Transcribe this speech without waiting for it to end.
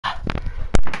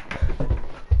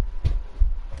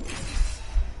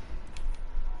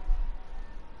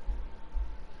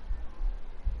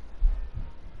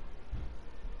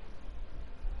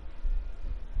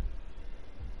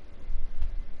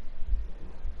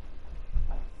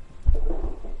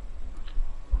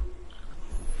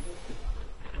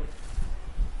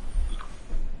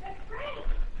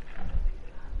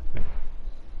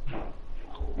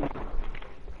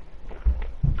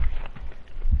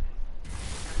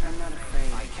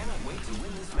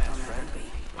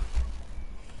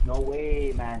No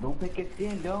way, man. Don't pick it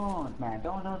in. Don't, man.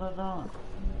 Don't.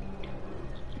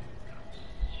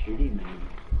 Shitty, man.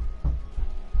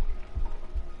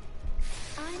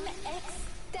 I'm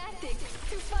ecstatic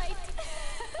to fight.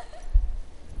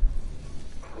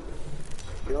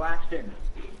 Yo, Ashton.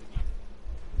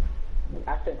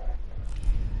 Ashton.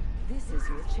 This is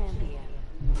your champion.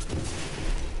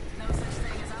 No such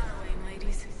thing as auto aim,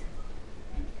 ladies.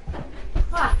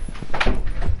 Ah.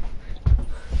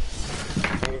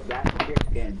 Hey, that's your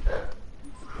skin.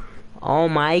 Oh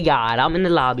my god, I'm in the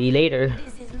lobby later.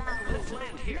 This is my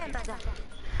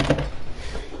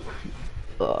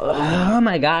Oh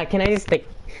my god, can I just take...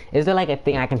 Is there like a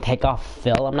thing I can take off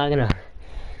Phil? I'm not gonna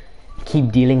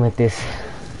keep dealing with this.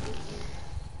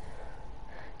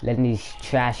 Letting these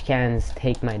trash cans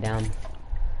take my down.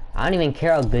 I don't even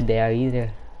care how good they are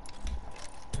either.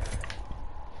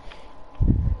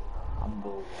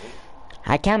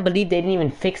 I can't believe they didn't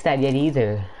even fix that yet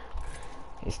either.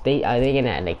 Are they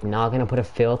gonna like not gonna put a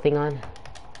fill thing on?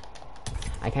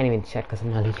 I can't even check because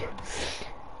I'm not legit.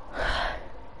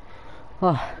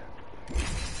 Oh.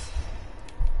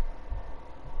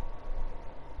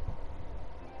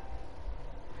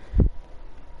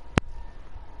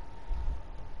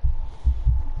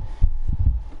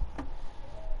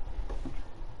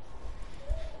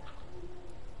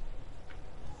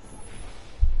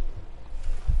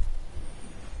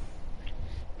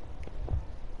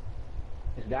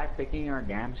 Is that picking our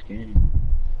damn skin?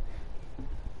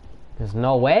 There's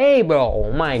no way, bro.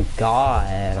 Oh my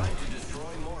god.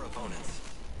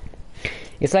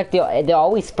 It's like they're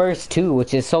always first too,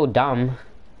 which is so dumb.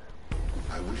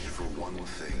 I wish for one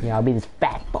thing. Yeah, I'll be this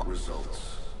fat fuck.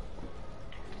 Results.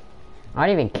 I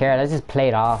don't even care. Let's just play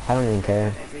it off. I don't even care.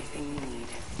 Everything you need.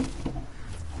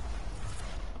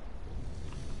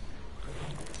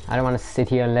 I don't want to sit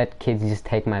here and let kids just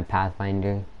take my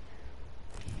Pathfinder.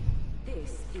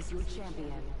 This is your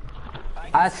champion.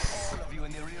 Us.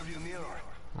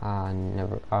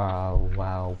 Never.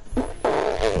 Wow.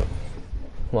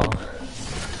 Well,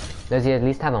 does he at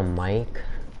least have a mic?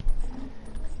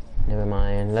 Never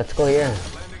mind. Let's go here.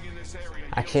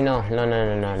 Actually, no.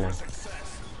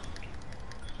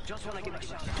 Just want to give a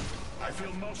shot. I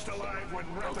feel most alive when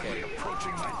rapidly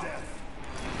approaching my death.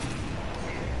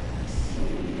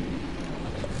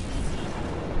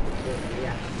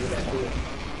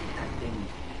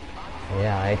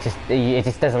 Yeah, it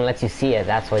just doesn't let you see it.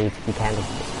 That's why you can't.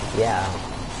 Yeah.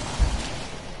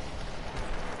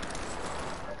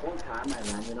 One time I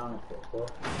landed on a pistol,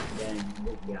 then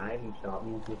this guy he shot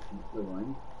me with his pistol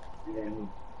once, and then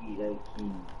he I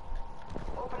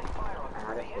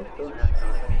had a pistol and I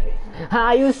shot him.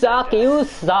 Ah, you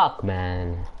suck,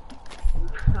 man.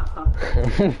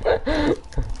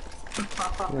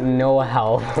 No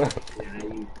help.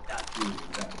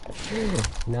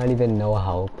 Not even no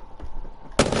help.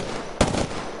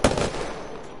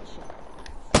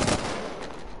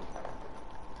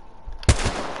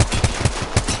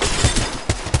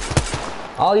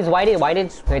 Oh, he's whited, right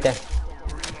there.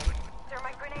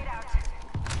 Thermite grenade out.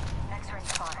 Next ring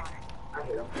spot. I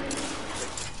hit him.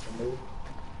 Move.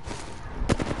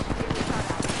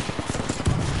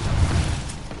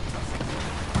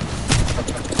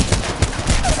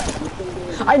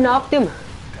 I knocked him.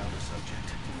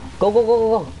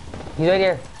 Go. He's right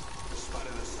here.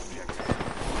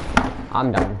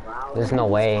 I'm done. There's no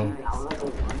way.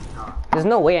 There's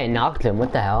no way I knocked him.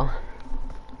 What the hell?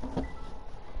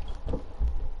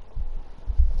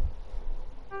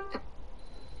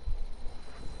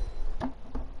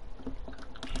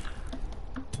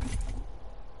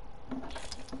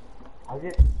 I was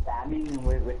just spamming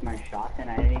with my shots and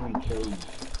I didn't even kill him.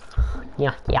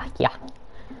 Yeah.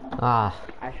 Ah.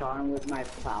 I shot him with my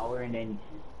power and then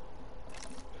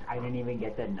I didn't even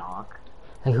get the knock.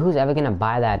 Like, who's ever gonna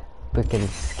buy that freaking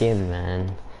skin,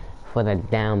 man? For the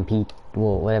damn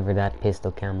well, whatever that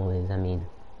pistol camo is, I mean.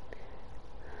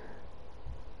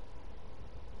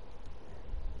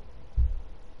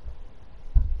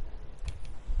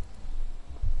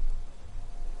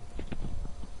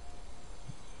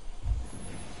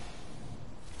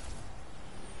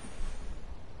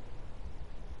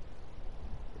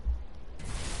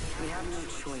 We have no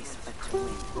choice but to win.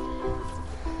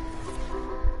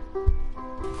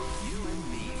 You and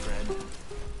me, friend.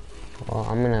 Well,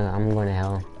 I'm going to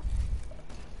hell.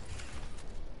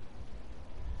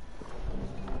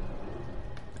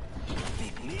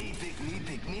 Pick me.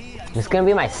 This is gonna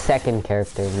be my second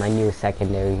character, my new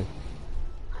secondary.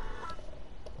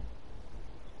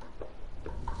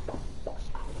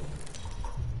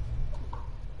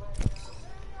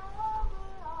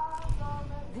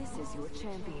 This is your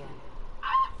champion.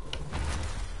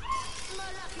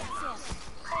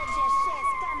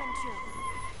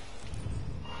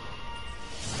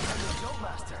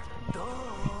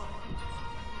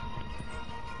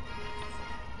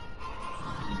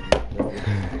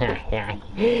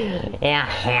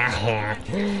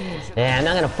 Yeah, I'm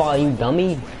not gonna follow you,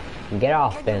 dummy. Get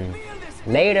off then.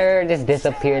 Later, just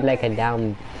disappeared like a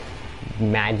damn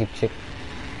magic chick.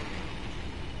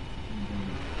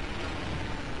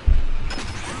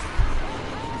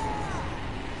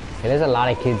 Yeah, there's a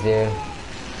lot of kids here.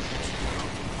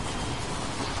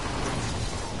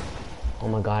 Oh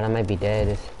my god, I might be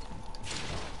dead.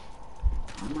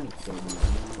 I might kill you.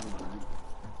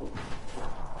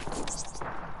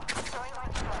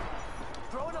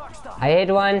 I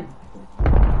hit one.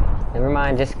 Never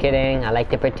mind, just kidding. I like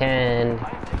to pretend.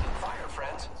 Fire,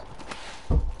 friends.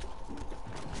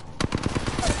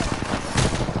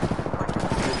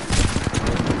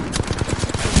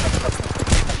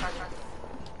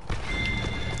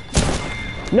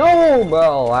 No,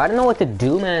 bro. I don't know what to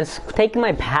do, man. It's taking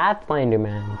my Pathfinder,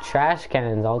 man. Trash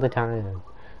cans all the time.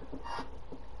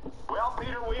 Well,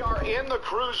 Peter, we are in the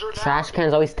cruiser now. Trash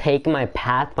cans always take my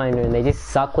Pathfinder and they just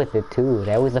suck with it too.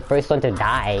 They're always the first one to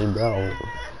die, bro.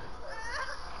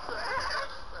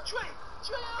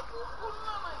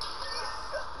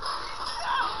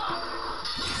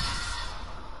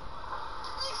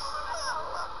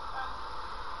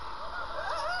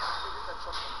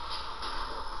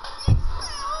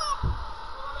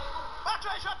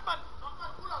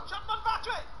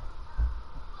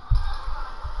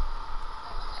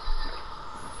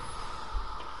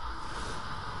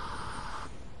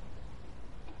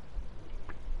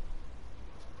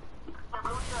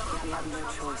 We have no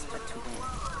choice but to win.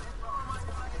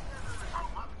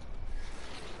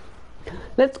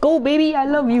 Let's go, baby. I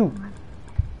love you.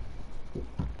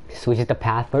 Switches the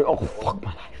Pathfinder. Oh, fuck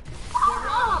my life.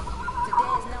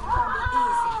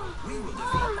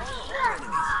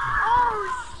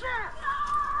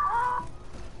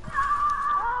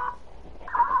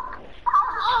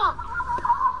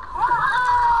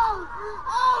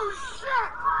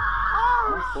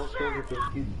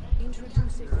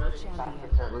 Introducing your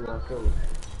champion.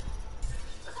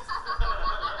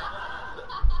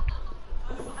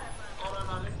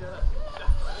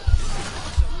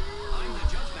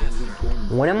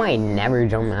 When am I never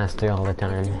jump master all the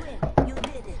time?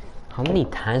 How many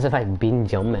times have I been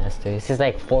jump master? This is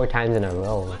like 4 times in a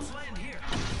row. Let's land here.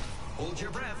 Hold your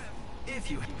breath.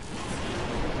 If you...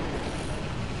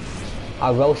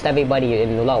 I'll roast everybody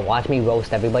and look, watch me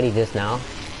roast everybody just now.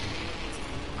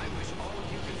 I wish all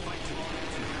of you could fight tomorrow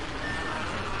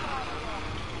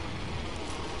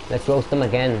too. Let's roast them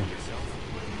again.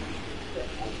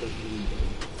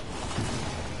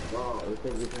 Wow, it's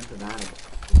a return to battle.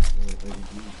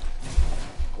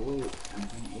 Oh, I'm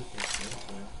doing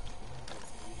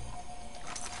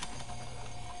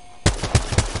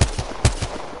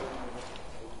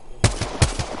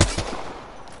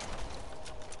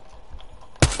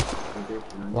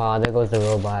Wow, there goes the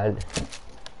robot.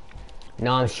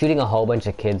 No, I'm shooting a whole bunch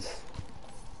of kids.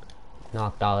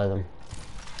 Knocked all of them.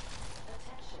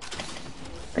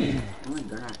 Oh my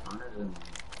god, I found it in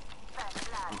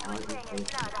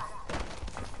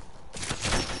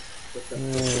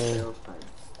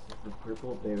the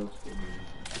purple barrel skin.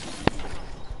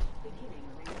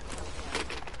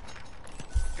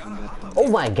 Oh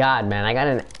my god, man, I got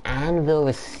an anvil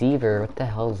receiver. What the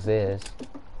hell is this?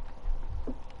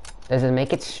 Does it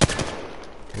make it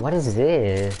what is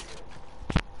this?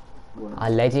 A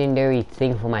legendary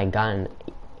thing for my gun.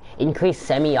 Increase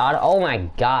semi-auto. Oh my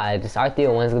god, this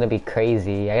R301 is gonna be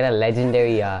crazy. I got a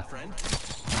legendary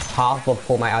half-up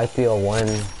for my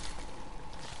R301.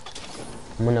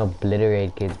 I'm gonna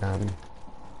obliterate kids, man.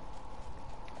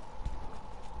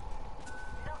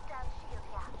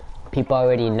 People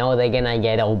already know they're gonna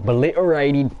get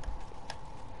obliterated.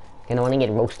 Gonna wanna get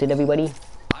roasted, everybody?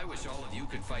 I wish all of you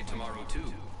could fight tomorrow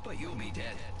too, but you'll be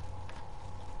dead.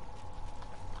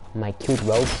 My cute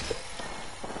roast.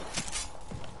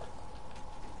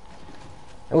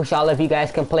 I wish all of you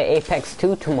guys can play Apex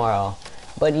 2 tomorrow,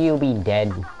 but you'll be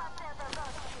dead.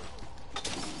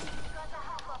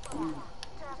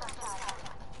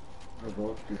 I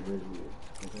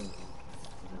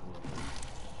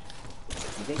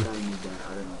think I need that.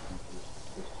 I don't know.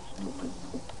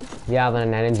 Yeah, I have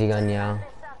an energy gun, yeah.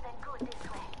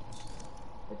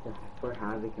 It's for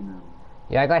Havoc and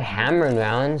Yeah, I got hammer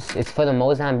rounds. It's for the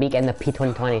Mozambique and the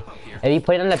P2020. If you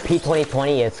put it on the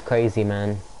P2020, it's crazy,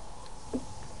 man.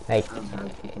 Like, I don't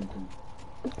have P2020.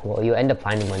 well, you end up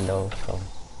finding one though, so.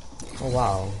 Oh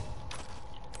wow.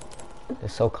 They're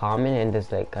so common and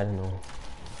there's like, I don't know.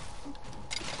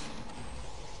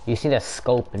 You see the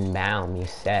scope and bam, you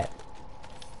set.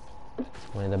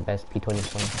 One of the best P-21.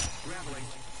 Grappling.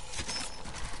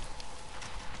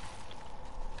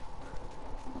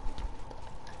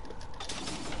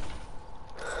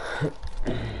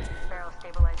 Barrel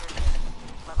stabilizer.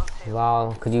 Level 2.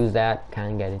 Wow, could use that.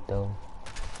 Can't get it though.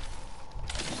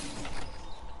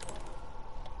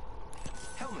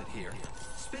 Helmet here.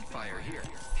 Spitfire here.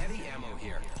 Heavy ammo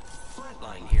here.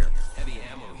 Flatline here. Heavy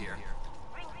ammo here.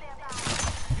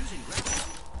 Using grapple.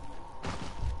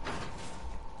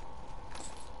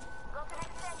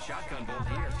 Shotgun bolt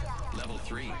here. Level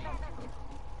 3.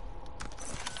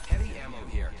 Heavy ammo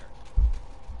here.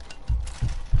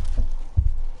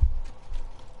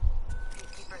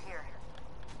 Peacekeeper here.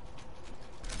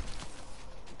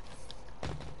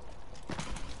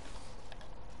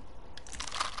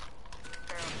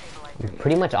 Barrel stabilizer.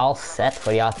 Pretty much all set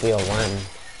for y'all 301.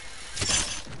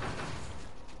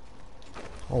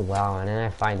 Oh wow, and then I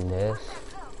find this.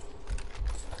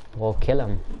 We'll kill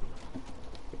him.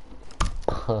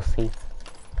 Pussy.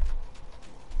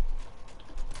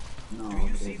 No, Do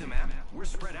you see the map? We're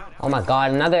spread out. Oh my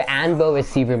god, another anvil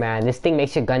receiver, man. This thing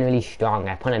makes your gun really strong.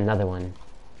 I put another one.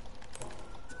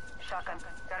 Shotgun.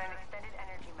 Got an extended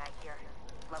energy mag here.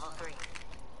 Level 3.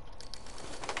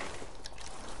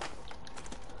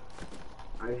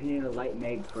 I just need a light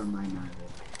mag for my knife.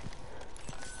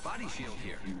 Body shield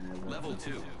here. Level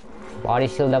 2. Body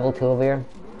shield level 2 over here.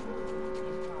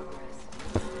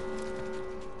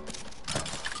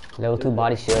 Level 2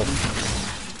 body shield.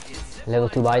 Level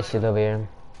 2 body shield over here.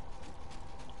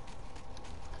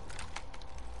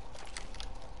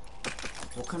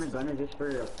 What kind of gun is this for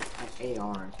an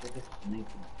AR? It's like a sniper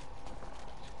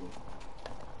scope.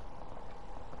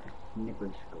 Sniper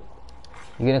scope.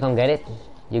 You gonna come get it?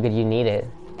 You need it.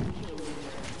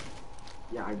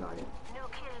 Yeah, I got it.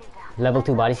 Level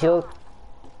 2 body shield?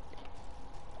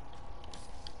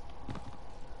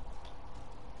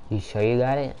 You sure you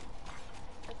got it?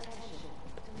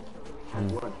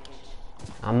 What?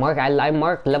 I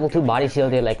marked level 2 body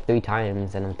shield here like 3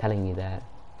 times and I'm telling you that.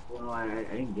 Well, I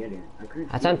didn't get it. I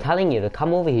couldn't That's see what I'm it. telling you, to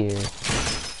come over here.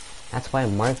 That's why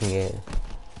I'm marking it.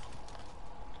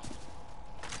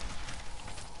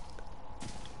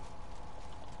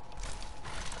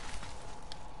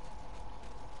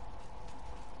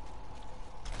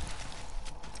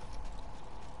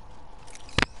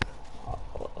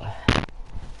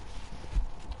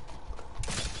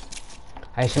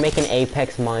 I should make an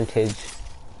Apex montage.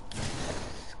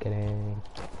 Just kidding.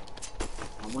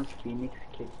 How much Phoenix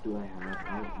kits do I have?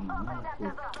 I have none.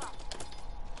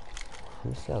 Let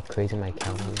me see how crazy my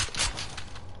count is.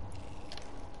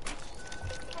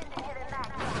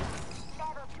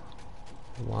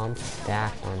 Well, I'm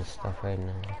stacked on stuff right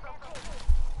now.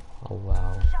 Oh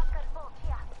wow.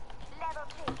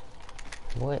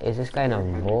 What is this guy in a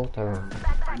vault or?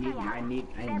 I need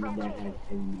that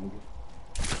heavy mag.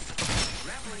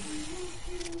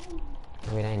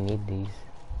 Wait, I need these.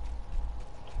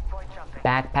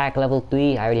 Backpack level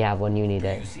 3. I already have one. You need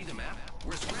it. You see the map?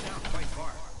 We're spread out quite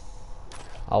far.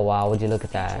 Oh wow, would you look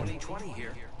at that? 2020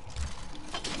 here.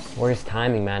 Where's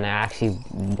timing, man? I actually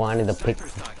wanted to pick. Sniper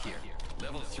stock here.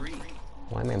 Level 3.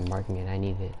 Why am I marking it? I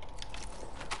need it.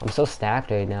 I'm so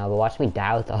stacked right now, but watch me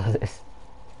die with all this.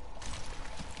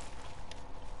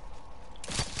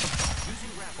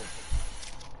 Using grapple.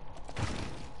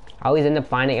 I always end up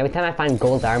finding, every time I find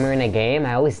gold armor in a game,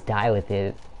 I always die with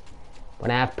it. When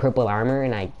I have purple armor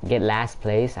and I get last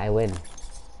place, I win.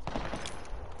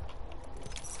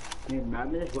 Hey,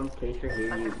 remember this one place right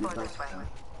here? You got stuff.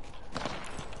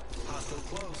 Hostile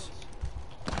close.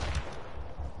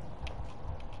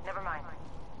 Never mind.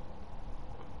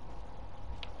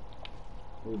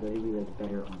 We better be like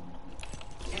better on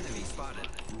Enemy spotted.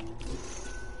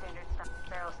 Standard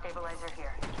barrel stabilizer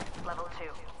here. Level 2.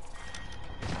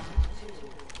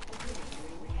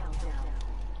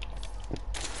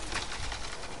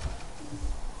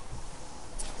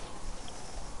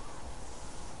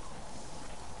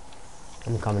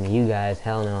 I'm coming to you guys.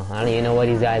 Hell no. I don't even know what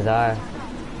these guys are.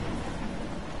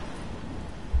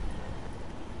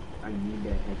 I need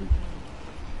that heavy.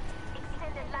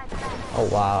 Oh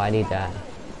wow, I need that.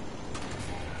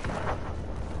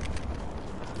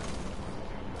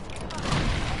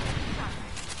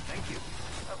 Thank you.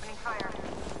 Opening fire.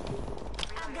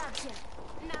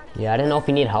 Yeah, I don't know if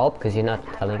you need help because you're not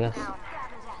telling us.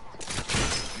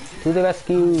 To the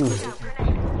rescue!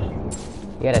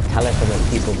 You gotta tell us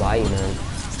about people by you, man.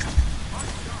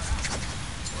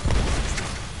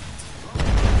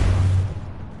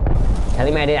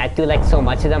 Telling me I do like so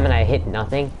much of them and I hit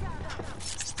nothing.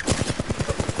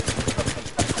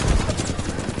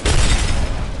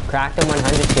 Cracked him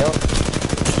 100 kill.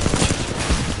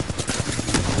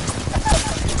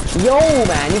 Yo,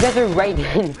 man, you guys are right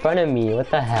in front of me. What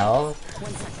the hell?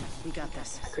 1 second. We got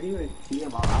this. I couldn't even see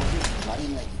him. I was just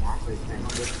running like backwards trying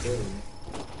to get through.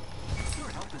 Your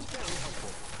help is very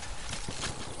helpful.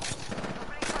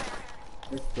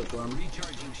 Let's pick one.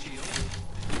 Recharging shield.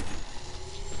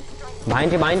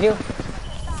 Behind you, behind you.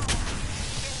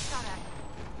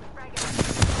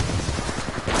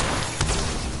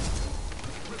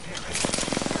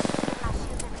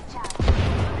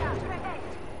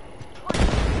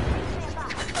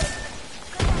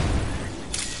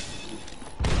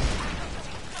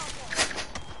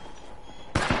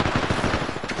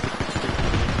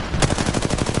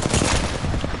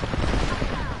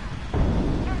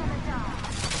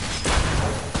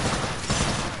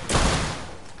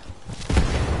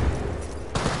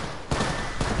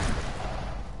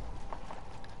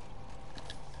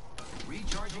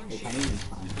 Recharging They shield. can't even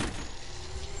find me.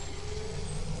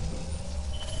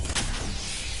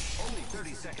 Only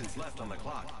 30 seconds left on the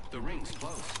clock. The ring's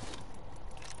close.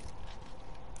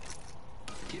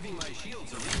 Giving my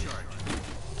shields a recharge.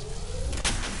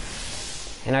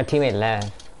 And our teammate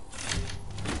left.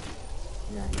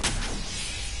 Yeah.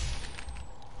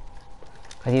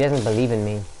 Because he doesn't believe in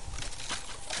me.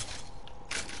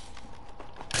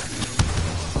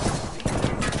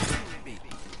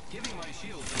 Giving my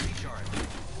shields a recharge.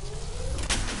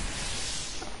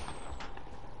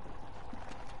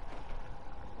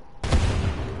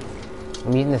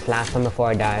 I'm using this last one before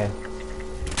I die.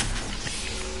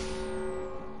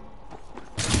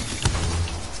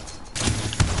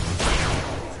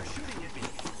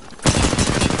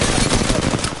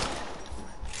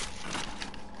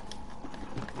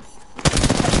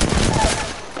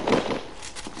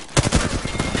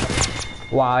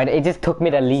 Wow, it just took me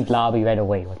to leave lobby right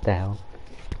away. What the hell?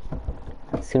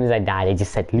 As soon as I died, it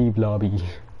just said leave lobby.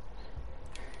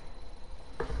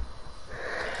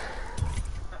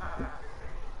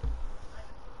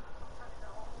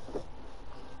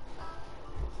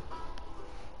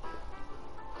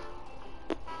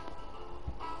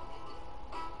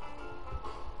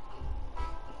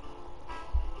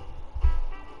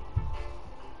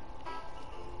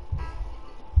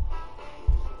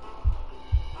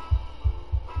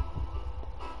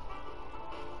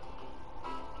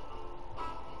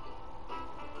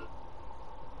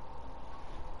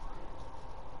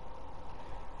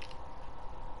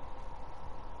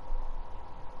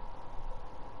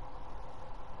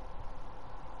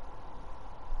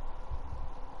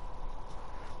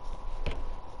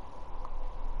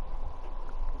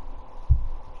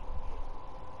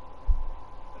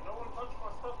 No one touched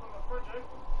my stuff in the fridge, eh?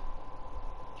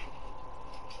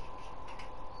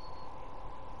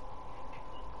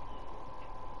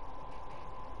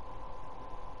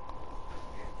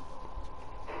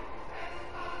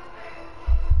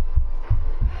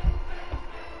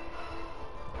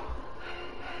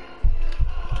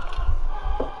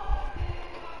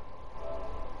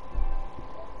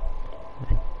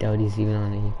 I doubt he's even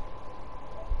on E.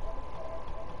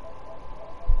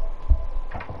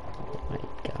 Oh my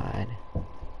god.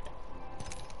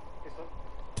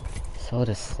 So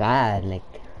just sad, like,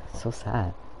 so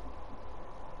sad.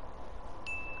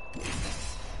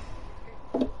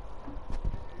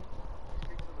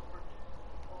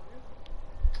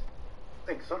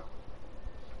 Thanks, son.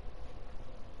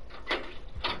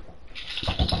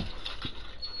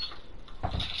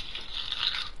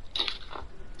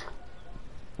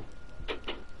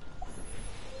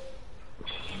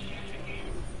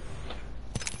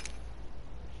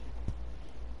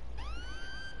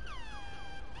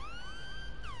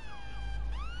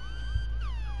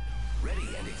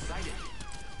 Ready and excited.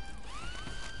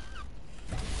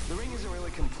 The ring isn't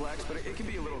really complex, but it can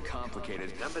be a little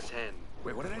complicated. Number 10.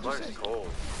 Wait, what did I just Close say? call.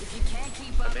 If you can't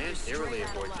keep A up, man you're straight narrowly out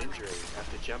of avoids luck. injury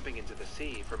after jumping into the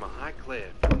sea from a high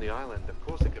cliff on the island of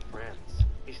Corsica, France.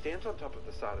 He stands on top of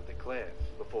the side of the cliff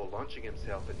before launching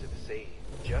himself into the sea,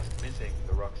 just missing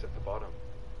the rocks at the bottom.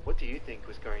 What do you think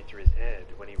was going through his head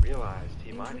when he realized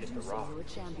he might hit the rock?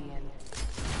 Champion.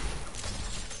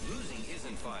 Losing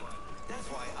isn't fun. That's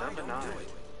why I Number don't 9. do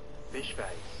it. Fish face.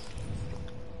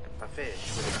 A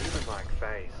fish with a human-like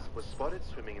face was spotted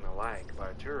swimming in a lake by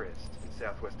a tourist in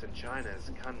southwestern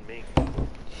China's Kunming.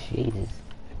 Jesus.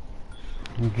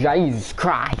 Jesus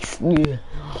Christ. Yeah.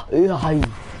 Yeah.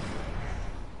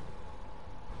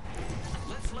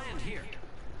 Let's land here.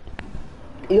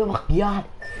 Oh my god.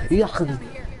 Yeah.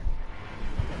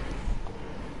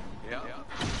 Yeah.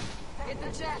 Hit the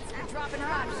jets. I'm dropping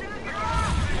rocks.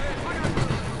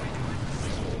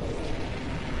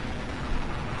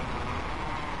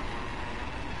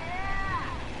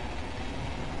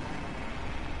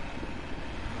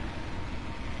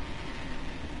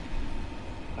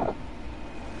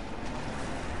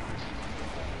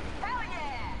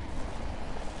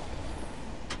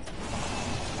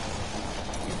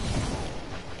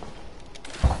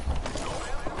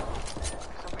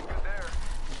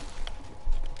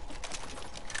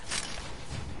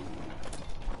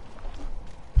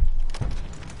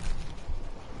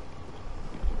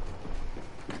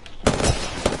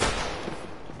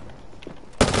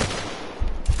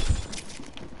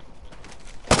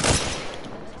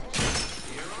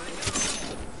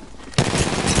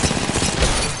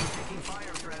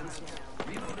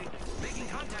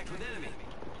 with enemy.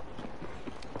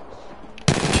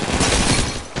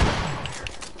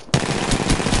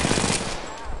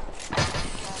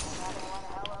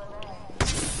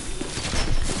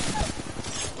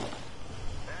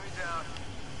 Enemy down.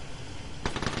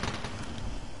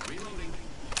 Reloading.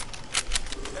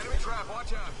 Enemy trap,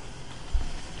 watch out.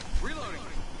 Reloading.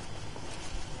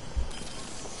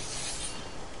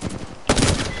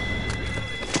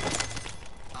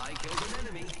 I killed an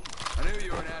enemy. I knew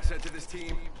you were an asset to this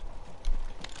team.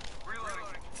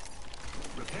 Reloading.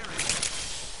 Repairing.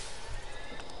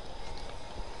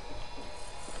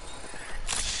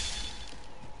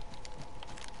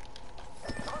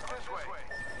 Look this way.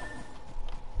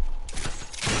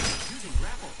 Using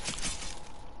grapple.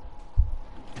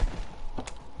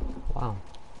 Wow.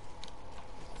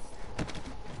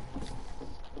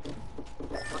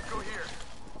 Let's go here.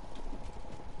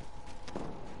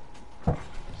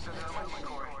 Send out my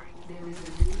McCoy.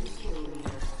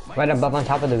 Right above on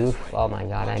top of the roof. Oh my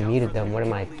god, I muted them. What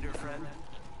am I Leader friend.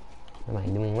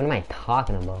 doing? What am I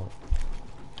talking about?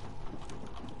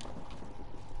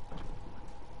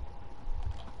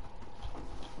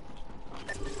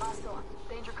 Hostile.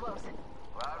 Danger close.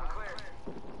 Loud and clear.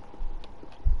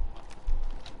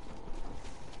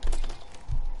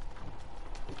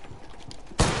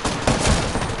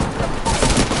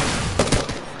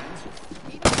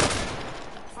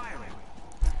 Firing.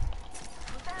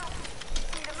 Down.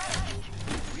 Need a medic.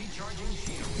 Recharging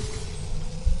shield.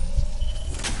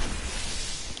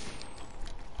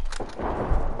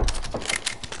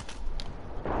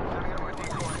 Setting up my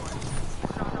decoy.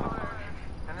 Shot fired.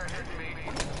 And they're hitting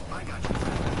me. I got you.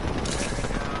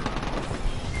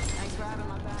 Thanks for having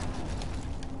my back.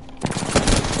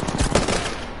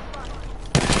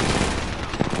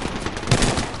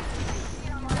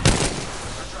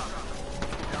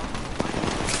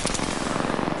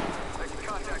 Making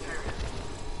contact here.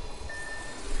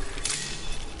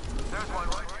 There's one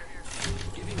right here.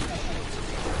 Giving support to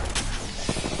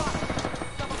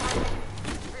Double target.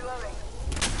 Reloading.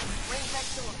 Range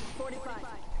next to him. 45.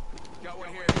 Got one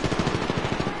here.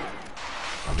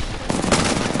 I got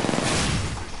that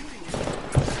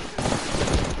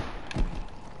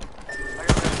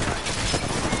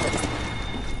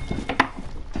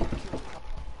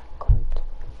Quit.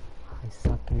 I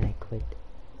suck and I quit.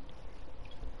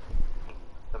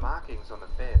 The markings on the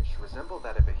fish resemble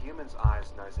that of a human's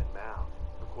eyes, nose, and mouth.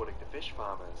 According to fish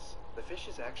farmers, the fish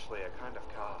is actually a kind of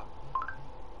carp.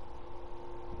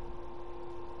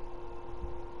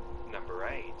 Number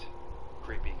 8.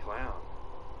 Creepy clown.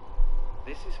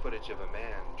 This is footage of a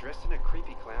man dressed in a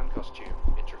creepy clown costume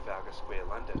in Trafalgar Square,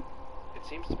 London. It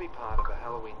seems to be part of a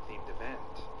Halloween-themed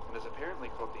event, and has apparently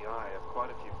caught the eye of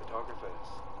quite a few photographers.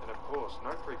 And of course,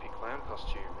 no creepy clown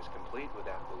costume is complete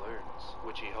without balloons,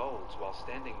 which he holds while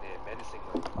standing there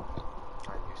menacingly.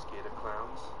 Are you scared of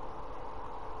clowns?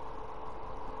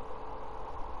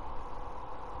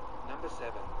 Number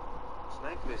 7.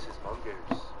 Snake vs.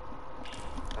 Mongoose.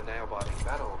 A nail-biting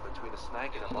battle between a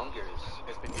snake and a mongoose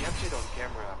has been captured on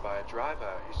camera by a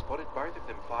driver who spotted both of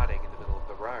them fighting in the middle of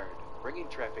the road, bringing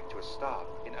traffic to a stop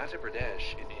in Uttar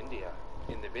Pradesh in India.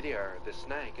 In the video, the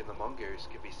snake and the mongoose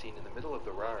can be seen in the middle of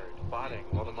the road, fighting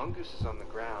while the mongoose is on the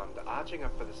ground, arching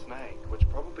up for the snake, which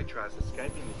probably tries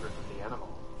escaping the grip of the animal.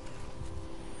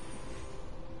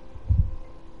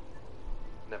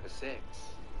 Number 6.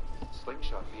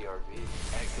 Slingshot VOV.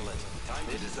 excellent. Time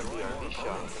to This is a destroy more VOV shot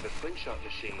opponents. of a slingshot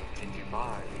machine in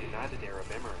Dubai, United Arab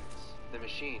Emirates. The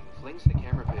machine flings the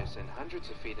camera person hundreds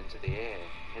of feet into the air,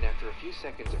 and after a few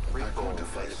seconds of free fall,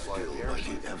 Identify they deploy a still by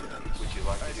parachute. the evidence. Would you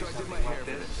like to Alright, do so I did something my hair like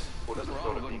for this? this. Or does the Nothing thought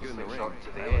wrong of with being looking good in the slingshot ring.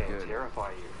 into the I look air good.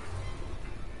 terrify you?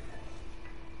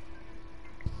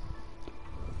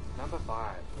 Number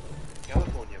 5.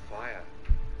 California fire.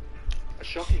 A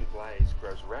shocking blaze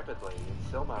grows rapidly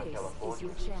in Selma, California.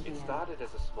 It started as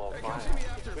a small Hey, fire. come see me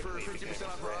after It for quickly 50% became a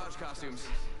off threat. Mirage costumes.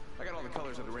 I got all the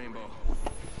colors of the rainbow.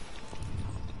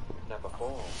 Number 4.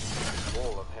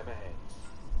 Wall of Hammerheads.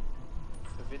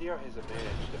 The video has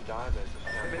emerged of divers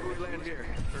and Maybe we land here.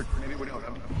 Or maybe we don't.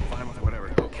 I'm fine with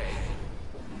whatever. Okay.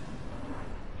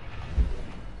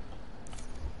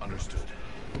 Understood.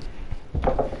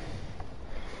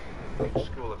 Which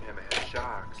school of hammerhead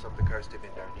sharks off the coast of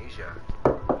Indonesia.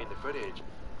 In the footage,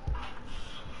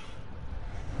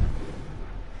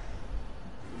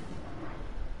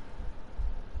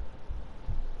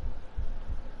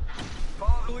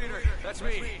 Follow the leader. That's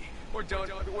me. Or don't.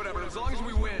 Whatever. As long as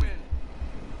we win.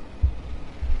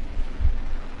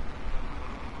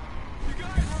 You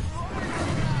guys are flying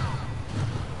right now.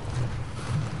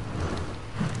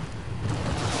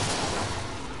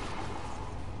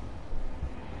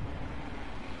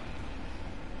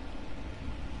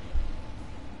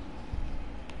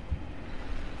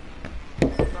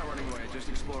 just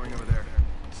exploring over there.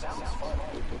 Sounds fun.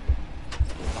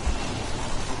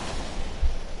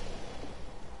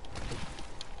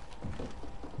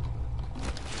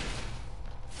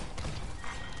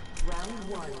 Round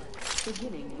 1.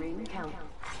 Beginning ring count.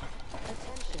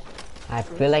 Attention. I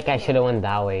feel like I should have went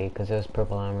that way because it was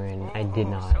purple armor and I did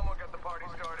not. Someone got the party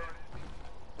started.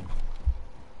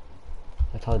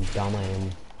 That's how dumb I am.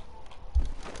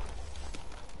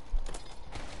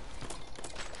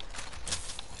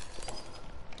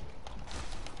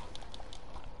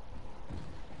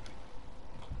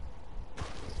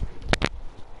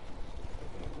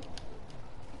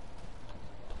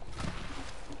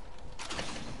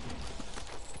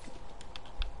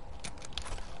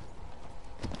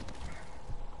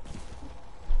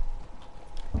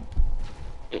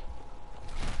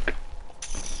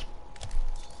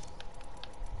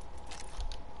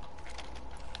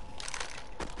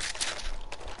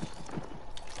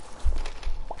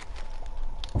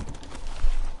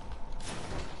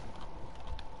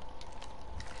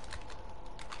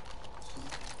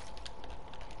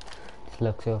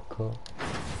 Looks so cool.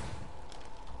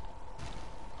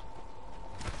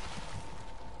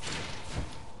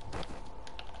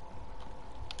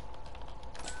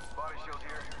 Body shield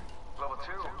here. Level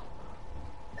 2.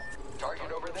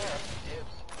 Target over there.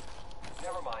 Dibs.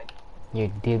 Never mind.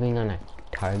 You're dibbing on a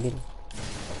target?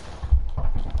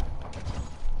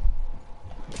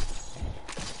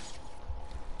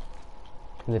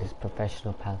 Look at this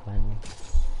professional pathfinder.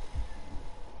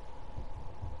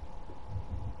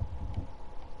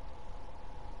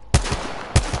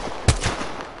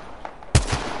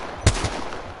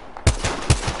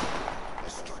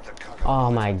 Oh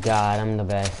my god, I'm the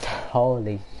best.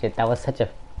 Holy shit, that was such a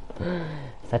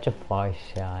far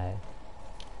shot.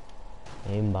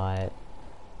 Aimbot.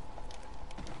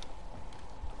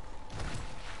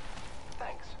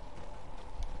 Thanks.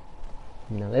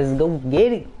 Now let's go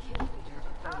get it.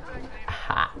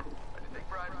 Ha.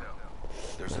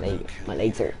 My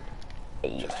legs are.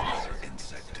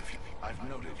 I've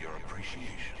noted your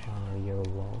appreciation. Oh, you're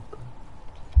welcome.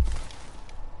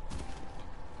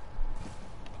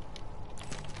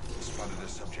 Spotted a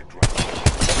subject right.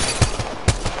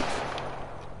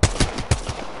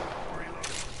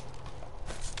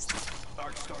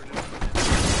 Arc started.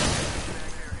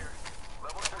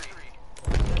 Level 3.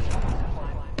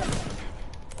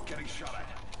 Getting shot at.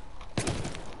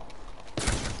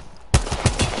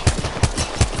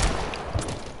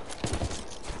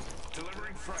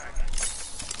 Delivering frag.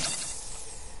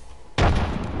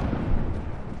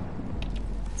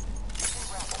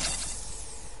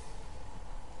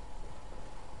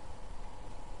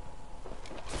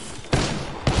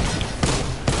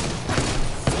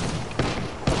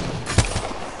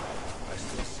 I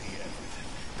still see everything.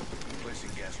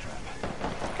 Placing gas trap.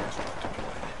 Gas trap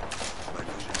deployed. My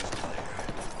vision is clear.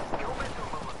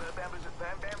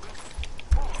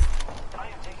 I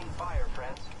am taking fire,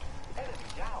 friends. Enemy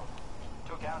down.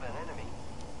 Took out an enemy.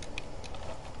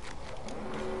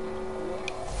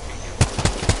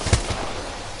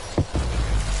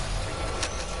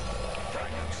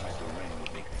 Dying outside the ring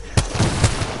would make me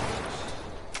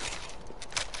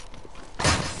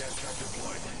gas trap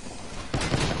deployed.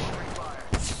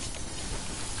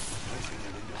 Placing an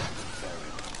independent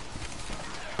variable.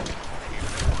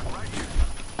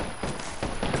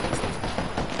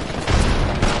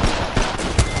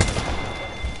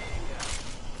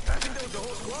 I think that was the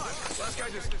whole squad. Last guy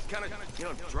just kind of,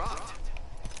 dropped.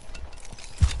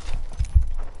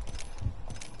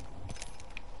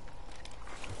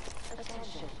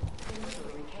 Attention.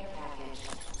 Incoming care package.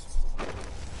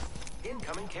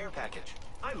 Incoming care package.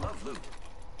 I love loot.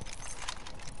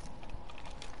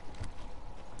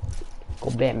 Go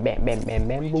bam bam bam bam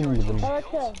bam boom boom.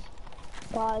 Okay.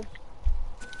 Pause.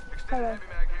 Extended heavy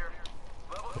mag here.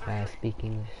 Level 3. I speak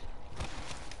English.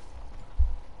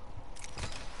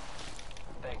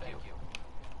 Thank you.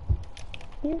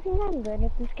 You think I'm good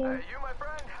at this game? You, my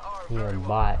friend, are You're a very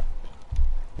bot.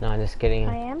 No, I'm just kidding.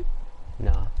 I am?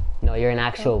 No. No, you're an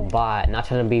actual Okay. bot. Not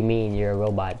trying to be mean, you're a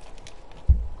robot.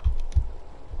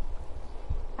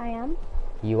 I am?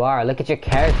 You are. Look at your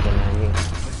character, man. We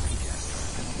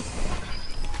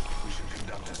should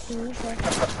conduct a search.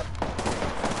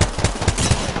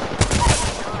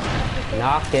 You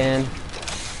knocked in.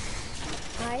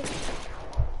 Hi.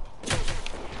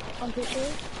 On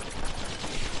pictures.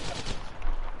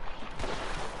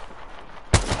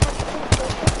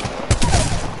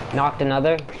 Knocked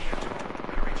another.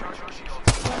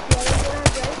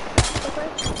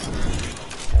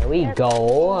 There we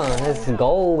go. Let's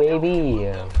go, baby.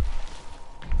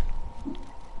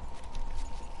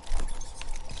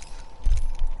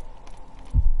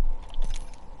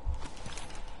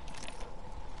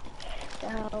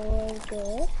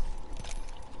 good.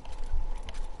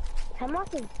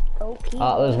 Hemlock is OP.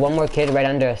 There's one more kid right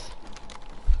under us.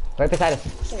 Right beside us.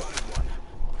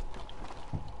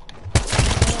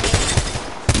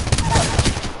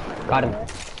 Got him.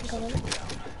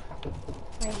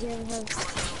 I hear him.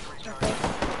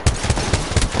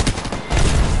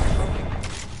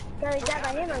 Sorry, Dad, I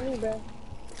hit on me, bro.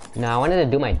 Nah, I wanted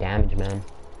to do my damage, man.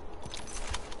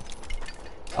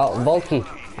 Oh, Volt key.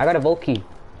 I got a Volt key.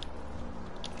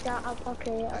 Yeah,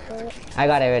 okay. I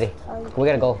got it already. We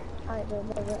gotta go. Alright, bro.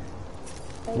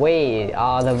 Wait,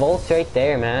 the Volt's right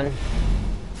there, man.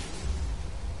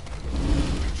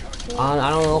 I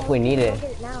don't know if we need it.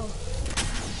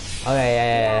 Okay,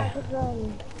 yeah.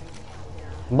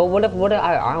 But what if we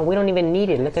don't even need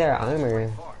it? Look at our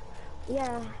armor.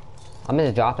 Yeah. I'm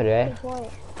gonna drop it, right? Good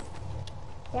point.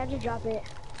 Yeah, just drop it.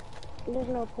 There's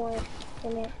no point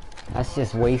in it. That's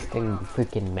just wasting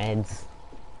freaking meds.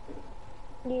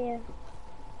 Yeah.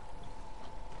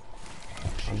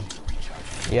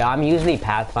 Yeah, I'm usually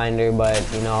Pathfinder, but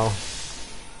you know,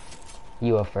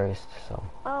 you were first, so.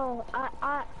 Oh,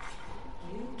 I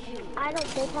don't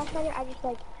play Pathfinder. I just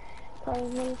like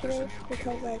playing him today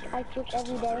because like I switch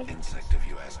every day.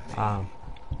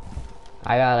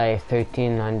 I got like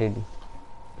 1,300,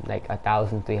 like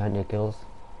 1,300 kills.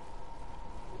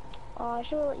 Oh, I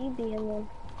should let you beat him then.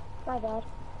 My bad.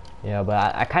 Yeah,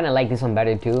 but I kind of like this one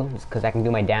better too, just because I can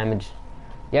do my damage.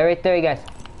 Yeah, right there, you guys.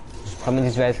 Coming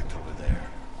this res.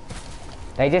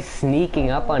 They're just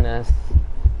sneaking up on us.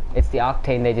 It's the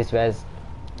Octane they just res.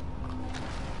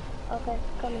 Okay,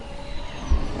 coming.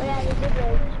 Oh yeah, they did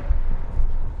res.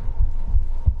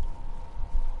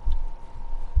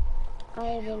 I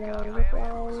have been on this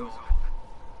line.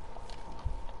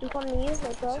 You come to use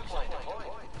it, bro?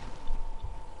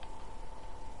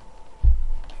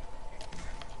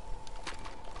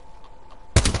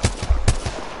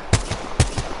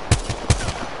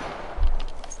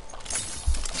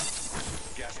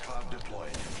 Gas cloud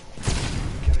deployed.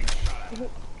 Getting shot at.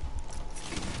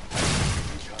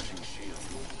 Recharging shield.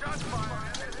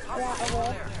 Yeah, I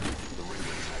will.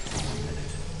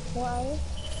 Why?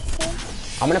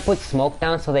 I'm gonna put smoke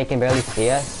down so they can barely see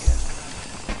us.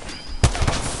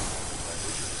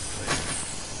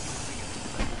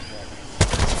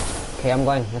 Okay, I'm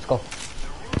going. Let's go.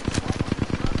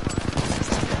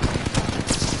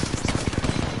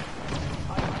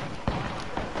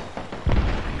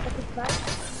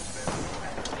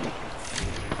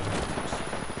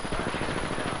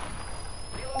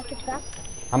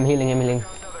 I'm healing, I'm healing.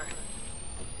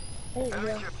 There you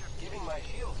go.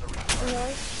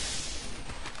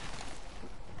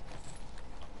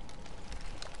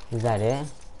 Is that it?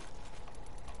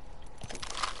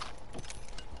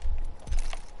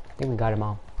 I think we got him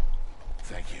all.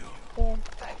 Thank you. Yeah.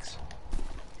 Thanks.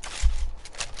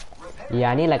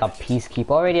 Yeah, I need like a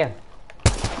peacekeeper already. Here.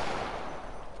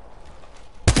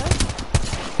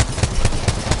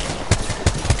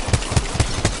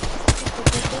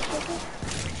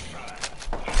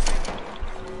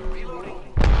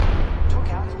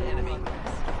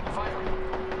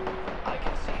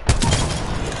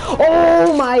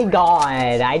 Oh my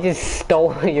god! I just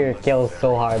stole your kill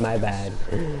so hard, my bad.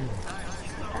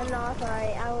 I'm not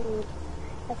sorry. I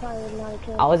probably would not have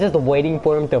killed. I was just waiting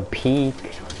for him to peek.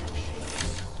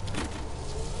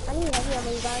 I need heavy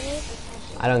ammo. You got any?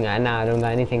 I don't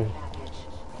got anything.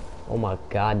 Oh my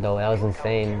god, though, that was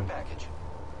insane.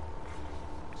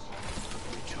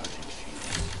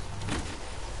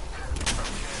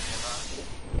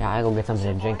 Yeah, I go get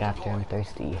something to drink after. I'm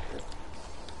thirsty.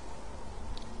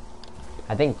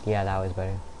 I think, yeah, that was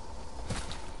better.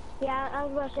 Yeah, I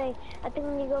was about to say, I think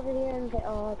when you go over there and say,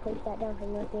 oh, I placed that down for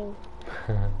nothing.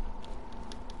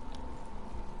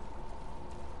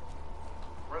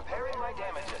 Repairing my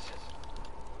damages.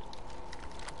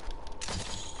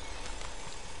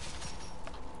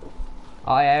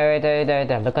 Oh yeah, right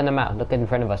there. Look on the map. Look in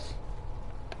front of us.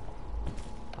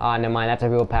 Oh, never mind. That's a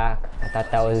real pack. I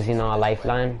thought that was, you know, a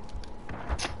lifeline.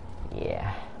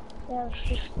 Yeah. Yeah,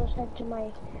 let's head to my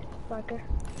marker.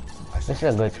 This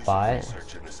is a good spot.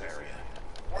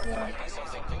 Yeah.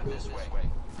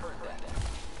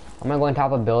 I'm gonna go on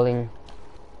top of building.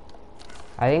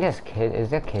 I think there's kids. Is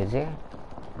there kids here?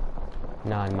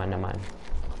 No, never mind.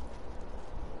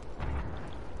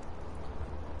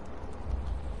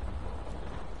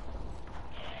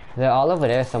 They're all over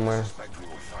there somewhere.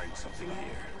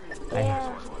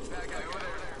 Yeah.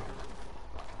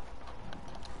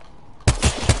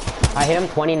 I hit him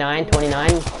 29.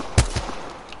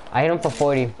 I hit him for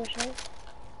 40.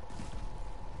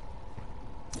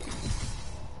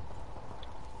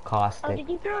 Caustic. Oh, did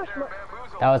you throw a smoke?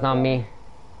 That was not me.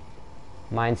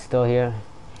 Mine's still here.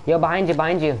 Yo, behind you,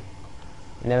 behind you.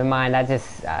 Never mind, I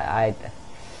just, I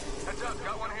Heads up,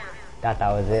 got one here. thought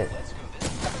that was it.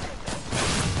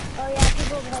 Oh yeah,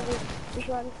 people behind you. Which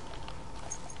one?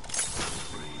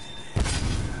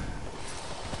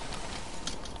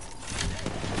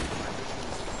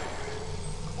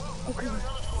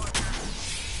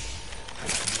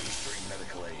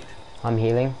 I'm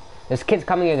healing. There's kids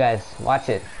coming here, guys. Watch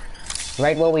it.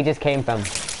 Right where we just came from.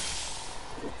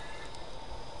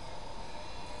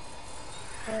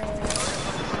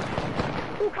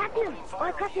 Oh, cracked him! Oh,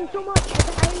 I cracked him so much. I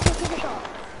didn't take a paper shot.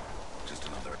 Just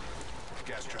another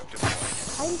gas trap deployed.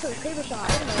 I didn't take a paper shot.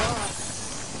 I didn't know what.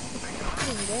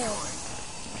 I'm dead.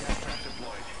 Gas trap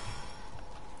deployed.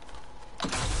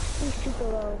 He's super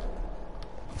low.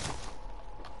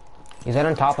 He's right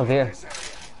on top of here.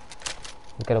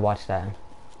 You gotta watch that.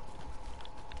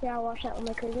 Yeah, I'll watch that with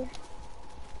my cruiser.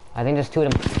 I think there's two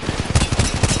of them.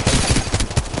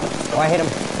 Oh, I hit him.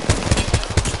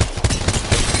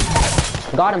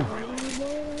 Got him.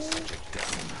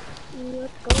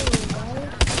 Let's go, guys.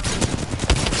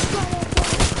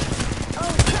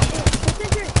 Oh, crap!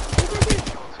 Precision! Precision!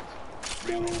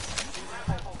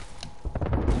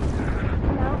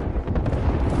 Now.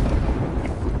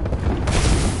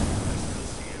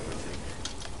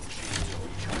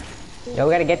 Yo,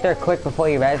 we gotta get there quick before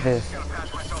he reses.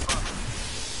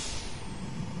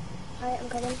 Alright, I'm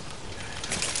coming.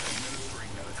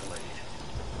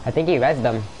 I think he rezzed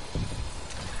them.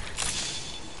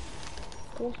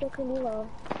 This still could be low.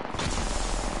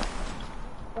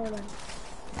 Oh man.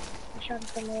 I shot him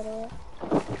from the other way.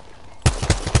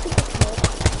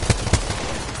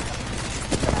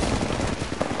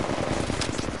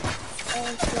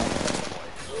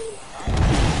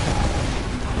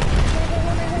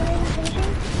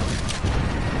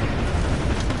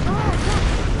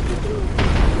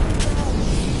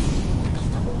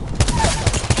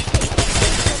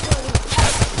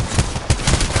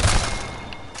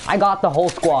 I got the whole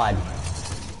squad.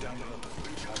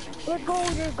 Let's go,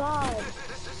 dear God.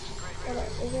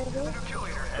 Is there a boost?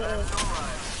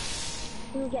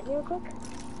 Can you get me real quick?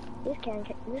 This kid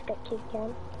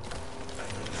can.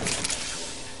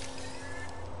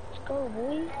 Let's go,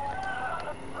 boy.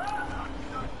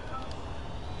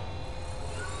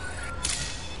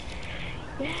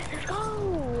 Yes, let's go.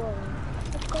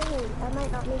 Let's go. I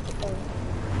might not make it though.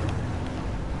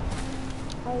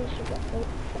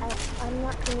 I'm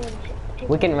not gonna take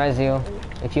We can res you.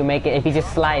 If you make it, if you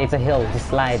just slide, it's a hill. Just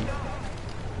slide.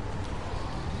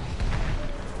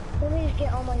 Let me just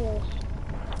get all my heals.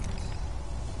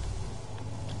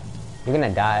 You're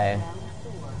gonna die.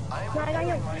 No, I got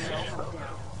you.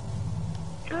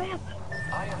 Hurry up.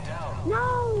 I am down.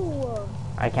 No!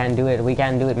 I can't do it. We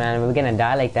can't do it, man. We're gonna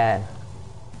die like that.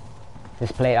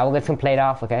 Just play it. I will get some played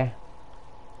off, okay?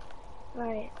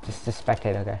 Alright. Just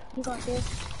spectate, okay? You got this.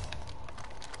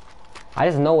 I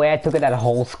just no way I took it that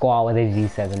whole squad with a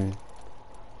G7.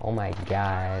 Oh my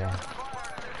god.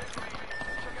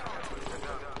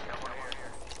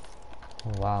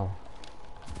 Oh, wow.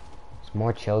 There's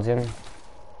more children.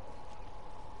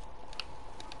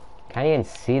 Can't even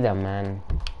see them, man.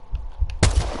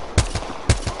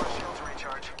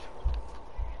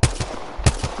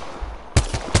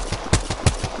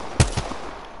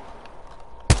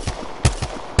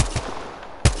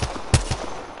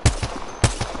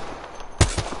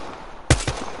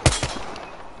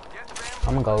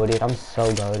 I'm goated. I'm so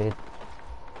goated.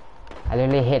 I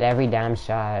literally hit every damn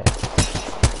shot.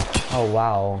 Oh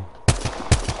wow.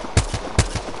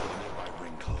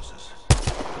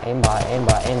 Aimbot,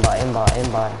 aimbot, aimbot, aimbot,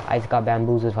 aimbot. I just got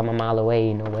bamboozled from a mile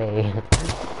away. No way.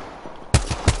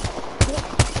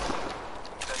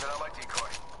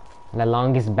 The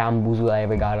longest bamboozle I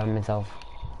ever got on myself.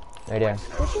 Right there.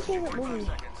 What's your favorite movie?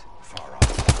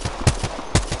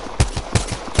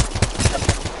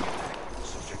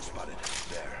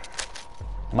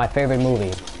 My favorite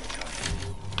movie.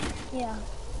 Yeah.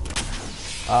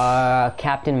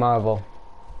 Captain Marvel.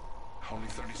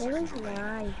 It was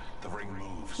nice.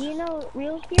 Do you know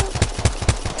Real Steel?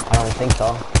 I don't think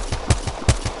so.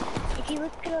 If you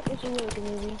look it up, it's a really good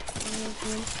movie.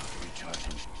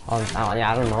 Oh,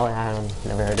 yeah, I don't know.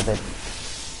 Never heard of it.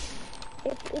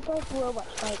 It's like robot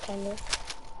fight kind of.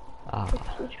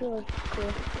 It's really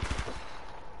cool.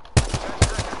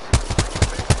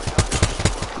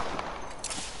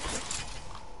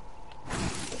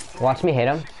 Watch me hit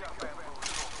him.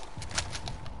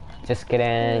 Just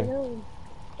kidding.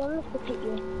 Don't look at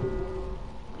you.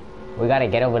 We gotta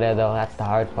get over there though. That's the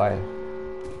hard part.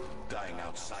 Dying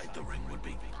outside the ring would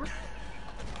be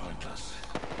pointless.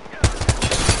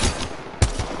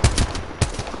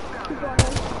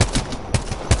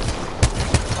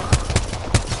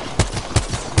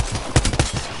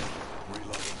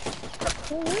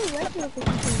 Well, really like it if it's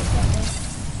something.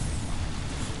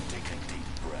 Take a deep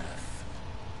breath.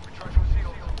 Recharging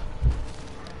shields.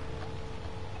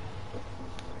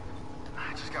 I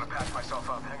just gotta patch myself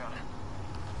up. Hang on.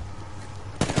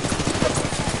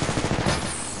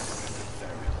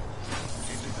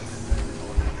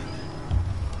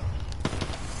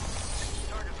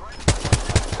 Target's right.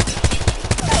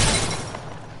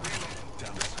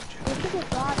 Down the subject. I think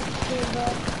it's lost too,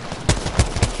 but...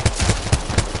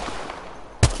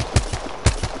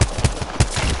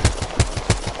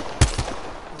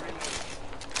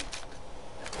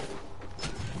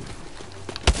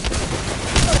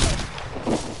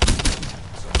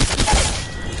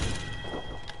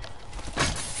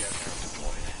 Gas trap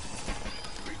deployed.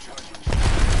 Recharging.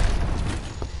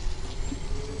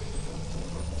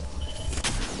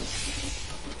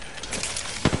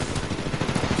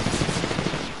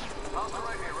 Hostile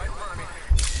right here, right in front of me.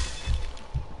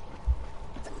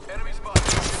 Enemy spotted.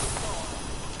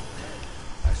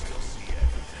 I still see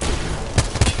everything.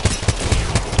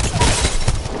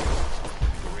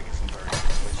 The ring isn't very good.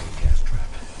 Placing gas trap.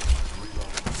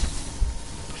 Reloading.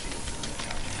 Shields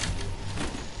recharging.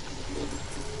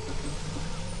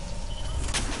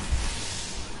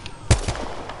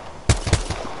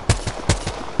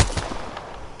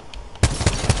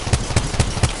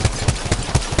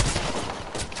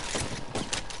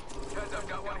 Heads up,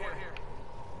 got one here.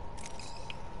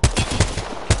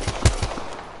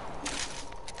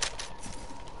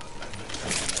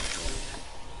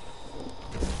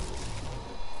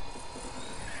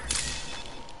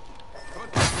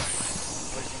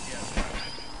 Placing gas trap.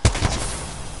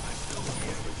 I still see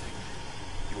everything.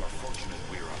 You are fortunate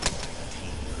we're on the same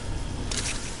team.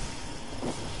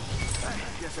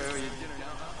 Guess I owe you dinner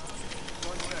now, huh?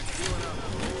 One sec, healing up.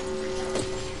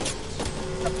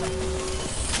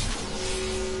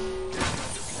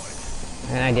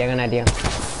 Good idea.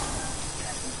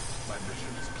 My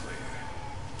mission is clear.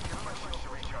 Give my shields to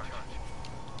recharge.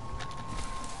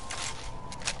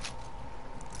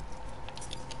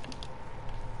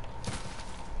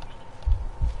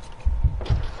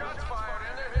 Shots fired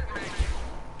and they're hitting me.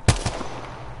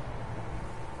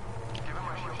 Give him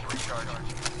my shields to recharge.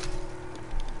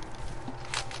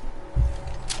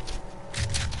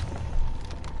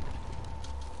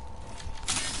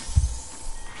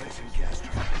 Placing gas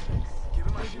trap. Give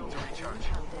him my shield to recharge.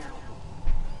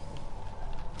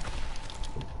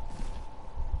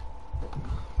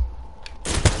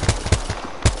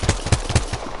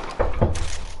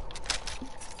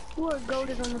 You are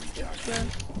goated on the sticks, bro.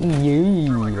 Yeah.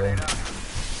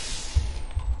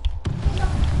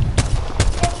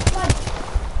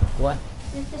 What?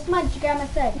 It's just my grandma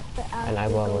said. And I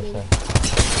will also.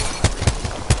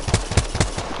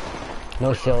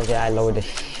 No shields, yeah, I lowered the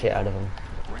shit out of him.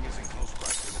 Ring is in close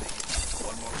proximity.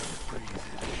 One more freeze.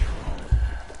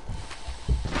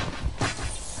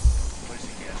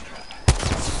 Placing gas trap.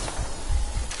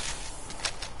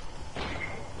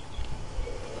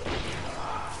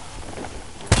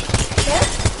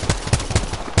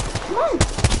 Come on!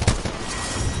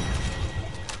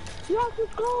 Yes,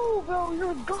 let's go, bro.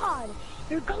 You're a god.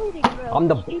 You're goated, bro. I'm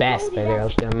the You're best, goated, baby.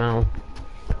 Let's get him out.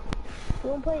 You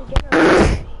wanna play again?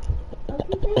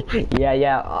 Yeah. You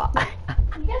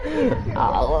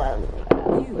are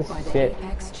the Shit.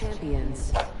 Apex champions.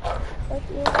 Let's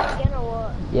do it again or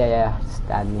what? Yeah.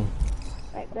 Stab me.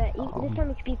 Alright, bet. This time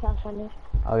it's be Pathfinder.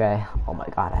 Okay. Oh my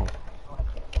god,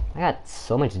 I got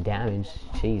so much damage.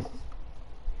 Jeez.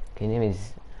 Can you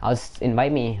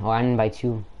invite me or I invite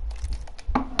you?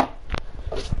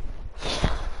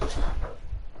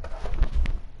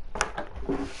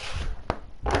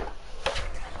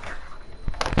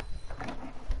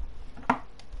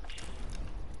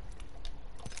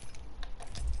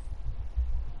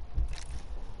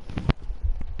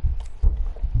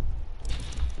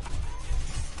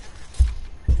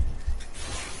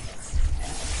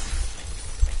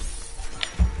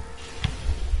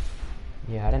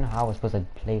 Yeah, I don't know how I was supposed to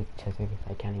play chess if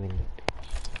I can't even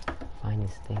find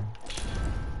this thing.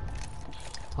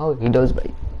 Oh, he does, but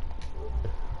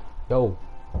yo,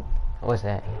 what's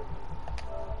that?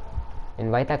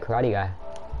 Invite that karate guy.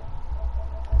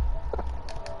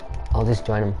 I'll just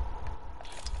join him.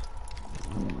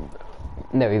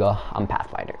 There we go. I'm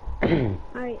Pathfinder.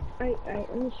 Alright.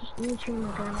 Let me turn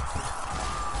my gun.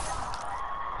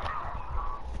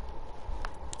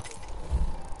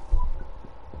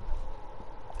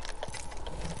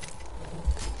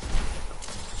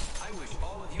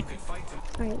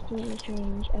 Alright, so let me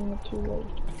change. I have 2 ways.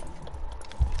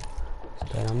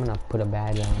 Instead, I'm gonna put a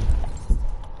badge on.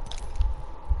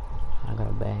 I got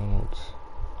a badge.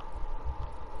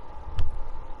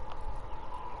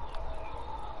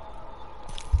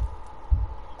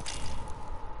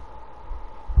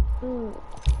 Can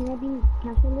I be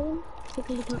Pathfinder?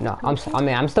 No,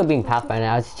 I'm still being Pathfinder.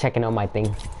 I was just checking out my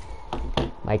thing.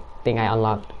 My thing I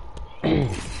unlocked.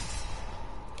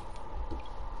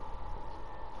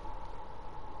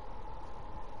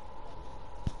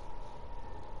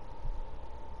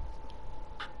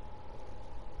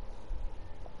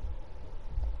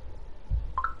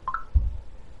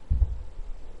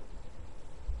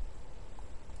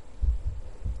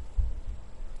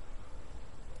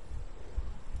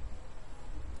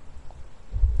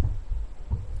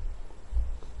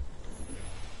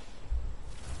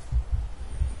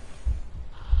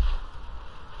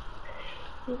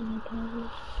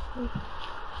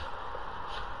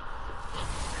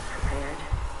 Prepared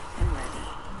and ready.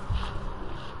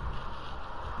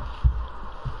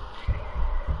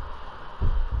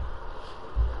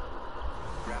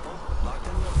 Grapple, locked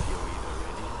and loaded. You're either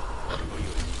ready or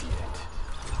you're idiot.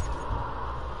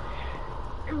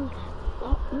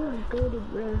 Oh, you're goated,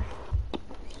 bro.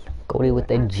 Goated with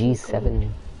the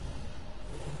G7.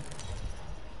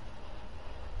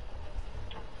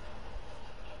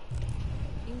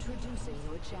 Introducing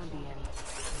your champion.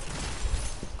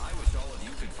 I wish all of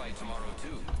you could fight tomorrow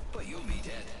too, but you'll be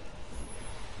dead.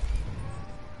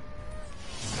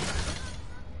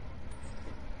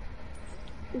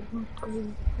 Where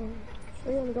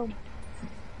you gonna go?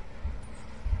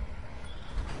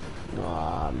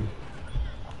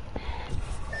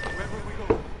 Wherever we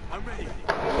go, I'm ready.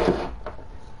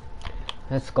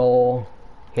 Let's go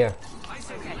here. I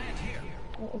say we land here.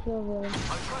 It's over there.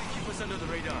 I'll try and keep us under the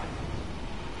radar.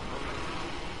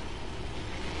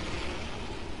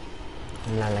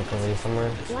 I'm not like over here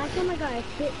somewhere. Last time I got a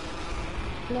spit.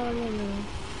 No.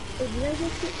 Did you guys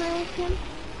get spit by last time?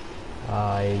 I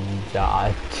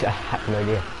have no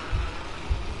idea.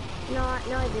 No, I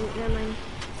didn't. Never mind.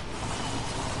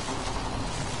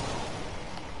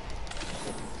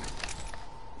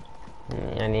 I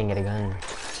didn't get a gun.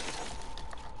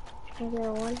 I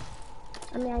got one.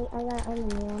 I mean, I got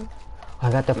another one. I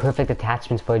got the perfect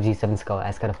attachments for a G7 skull. I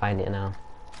just gotta find it now.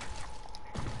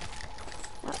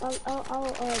 I'll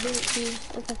do it to you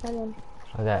if I find one.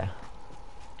 Okay.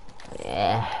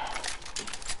 Yeah.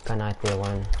 Got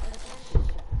 931.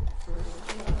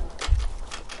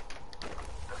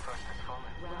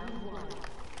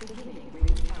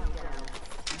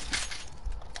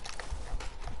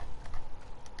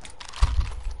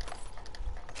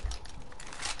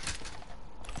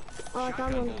 Oh, I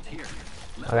found one.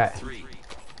 Okay.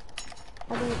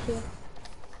 I'll do it to you.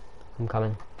 I'm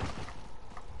coming.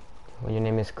 Well, your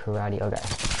name is Karate. Okay.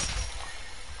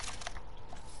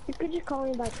 You could just call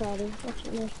me by Karate. That's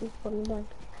what most people call me by.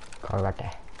 Karate.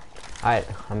 Alright,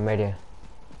 I'm ready.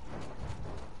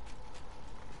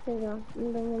 There you go.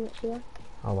 I'm bringing it to you.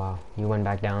 Oh wow, you went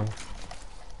back down.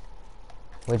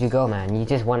 Where'd you go, man? You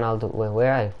just went all the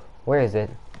way. Where is it?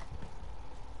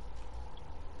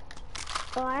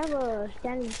 Oh, I have a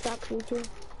standing stock for you too.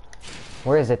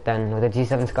 Where is it then? With the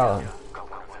G7 skull?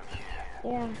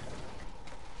 Yeah.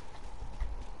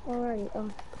 Alrighty. Oh.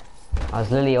 I was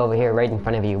literally over here right in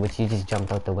front of you, but you just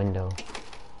jumped out the window.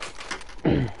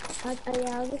 Yeah,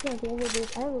 I was looking at the other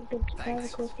dude. I have a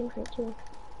cool thing for it too.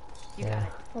 Yeah.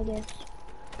 I guess.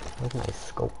 Where's my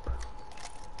scope?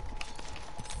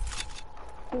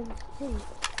 Ooh. There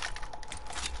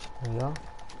we go.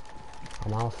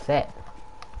 I'm all set.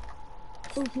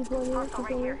 Ooh, people in here, people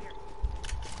in here.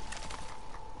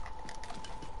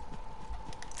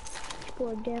 People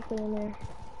are definitely in there.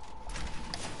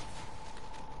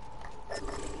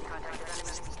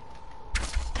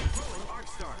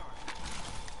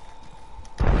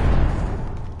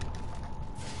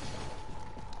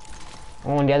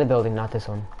 Oh, in the other building, not this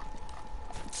one.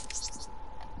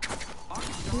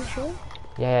 You sure?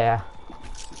 Yeah.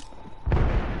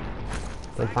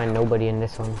 You'll find nobody in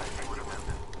this one.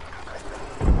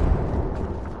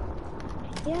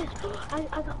 Yes, I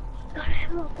got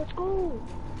hemlock. Let's go,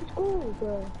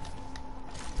 bro.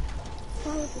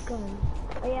 How is it going?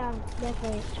 Oh yeah, that's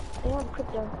right. I have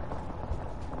crypto.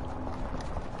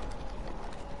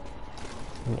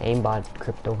 An aimbot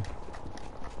crypto.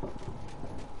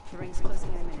 The ring's closing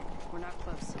in a minute. We're not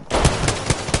close.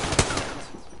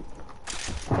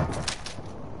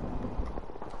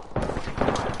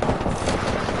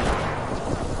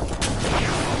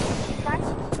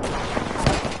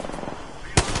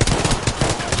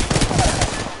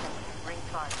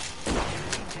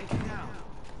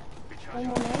 One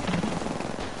more man.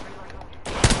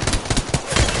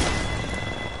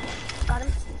 Got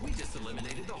him. We just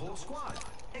eliminated the whole squad.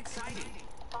 Exciting.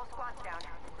 All squads down.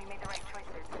 We made the right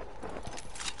choices.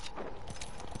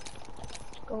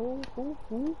 Go.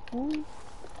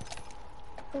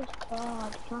 This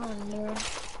God, thunder.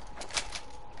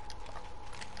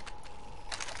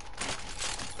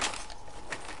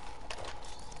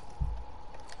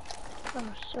 That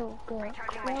was so good.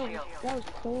 That was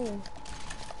clean.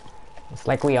 It's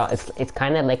like we all, it's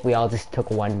kind of like we all just took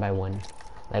one by one.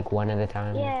 Like one at a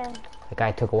time. Yeah. Like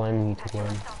I took one, you took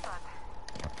one.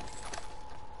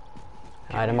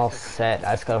 Alright, I'm all set.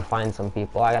 I just gotta find some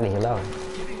people. I gotta heal out.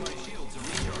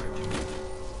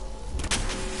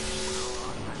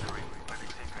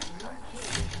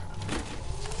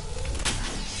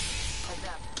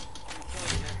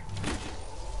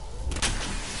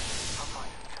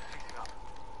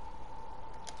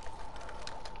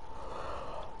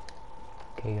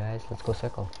 Okay guys, let's go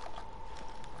circle.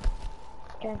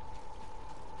 Okay.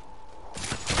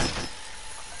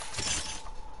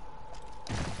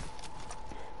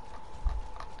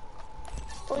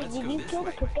 Wait, did you kill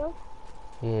the crypto?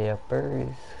 Yeah,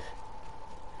 birds.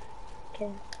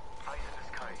 Okay.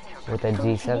 With a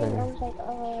G7. I was like,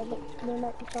 there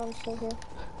might be someone still here.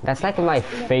 That's like my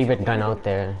favorite gun out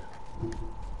there.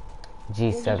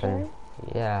 G7.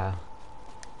 Yeah.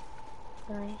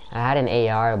 Nice. I had an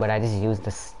AR, but I just used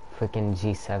this freaking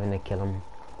G7 to kill him.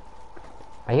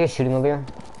 I hear shooting over here.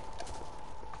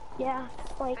 Yeah,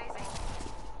 like.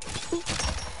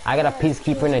 I got a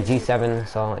peacekeeper and a G7,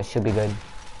 so it should be good.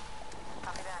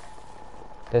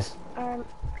 This. Our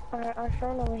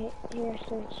friend over here,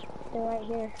 so they're right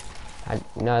here.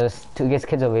 No, there's two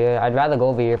kids over here. I'd rather go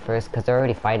over here first, because they're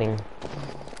already fighting.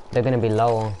 They're gonna be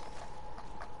low.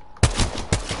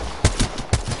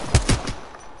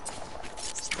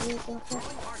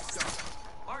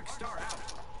 Arc star out.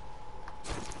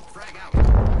 Frag out.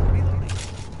 Reloading.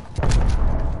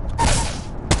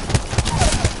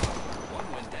 One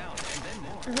went down, and then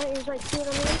more. I thought he was like shooting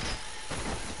on me.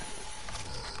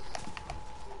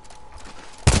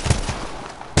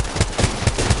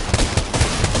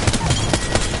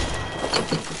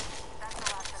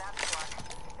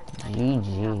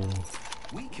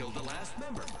 GG. We killed the last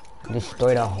member.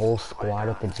 Destroyed a whole squad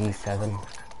with the G7.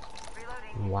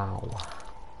 Wow.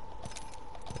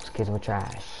 Those kids were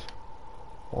trash.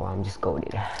 Well, I'm just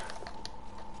goated.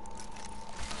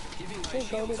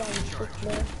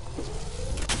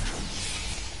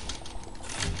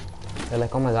 They're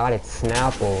like, oh my god, it's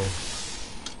Snapple.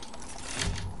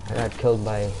 I got killed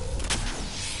by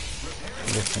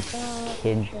this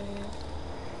kid.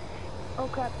 Oh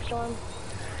crap, storm.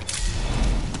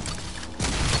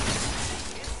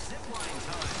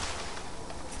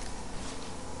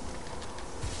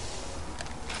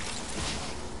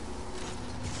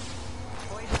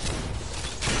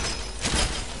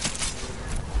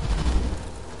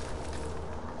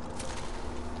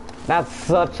 That's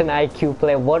such an IQ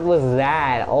play. What was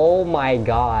that? Oh my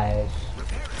gosh.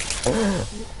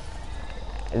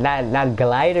 that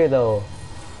glider though.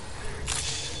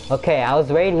 Okay, I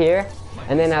was right here,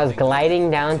 and then I was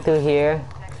gliding down through here,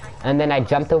 and then I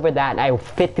jumped over that, and I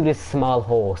fit through this small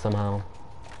hole somehow.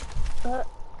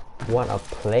 What a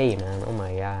play, man. Oh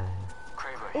my god.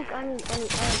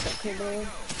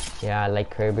 Yeah, I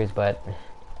like Kraber's, but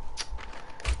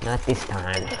not this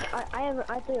time.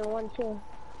 I play one too.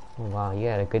 Oh, wow, you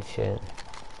had a good shit.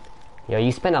 Yo,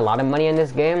 you spent a lot of money on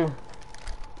this game?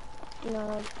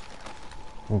 No.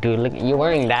 Dude, look, you're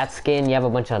wearing that skin, you have a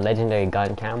bunch of legendary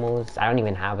gun camos. I don't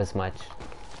even have as much.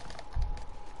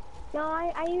 No,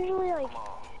 I usually like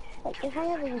if I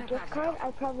have a gift card,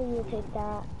 I probably will take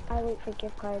that. I wait for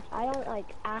gift cards. I don't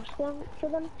like ask them for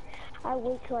them. I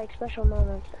wait till like special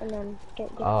moments and then get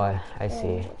gift cards. I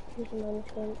see.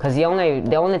 Cause The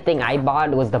the only thing I bought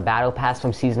was the battle pass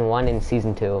from season 1 and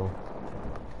season 2.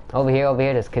 Over here,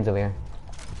 there's kids over here.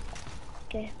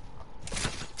 Okay.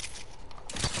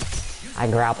 I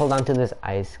grappled onto this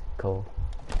icicle.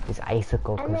 This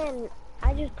icicle. And then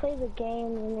I just play the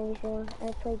games and everything.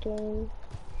 I play games.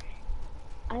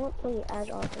 I don't play as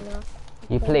often now.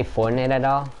 You play Fortnite at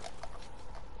all?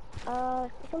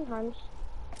 Sometimes.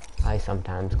 I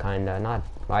sometimes kinda, not,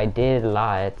 I did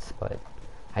lots, but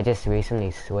I just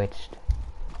recently switched.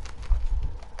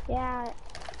 Yeah.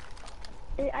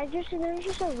 There's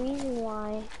just a reason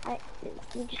why.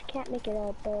 You just can't make it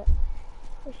up, but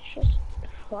it's just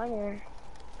funner.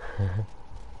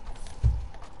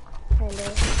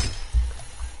 Kinda.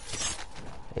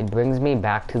 It brings me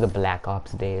back to the Black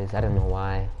Ops days, I don't know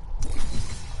why.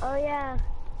 Oh yeah.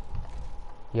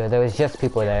 Yo, there was just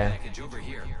people there.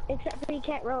 Except for you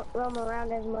can't roam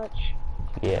around as much.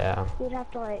 Yeah. You'd have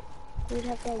to do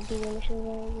the missions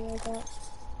or anything like that.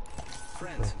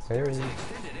 Friends, there's an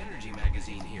extended energy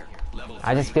magazine here. Level 3.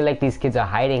 I just feel like these kids are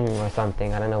hiding or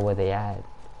something. I don't know where they at.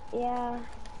 Yeah.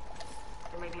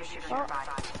 There may be a shooter nearby.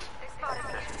 spotted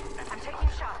me. I'm taking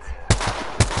shots.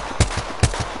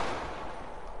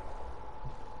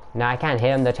 Nah, I can't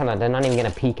hit them. They're not even gonna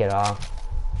peek at all.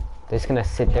 They're just gonna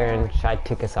sit there and try to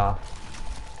tick us off.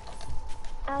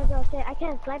 I was gonna say, I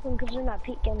can't snipe them because they're not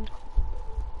peeking.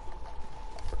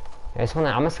 I'm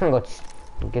just gonna go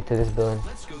get to this building.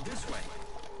 Let's go this way.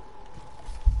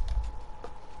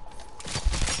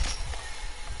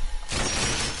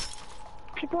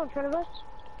 People in front of us?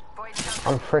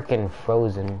 I'm freaking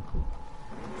frozen.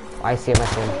 I see him.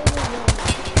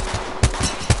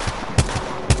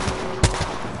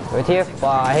 Right here.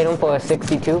 I hit him for a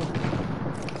 62.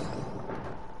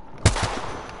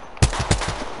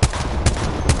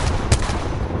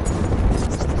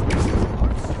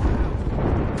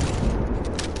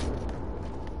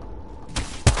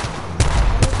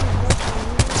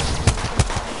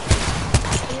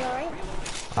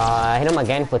 I hit him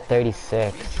again for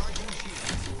 36.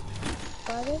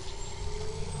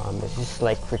 It's just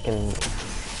like freaking.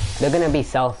 They're gonna be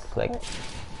south, like.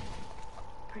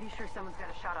 Pretty sure someone's got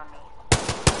a shot on me.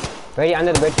 Ready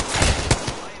under the bridge.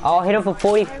 Oh, hit him for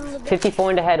 40, 54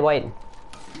 in the head, white.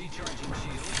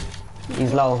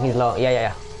 He's low,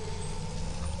 yeah.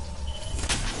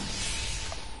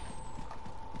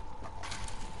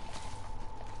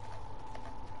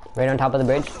 Right on top of the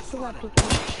bridge.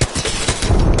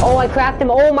 Oh, I cracked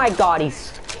him. Oh my god,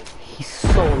 he's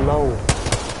so low.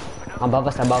 Above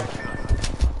us, above.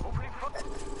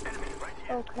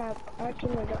 Oh crap, our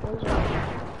team got injured.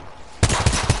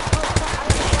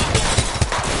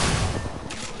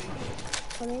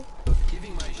 Coming.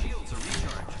 Giving my shields a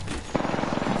recharge.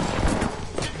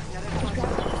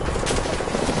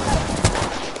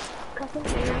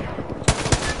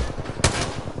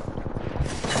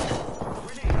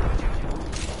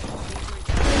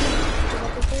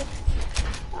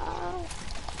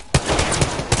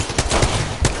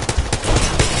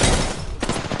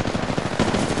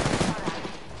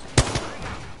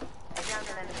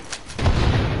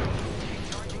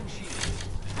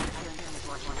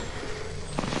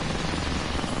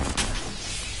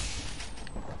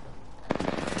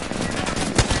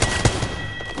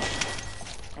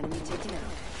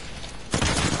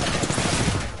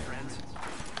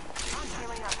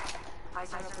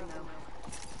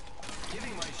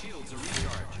 Giving my shields a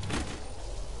recharge.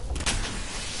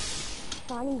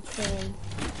 Funny thing.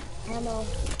 Ammo.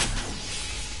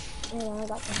 Yeah, I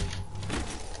got them.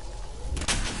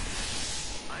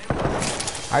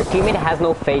 Our teammate has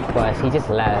no fate for us. He just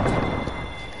left.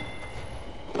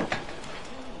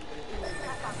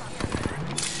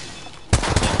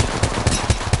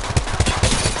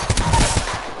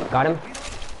 Got him.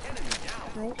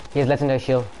 He has legendary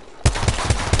shield.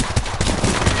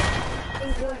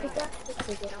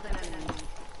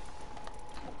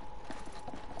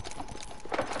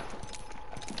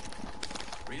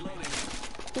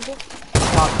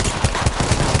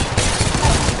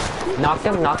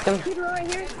 Knocked him. Keep it right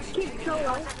here. Keep it so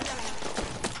low.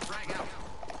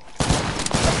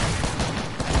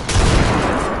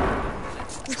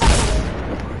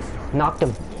 Knocked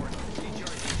him.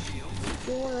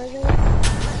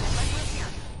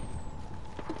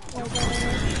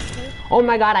 Oh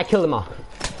my god, I killed him off.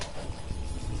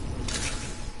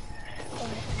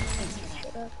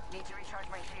 Need to recharge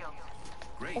my shield.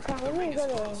 Great. Okay, let me go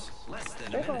to Less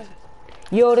than a minute.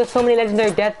 Yo, there's so many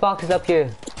legendary death boxes up here.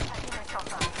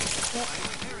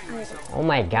 Oh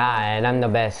my god, I'm the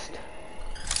best.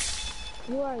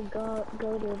 You are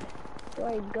goated. You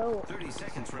are goat. 30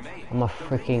 seconds remain. I'm a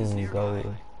freaking goat.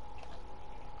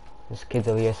 This kid's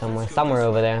over here somewhere. Somewhere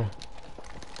over there.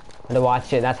 To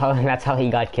watch it, that's how he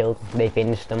got killed. They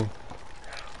finished him.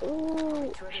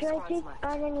 Ooh, should I take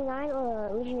R99 or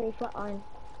legendary flatline?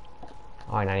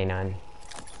 R99.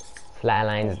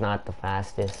 Flatline is not the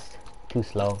fastest. Too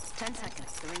slow. 10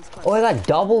 seconds. The ring's close. Oh, I got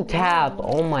double tap.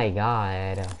 Oh my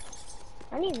god.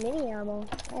 I need mini ammo.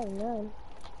 I have none.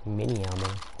 Mini ammo.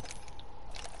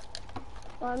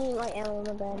 Oh, I mean light ammo in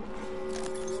the bed.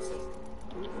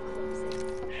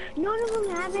 None of them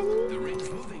have any? The ring's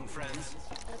moving, friends.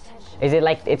 Is it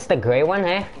like, it's the gray one,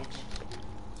 eh?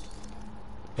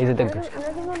 Is it the None of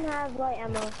them have light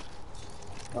ammo.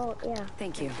 Oh, yeah.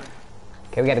 Thank you.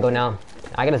 Okay, we gotta go now.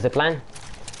 I got a zipline.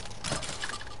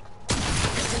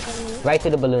 Right to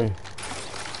the balloon.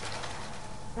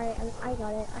 Alright, I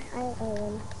got it. I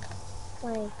win.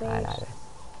 Alright.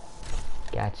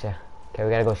 Gotcha. Okay, we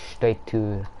gotta go straight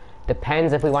to...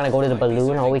 Depends if we want to go to the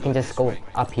balloon or we can just go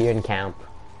up here and camp.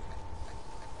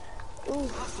 Ooh.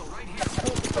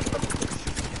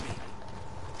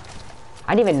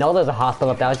 I didn't even know there was a hostel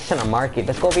up there. I was just trying to mark it.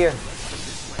 Let's go over here.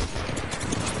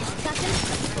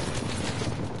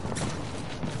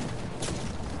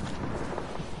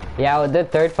 Yeah, well, they're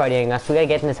third partying us. We gotta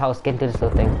get in this house, get into this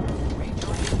little thing.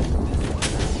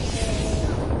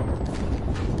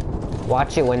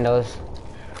 Watch your windows.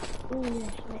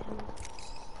 Yes,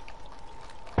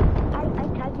 I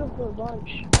tagged him for a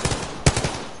bunch.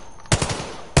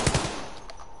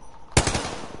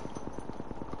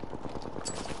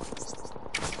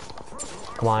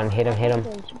 Come on, hit him, hit him.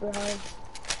 Thanks, bro.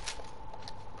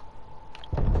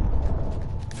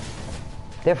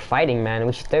 They're fighting, man.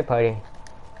 We should third party.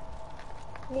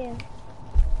 Yeah.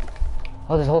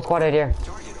 Oh, there's a whole squad right here.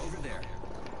 Target over there.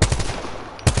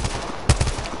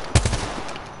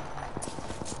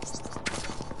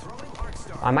 Throwing arc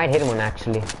star. I might hit one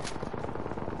actually.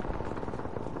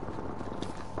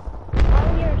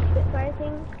 All your Spitfire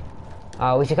things.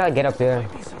 We should gotta get up here.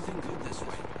 Might be something good this way.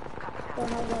 So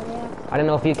how about that? I don't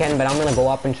know if you can, but I'm gonna go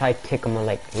up and try to tick them or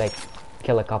like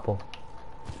kill a couple.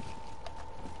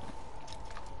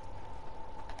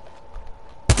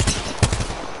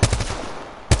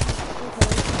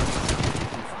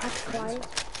 That's fine.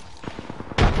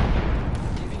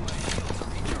 Giving my shields a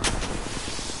recharge.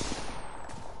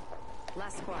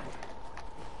 Last squad.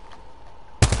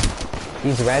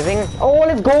 He's rezzing. Oh,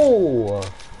 let's go!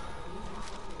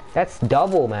 That's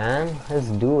double, man. Let's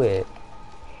do it.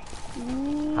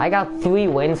 I got 3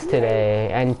 wins today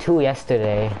and 2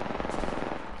 yesterday.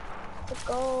 Let's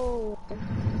go.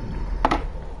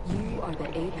 You are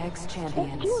the Apex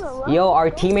champions. Yo, our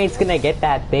teammate's gonna get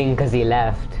that thing because he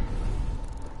left.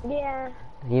 Yeah.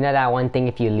 You know that one thing,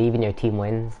 if you leave and your team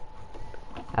wins?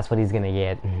 That's what he's gonna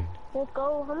get. Let's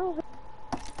go. How many?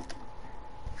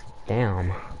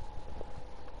 Damn.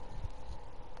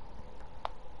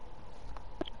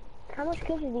 How much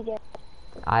kills did you get?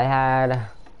 I had...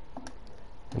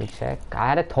 Let me check. I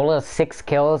had a total of 6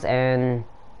 kills and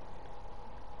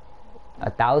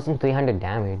 1,300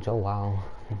 damage. Oh wow.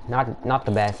 Not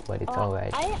the best, but it's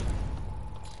alright.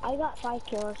 I got 5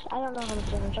 kills. I don't know how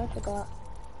much damage. I forgot.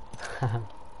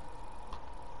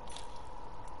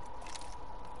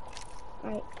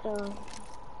 Alright, so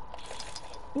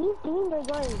these teams are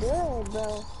going good,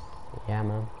 bro. Yeah,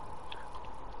 man.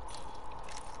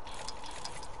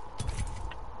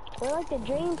 We're like the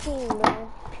dream team,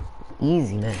 bro.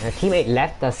 Easy, man. Our teammate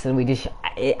left us and we just...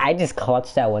 I just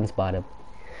clutched that one spot up.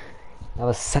 That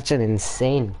was such an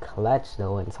insane clutch,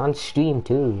 though. And it's on stream,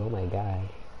 too. Oh, my God.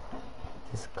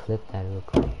 Just clip that real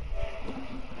quick.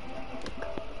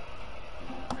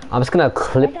 I'm just gonna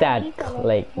clip that,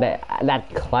 like, that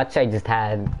clutch I just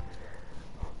had.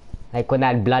 Like, when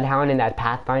that Bloodhound and that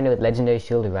Pathfinder with Legendary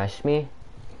Shield rushed me.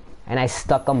 And I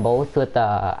stuck them both with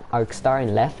the Arc Star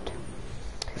and left.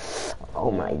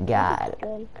 Oh, my God.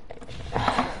 Way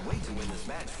to win this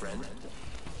match, friend.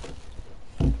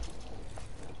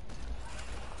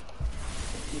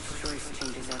 Each choice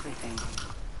changes everything.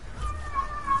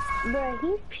 Bro,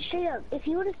 he straight up, if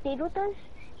he would have stayed with us,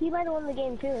 he might have won the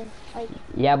game too. Like,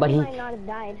 yeah, but he might not have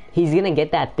died. He's gonna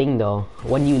get that thing though.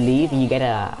 When you leave, you get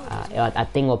a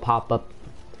thing will pop up.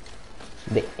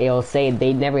 It'll say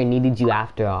they never needed you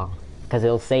after all, because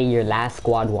it'll say your last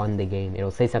squad won the game. It'll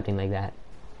say something like that.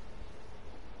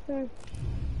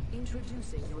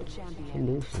 Introducing your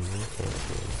champion.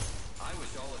 I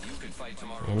wish all of you could fight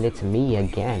tomorrow. And it's me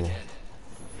again.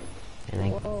 And I.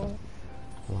 Whoa.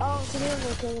 Oh, can you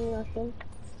ever kill me last game?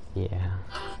 Yeah.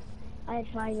 I had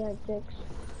 5, you had 6.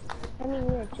 I mean,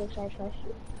 you had 6, I had 5.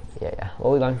 Yeah.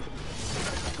 What we going?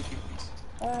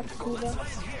 Cuba.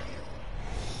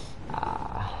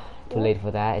 Too late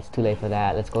for that. It's too late for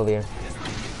that. Let's go over here.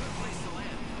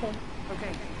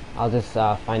 Okay. I'll just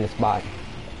find a spot.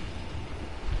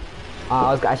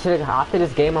 I should after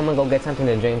this game. I'm gonna go get something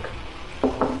to drink.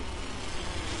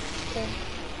 Okay.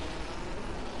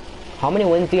 How many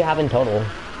wins do you have in total?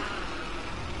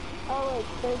 Oh, like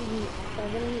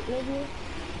 37 maybe?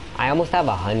 I almost have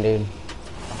 100.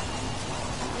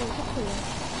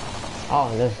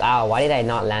 Oh, this. Why did I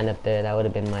not land up there? That would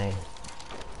have been my.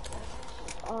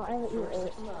 Oh, I haven't eaten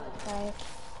 8. 5.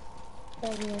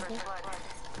 7, I think.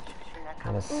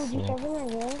 That was Ooh, do you have something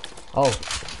right here? oh,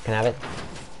 can I have it?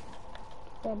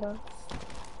 Yeah, bro.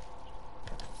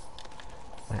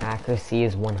 My accuracy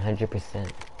is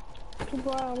 100%.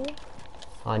 People are on me.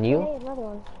 On you? Hey, another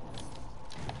one.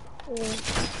 Yeah.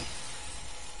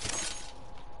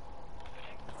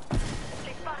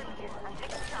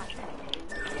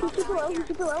 He's super low, he's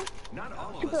super low. Not all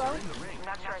of Super us low. are in the ring.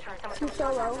 He's so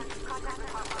low.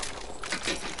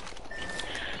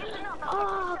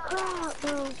 Oh, crap,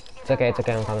 bro. It's okay, I'm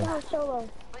coming. That was so low.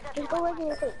 Just go over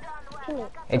real quick.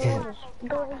 Teammate, It's go just- over.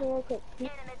 Go over here real quick.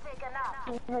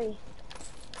 Hurry.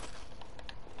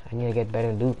 I need to get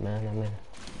better loot, man. I mean,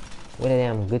 where the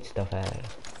damn good stuff at?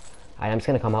 I'm just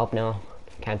gonna come help now.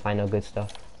 Can't find no good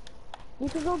stuff. You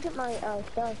can go get my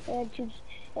stuff. There's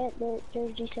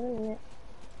G7 in it.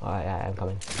 Alright, yeah, I'm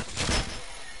coming.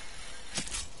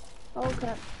 Oh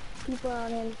crap. People are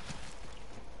on him.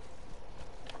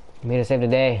 I'm here to save the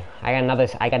day. I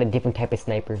got a different type of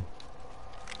sniper.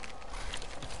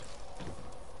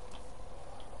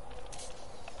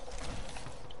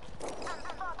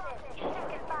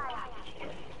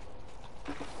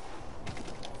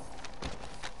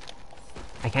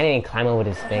 I can't even climb over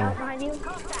this thing. Behind you.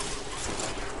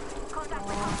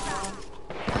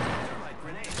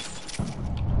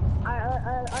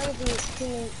 I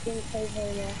didn't play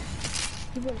very well.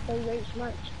 He didn't play very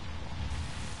much.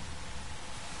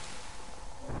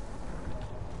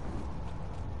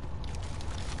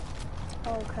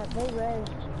 Oh crap, they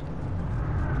rezzed.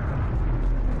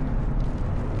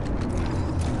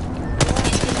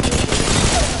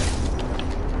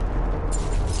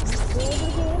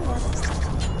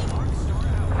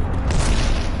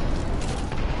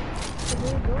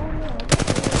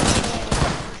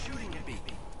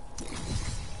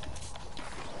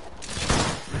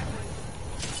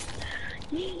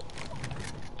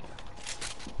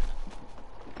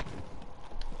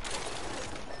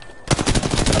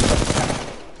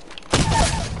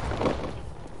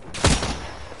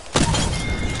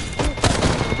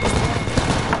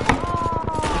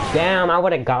 Damn, I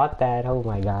would have got that. Oh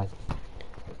my god.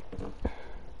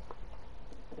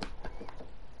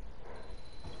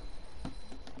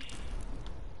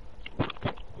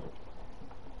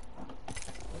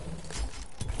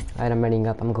 Alright, I'm running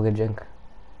up. I'm gonna go get a drink.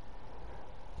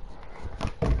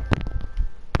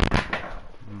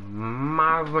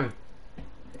 Marvin.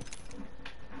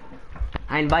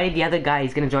 I invited the other guy.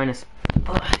 He's gonna join us.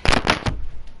 Ugh.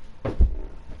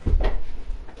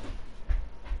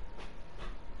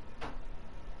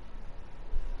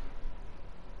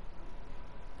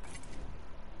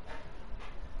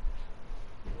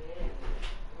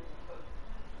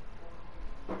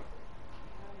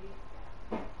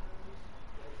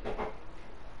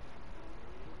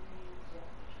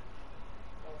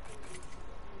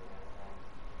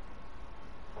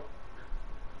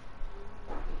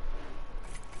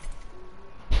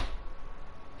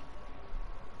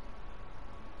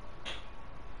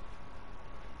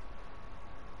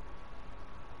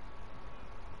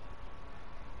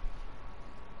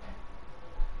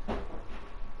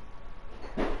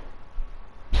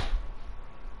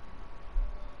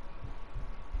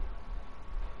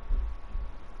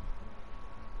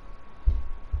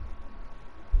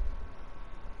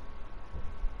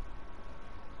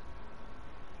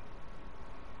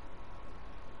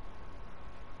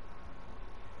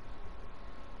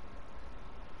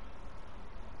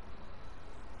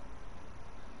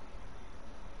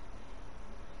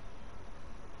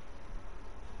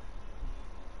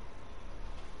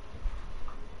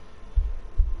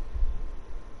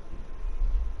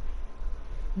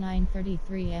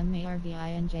 (9:33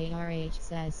 MARVINJRH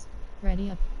says, ready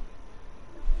up.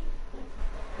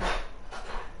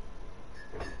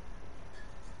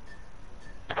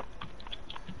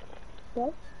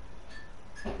 What?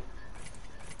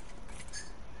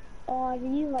 Do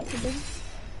you like to do?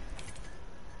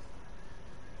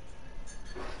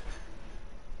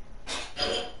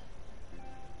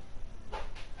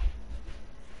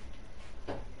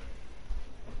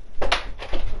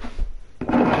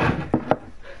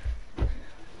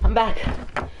 I'm back.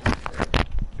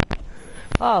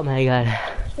 Oh my god.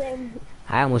 Same.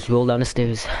 I almost rolled down the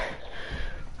stairs.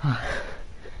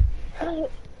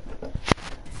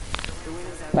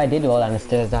 If I did roll down the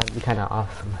stairs, that'd be kind of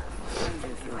awesome.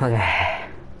 Okay.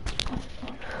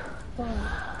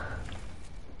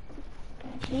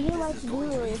 Do you like to do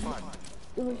it?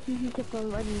 It was easy to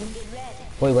come ready.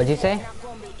 Wait, what'd you say?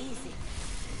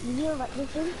 Did you like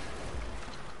this one?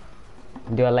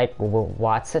 Do I like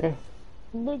Watson?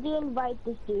 Did you invite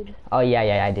this dude? Oh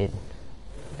yeah, I did.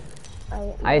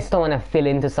 I just don't want to fill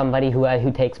into somebody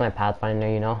who takes my Pathfinder,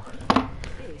 you know.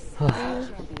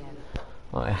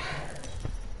 Oh yeah.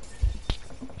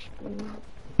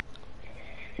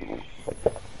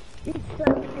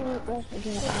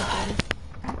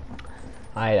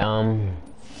 Alright,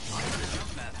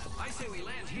 I say we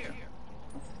land here.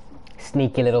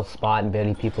 sneaky little spot and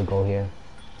barely people go here.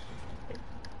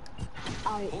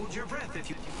 Hold your breath if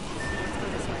you.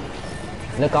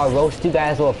 Look, our roast two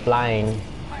guys were flying.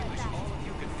 I wish all of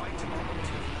you could fight tomorrow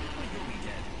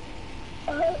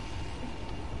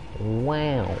too.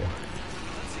 Wow.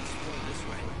 Let's explore this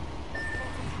way.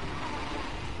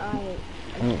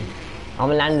 I'm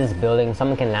gonna land in this building.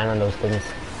 Someone can land on those things.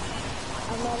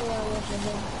 I'm not around with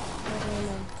him.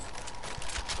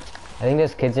 I think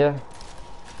there's kids here.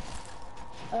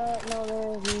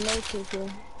 No, there's no two here.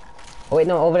 Oh wait,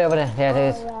 no, over there, over there. Yeah, there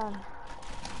is. Yeah.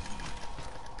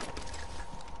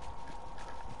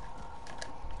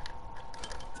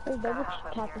 There's double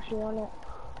tapestry on it.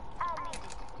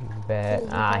 Bet.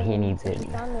 Ah, he needs it.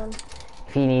 Found one.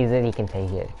 If he needs it, he can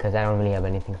take it, because I don't really have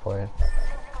anything for it.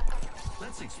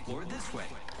 Let's explore this way.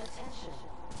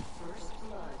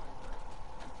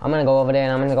 I'm gonna go over there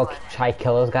and I'm gonna go try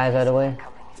kill those guys right away.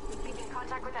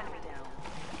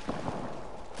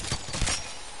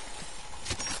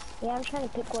 Yeah, I'm trying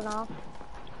to pick one off.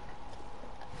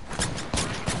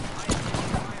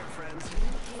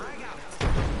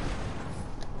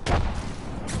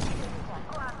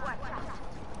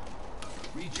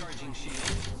 Recharging shield.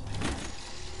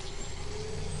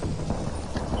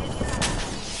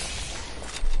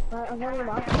 Alright, I'm running them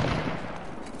off.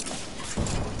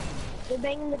 They're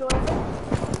banging the door.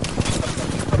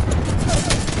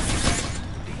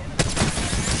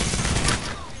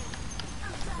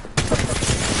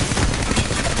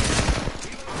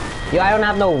 Yo, I don't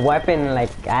have no weapon, like,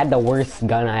 I had the worst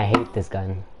gun, I hate this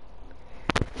gun.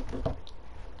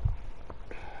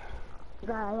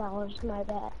 God, that was my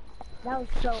bad. That was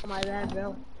so my bad,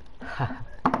 bro. I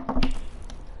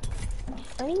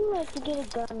need like to get a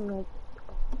gun, like,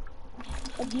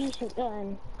 a decent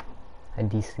gun. A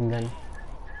decent gun?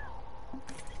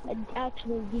 An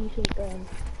actually decent gun.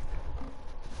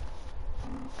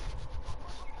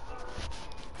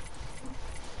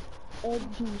 A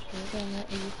decent gun at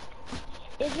least.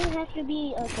 It doesn't have to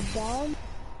be like a bomb.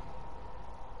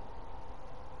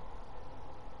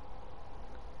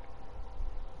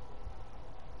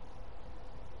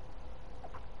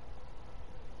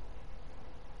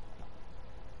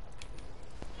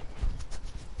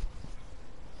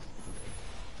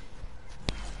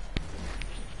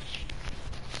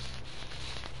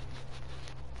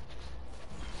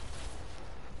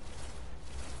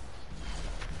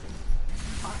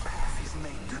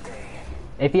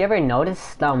 If you ever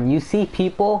noticed, you see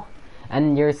people,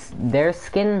 and their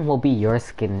skin will be your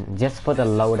skin just for the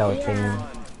loadout thing.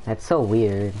 That's so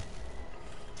weird.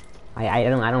 I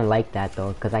don't like that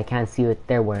though, cause I can't see what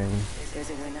they're wearing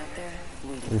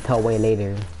until way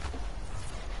later.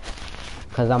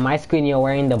 Cause on my screen you're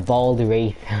wearing the bald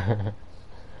wraith.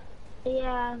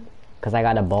 Yeah. Cause I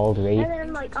got a bald wraith. And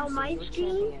then like on my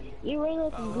screen, you're wearing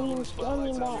like a green skin. I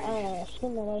mean that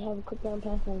skin that I have a quick down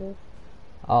pass under.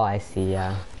 Oh, I see,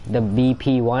 yeah. The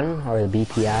BP1 or the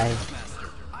BPI?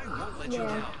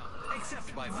 Yeah.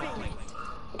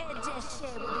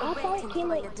 I thought it came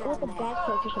like with a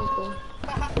backpack or something.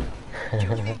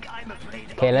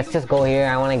 Okay, let's just go here.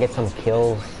 I want to get some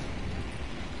kills.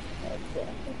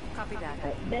 Copy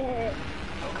that. Bet.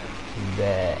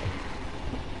 Bet.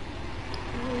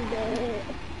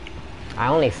 I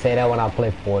only say that when I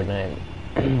play Fortnite.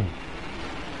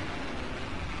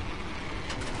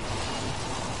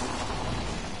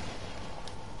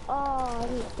 Oh,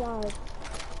 he died.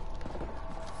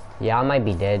 Yeah, I might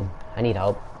be dead. I need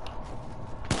help.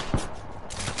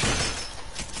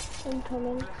 I'm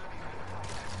coming.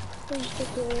 There's the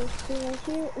girl. See right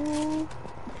here? Ooh.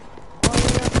 Oh,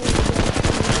 you're not going to get it.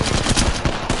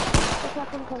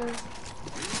 I'm coming.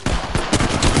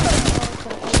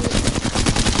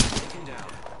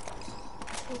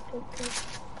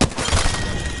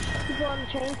 People on the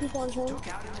train, people on the train.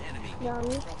 Down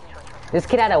me. This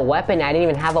kid had a weapon. I didn't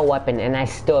even have a weapon, and I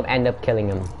still end up killing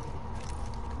him.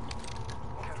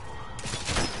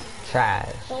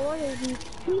 Trash. So what is he?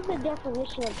 He's the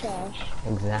definition of trash.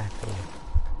 Exactly.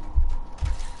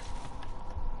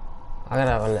 I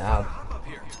gotta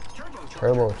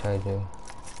turbocharger.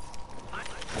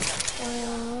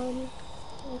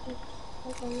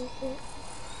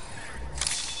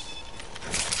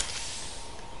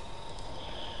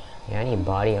 Yeah, I need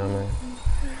body armor.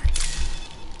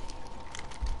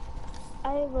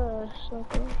 I have a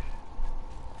smoker.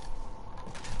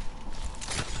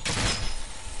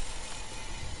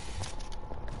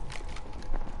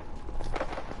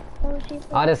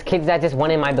 Oh, there's kids that just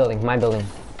went in my building. My building.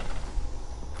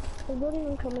 The building,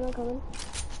 I'm coming, I'm coming.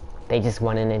 They just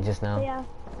went in it just now. Yeah.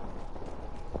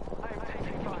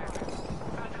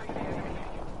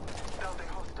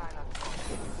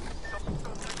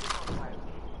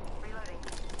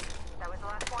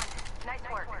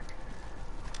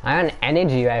 I got an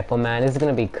energy rifle, man. This is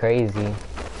gonna be crazy.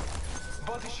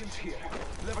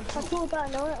 I feel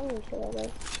about no, I'm gonna kill that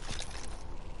guy.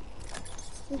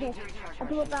 Okay, I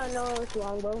feel about no, it's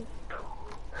longbow.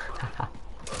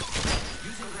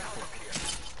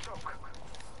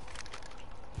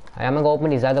 I'm gonna go open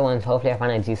these other ones. Hopefully I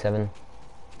find a G7.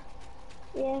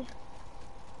 Yeah.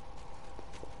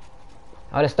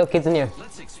 Oh, there's still kids in here.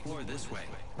 Let's explore this way.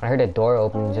 I heard a door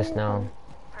open just now.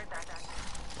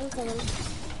 Okay.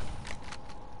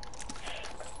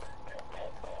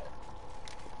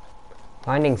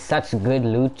 Finding such good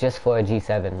loot just for a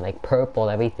G7. Like purple,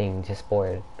 everything just for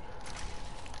it.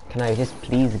 Can I just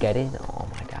please get it? Oh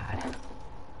my god.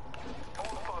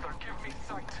 Father, give me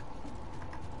sight.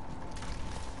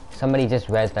 Somebody just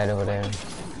rezzed right over there.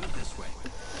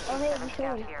 Oh, hey, we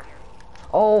saw him.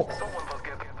 Oh! Someone must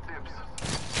get the dibs.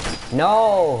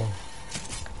 No!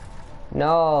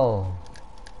 No!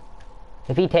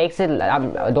 If he takes it,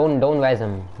 don't res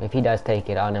him. If he does take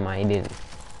it, oh never mind, he didn't.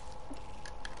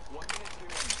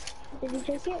 Did you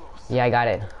take it? Yeah, I got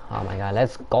it. Oh my god,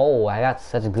 let's go. I got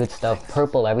such good stuff.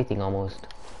 Purple, everything almost.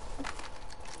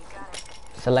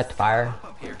 Select fire.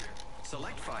 Up here.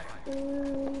 Select fire.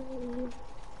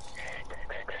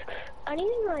 I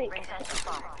need like. Ring sensor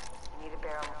bomb. I need a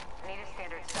barrel. I need a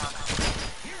standard stock.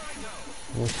 Here I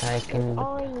go. Wish I can.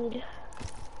 All I need.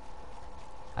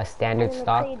 A standard And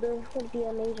stock. a Kraber would be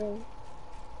amazing.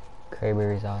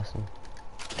 Kraber is awesome.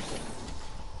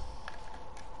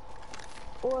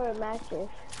 Or a massive.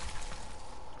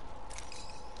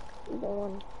 Either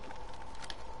one.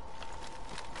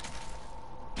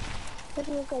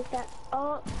 Doesn't look like that.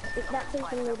 Oh, that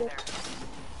person made it.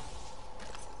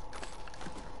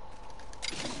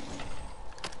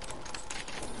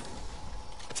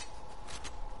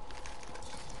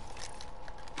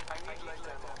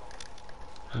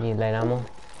 Need light ammo?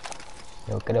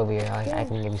 Yo, get over here. I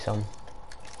can give you some.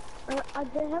 The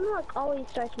hemlock always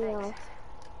starts me off.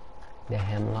 The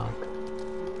hemlock.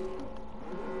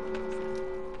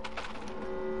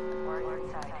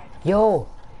 Yo!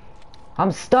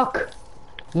 I'm stuck!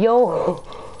 Yo!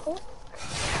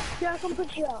 Yeah, I can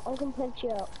punch you out. I can punch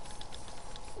you out.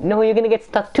 No, you're gonna get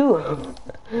stuck too!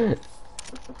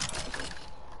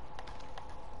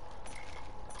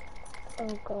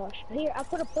 Oh gosh. Here, I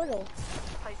put a portal.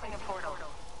 Placing a portal.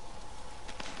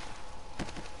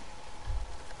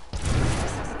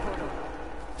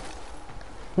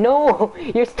 No!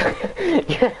 You're stuck!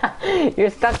 You're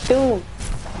stuck too!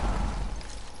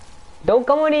 Don't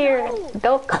come in here!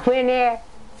 Don't come in here!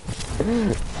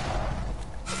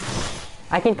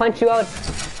 I can punch you out!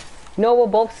 No, we're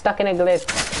both stuck in a glitch.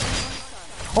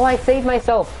 Oh, I saved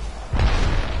myself!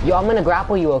 Yo, I'm gonna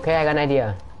grapple you, okay? I got an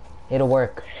idea. It'll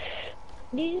work.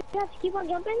 Do you just have to keep on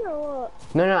jumping or what?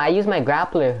 No, I use my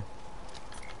grappler.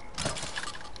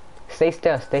 Stay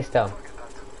still, stay still.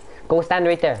 Go stand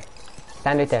right there.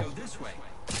 Stand right there.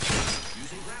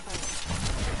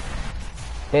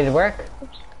 Did it work?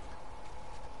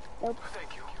 Nope.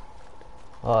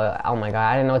 Oh my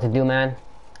god, I didn't know what to do, man.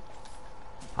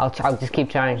 I'll just keep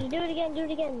trying. Just do it again, do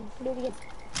it again, do it again.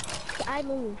 I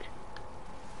moved.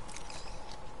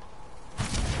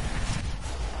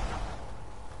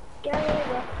 Get out of there,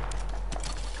 bro.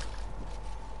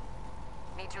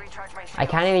 Need to recharge my shield. I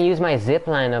can't even use my zip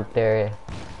line up there.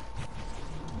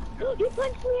 You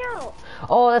punched me out!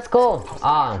 Oh, let's go.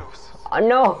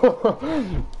 No.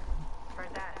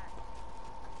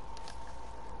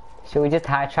 Should we just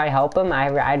try help him?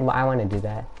 I want to do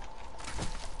that.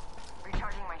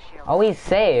 Recharging my shield. Oh, he's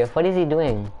safe. What is he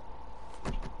doing?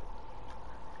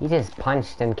 He just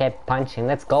punched and kept punching.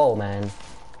 Let's go, man.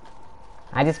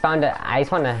 I just found it. I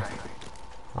just want to.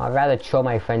 I'd rather troll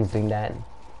my friends doing that.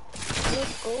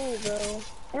 Let's go, bro.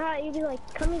 Yeah, you'd be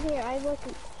like, come in here. I have like, I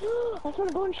just want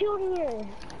to go and shield in here.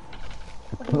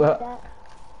 Like that.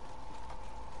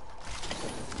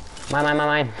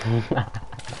 Mine.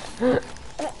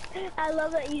 I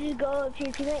love that you just go up to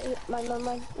your teammate.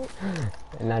 Mine.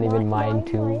 Not even mine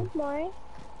too. Mine.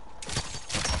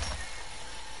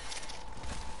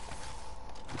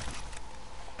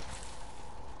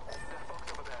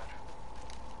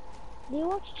 Do you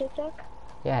watch TikTok?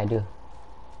 Yeah, I do.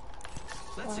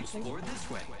 Let's explore this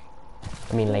way.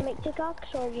 I mean, Do like, you make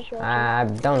TikToks or just watch I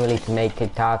don't really make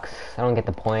TikToks. I don't get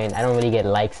the point. I don't really get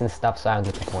likes and stuff, so I don't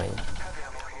get the point.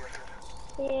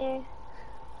 Yeah.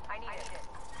 I need it.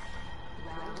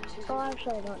 Oh,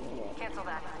 actually, I don't need it. Cancel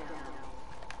that.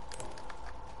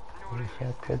 Wish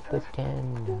I could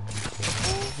pretend.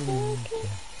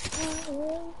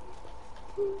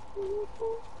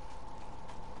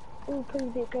 Ooh,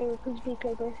 please be a Kraber, please be a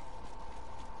Kraber.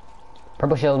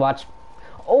 Purple shield, watch.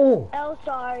 Oh!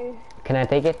 L-Star. Can I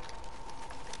take it?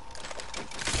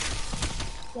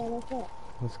 Yeah, that's it.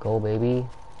 Let's go, baby.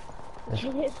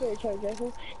 Hit for a charge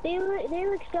rifle. They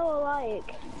look so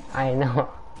alike. I know.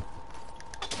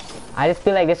 I just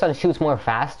feel like this one shoots more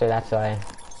faster, that's why.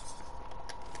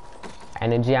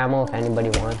 Energy ammo if anybody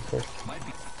wants this. Might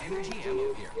be energy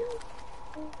ammo here.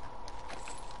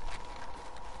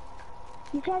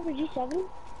 You tried for G7?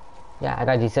 Yeah, I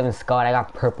got G7 Scott. I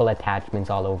got purple attachments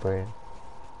all over it.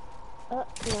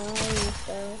 Nice,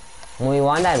 bro. When we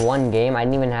won that one game, I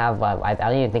didn't even have, I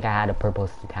don't even think I had a purple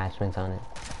attachments on it.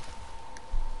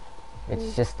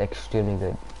 It's just extremely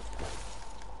good.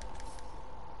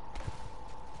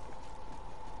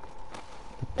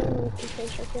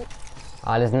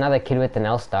 Oh, there's another kid with an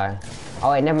L-star.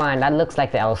 Oh wait, never mind, that looks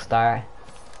like the L-star.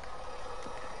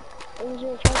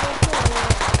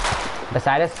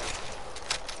 Beside us?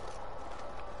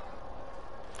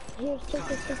 Here, take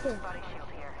this. Body shield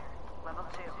here. Level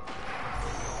 2.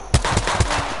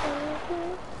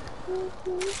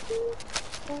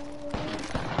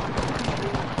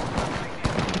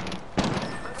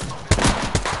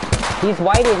 He's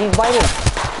whited.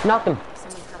 Knocked him.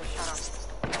 Someone's got a shot on.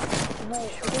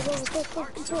 Right,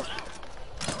 push.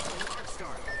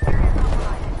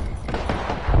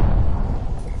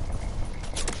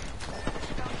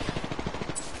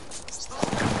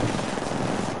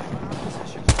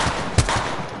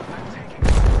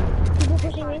 People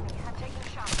pushing me. I'm taking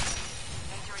shots.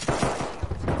 Need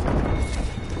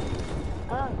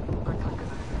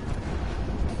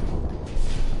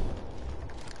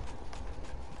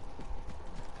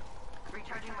to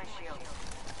recharge my shield. Recharging my shield.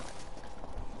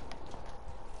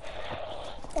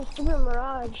 Oh, stupid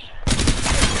Mirage.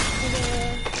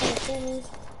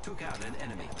 Took out an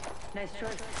enemy. Nice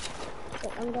choice.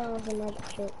 I'm going with the magic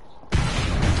trick.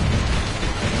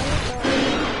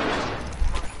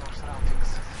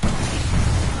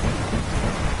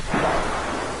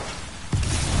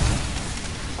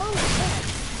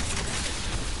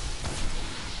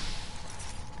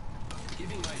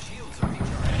 Giving my shields a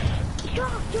recharge.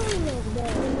 Stop doing this, bro.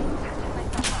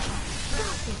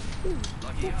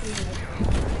 Lucky out.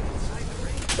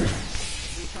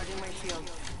 Recharging my shield.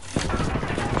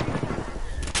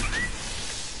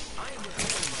 I am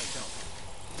repairing myself.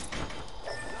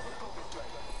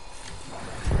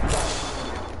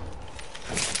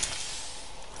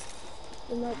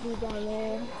 It might be down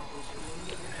there.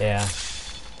 Yeah.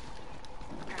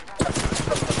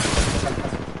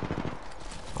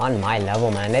 On my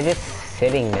level, man. They're just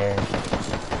sitting there.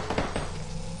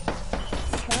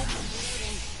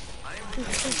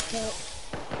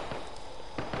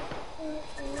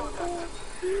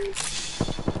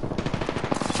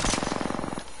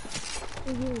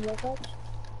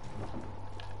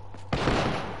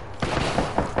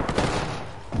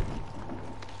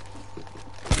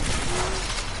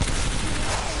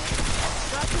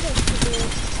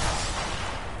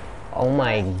 Oh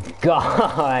my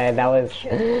god, that was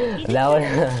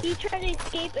He tried to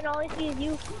escape and all I see is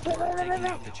you. Taking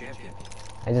out the champion.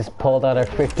 I just pulled out a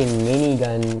freaking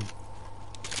minigun.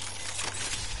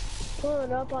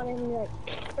 Pulling up on him like.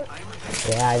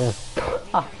 Yeah, I just.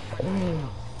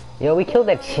 Yo, we killed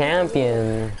the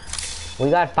champion. We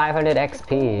got 500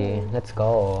 XP. Let's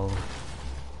go.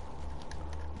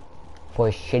 For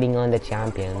shitting on the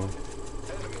champion.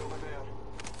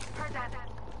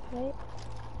 Right?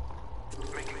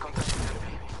 Making contact with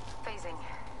enemy. Phasing.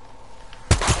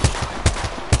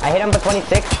 I hit him for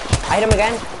 26. I hit him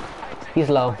again. He's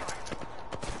low.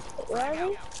 Where are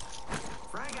they?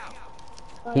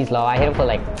 He's low. I hit him for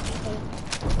like.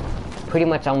 Pretty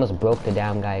much almost broke the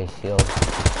damn guy's shield.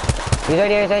 He's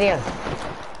right here.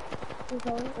 I'm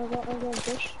going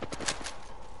push.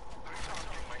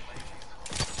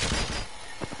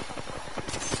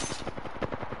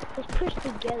 Let's push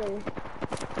together.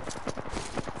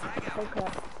 Okay.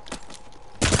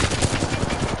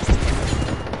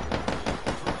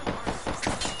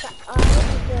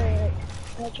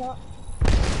 Headshot.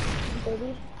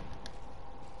 30.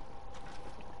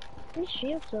 These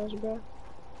shield cells, bro.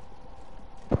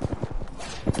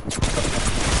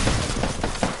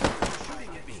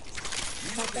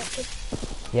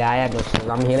 Yeah, I had no shield.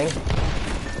 I'm healing.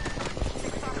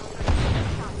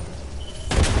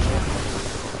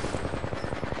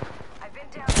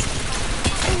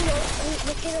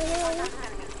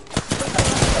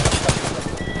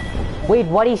 Wait,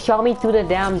 what? He shot me through the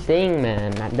damn thing,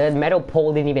 man. The metal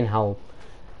pole didn't even help.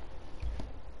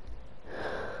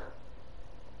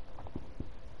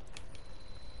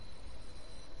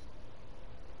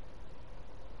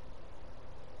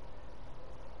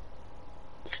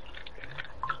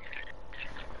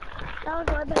 That was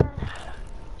my bad.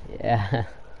 Yeah.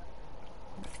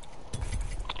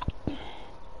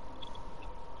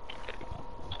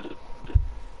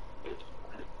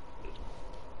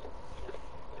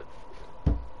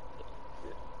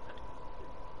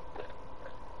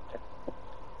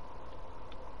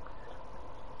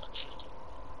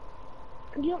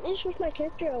 You want me to switch my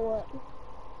character or what?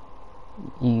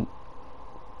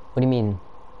 What do you mean?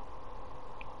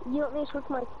 You don't need to switch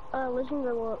my legends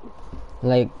or what?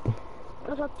 Like,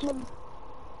 What's up, Tim?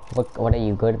 what are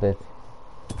you good with?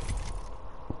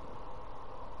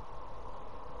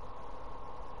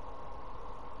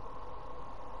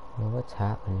 Yo, what's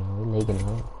happening? Are we lagging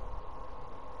out?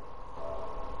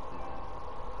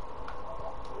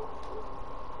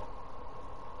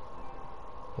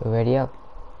 You ready up?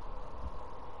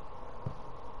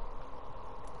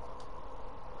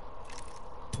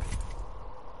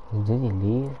 Did he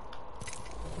leave?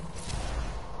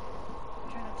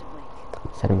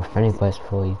 Send him a friend request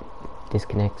before he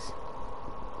disconnects.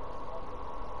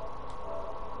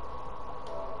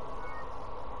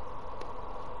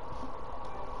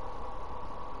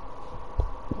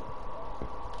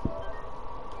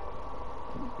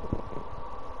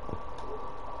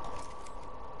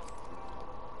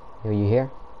 Yo, you here?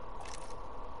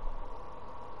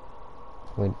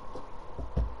 Wait,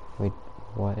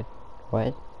 what?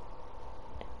 What?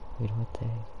 Wait, what the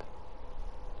heck?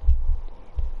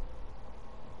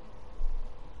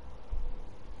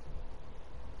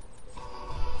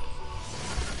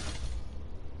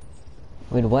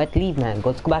 Wait, what? Leave, man.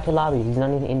 Let's go back to the lobby. He's not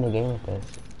even in the game with us.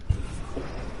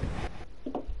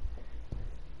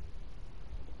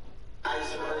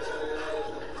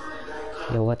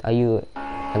 Yo, what? Are you...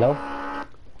 Hello?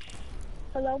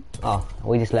 Hello? Oh,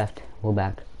 we just left. We're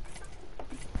back.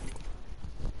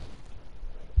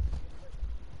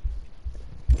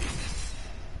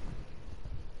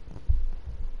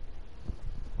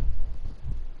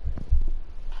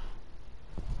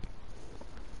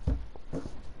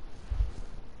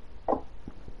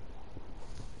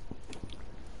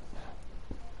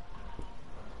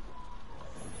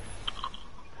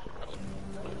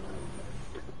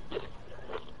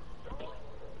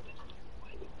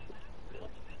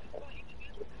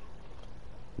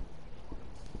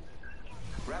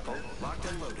 Grapple locked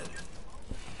and loaded.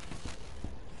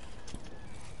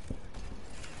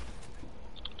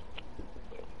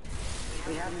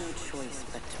 We have no choice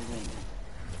but to win.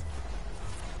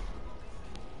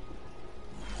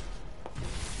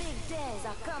 Big days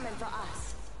are coming for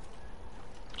us.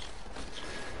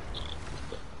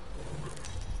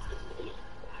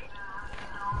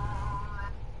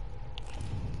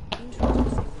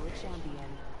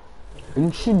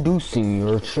 Introducing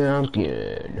your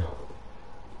champion.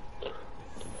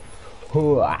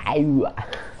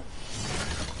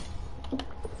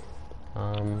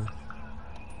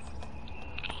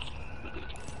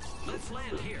 Let's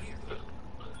land here.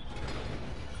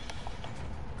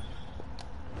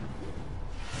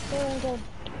 Go.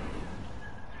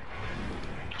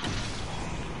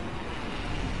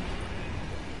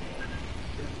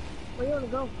 Where you wanna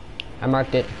go? I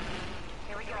marked it.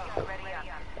 Here we go. Ready up.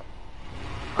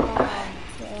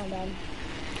 Yeah, man.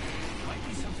 Might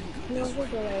be something good No, this we'll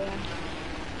way. go there, yeah.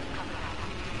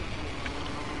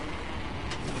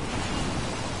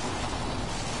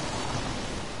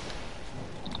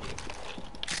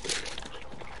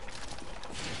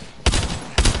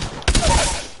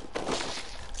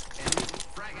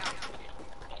 Frag out.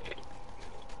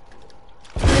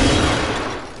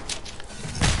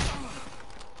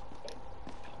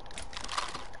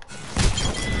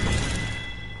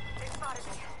 They spotted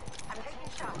me. I'm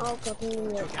taking shots. Oh, fucking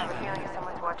I have a feeling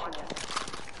someone's watching you.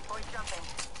 Boy jumping.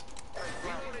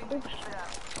 It's just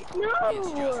you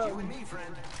No! and me,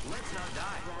 friend. Let's not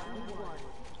die.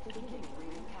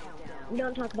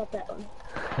 Don't talk about that one.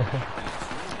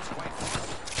 It's quite fun.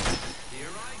 Here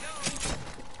I go.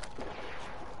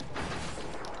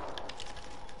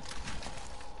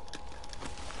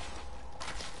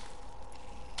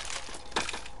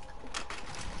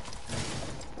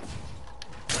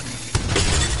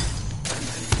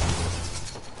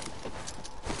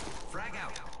 Frag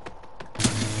out.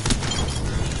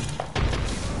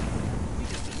 We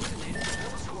just eliminated the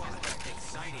whole squad.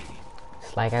 Exciting.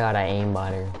 It's like I got an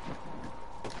aimbotter.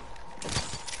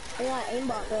 I got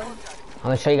aimbot, bro. I'm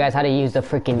gonna show you guys how to use the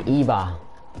freaking EVA.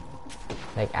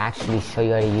 Like, actually show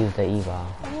you how to use the EVA.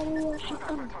 Oh,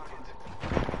 shotgun.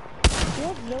 You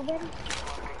have nobody?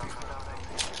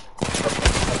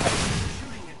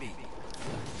 Shooting at me.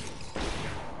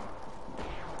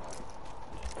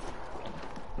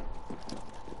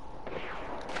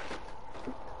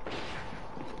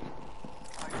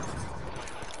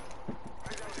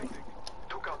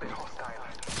 Took out the hostile.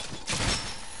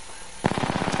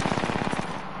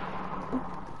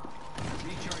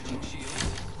 Recharging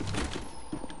shields.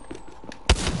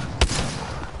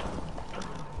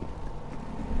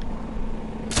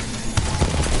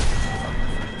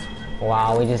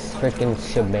 Wow, we just freaking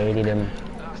shabated him.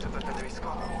 After the deadly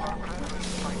score, our cleverest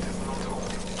fight is not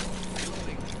over.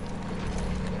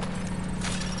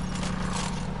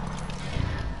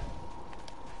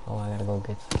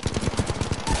 rockets.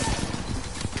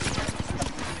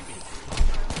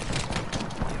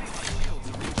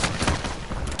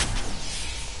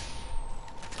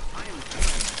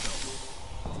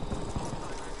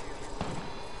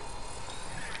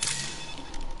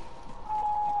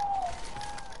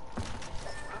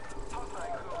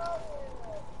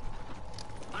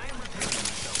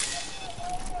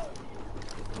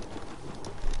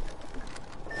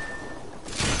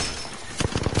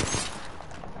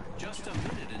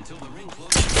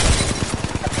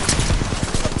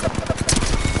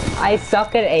 I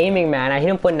suck at aiming, man. I hit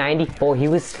him for 94. He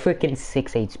was freaking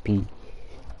 6 HP.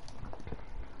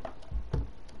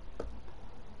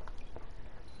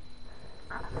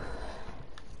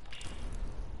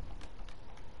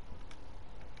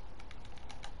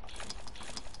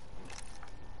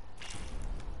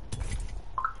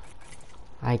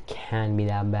 I can't be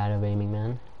that bad at aiming,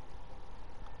 man.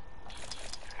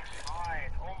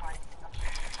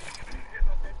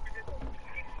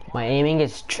 My aiming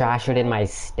is trasher than my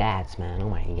stats, man. Oh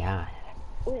my god.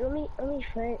 Wait, let me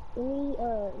send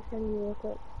you real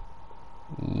quick.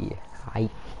 Yeah,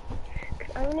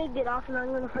 I'm gonna get off and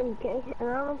I'm gonna find you, okay? And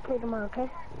I'm gonna play tomorrow, okay?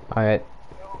 Alright.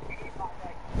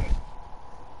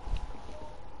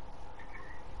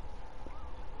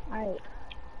 Alright.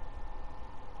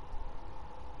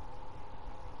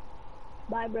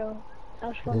 Bye, bro. That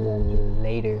was fun, bro.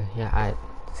 Later. Yeah, alright.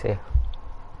 See ya.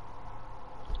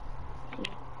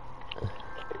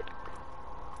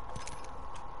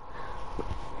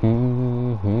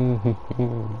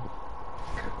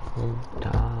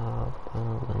 Top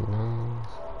of the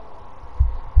nose.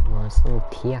 Want some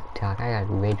TikTok? I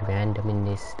got red random in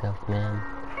this stuff, man.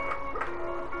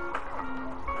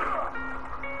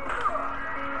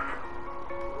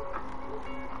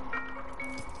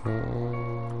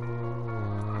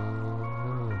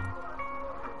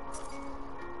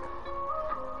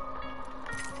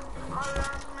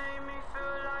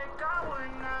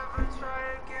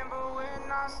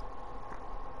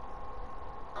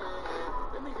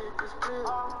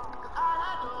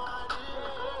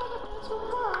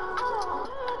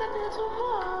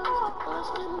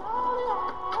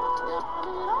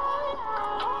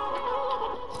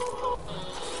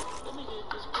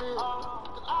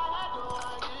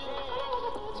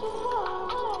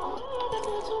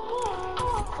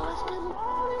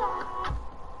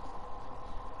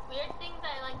 Weird things I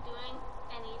like doing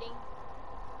and eating.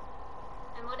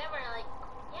 And whatever, like,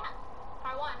 yeah,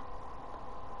 part one.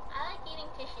 I like eating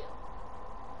tissue.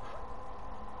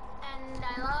 And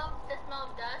I love the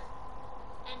smell of dust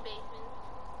and basements.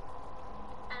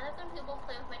 I like when people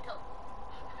play with my toes.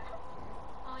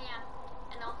 Oh yeah,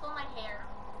 and also my hair.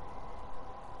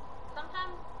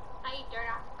 Sometimes I eat dirt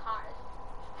off cars.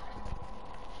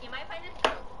 You might find this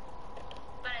gross,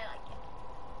 but I like it.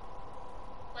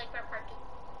 Like for parking.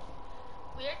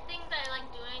 Weird things I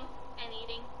like doing and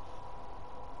eating.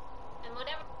 And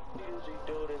whatever.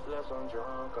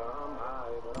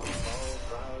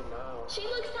 She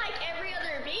looks like every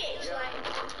other bitch, like.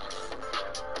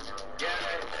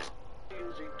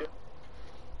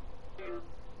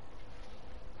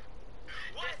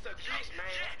 What's the juice, man?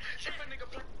 If a nigga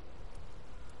play.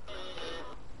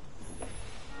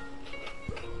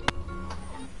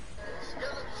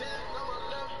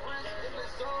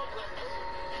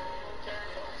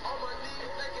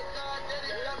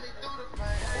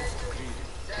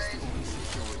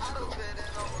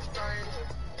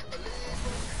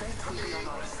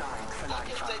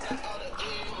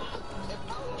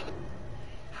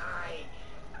 Hi,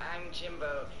 I'm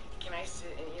Jimbo. Can I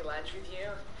sit and eat lunch with you?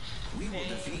 We will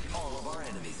defeat all of our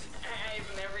enemies.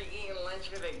 I've never eaten lunch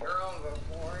with a girl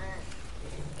before.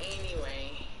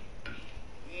 Anyway,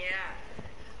 yeah,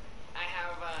 I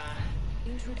have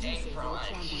egg for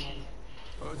lunch.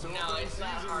 No, it's not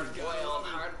hard boiled.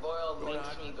 Hard boiled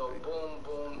makes me go boom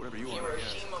boom.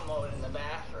 Hiroshima mode in the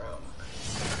bathroom.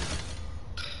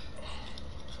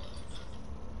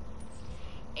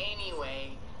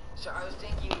 Anyway, so I was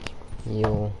thinking.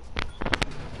 Yo.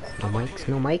 No mics,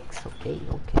 no mics. Okay,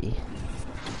 okay.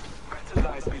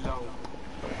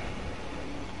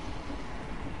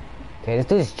 Okay, this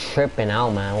dude's tripping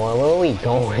out, man. Where are we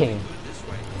going?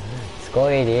 Let's go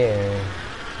right here.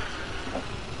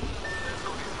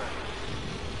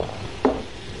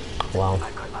 Wow.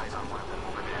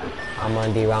 I'm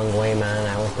on the wrong way, man.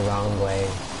 I went the wrong way.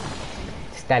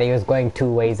 It's that he was going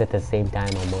 2 ways at the same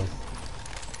time, almost.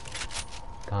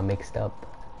 Got mixed up.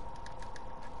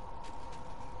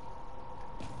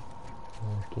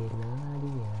 Let's get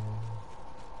naughty.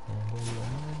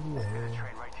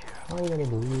 All you gotta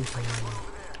do is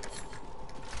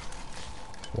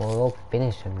well, go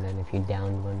finish him then if you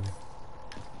down one.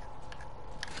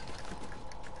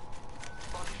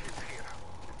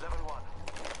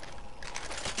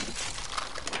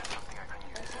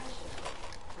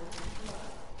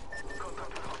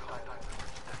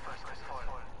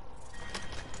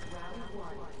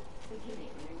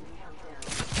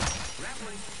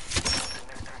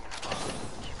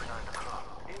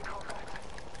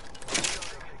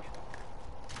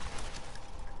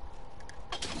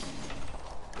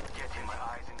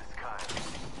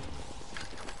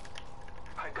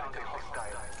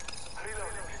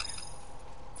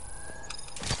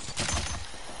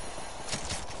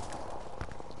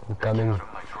 coming. Out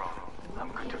of my drone. I'm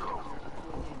good to go.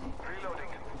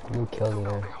 Reloading. New kill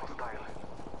leader. Hostile.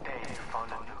 They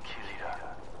found a new kill leader.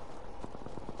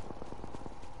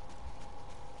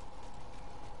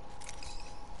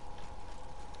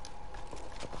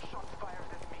 Shots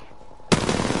fired at me.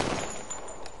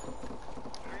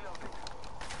 Reloading.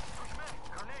 Push me.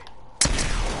 Grenade.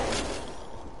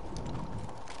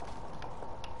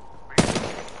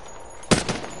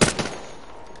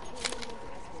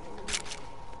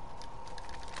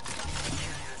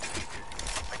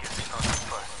 I guess it's not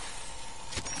first.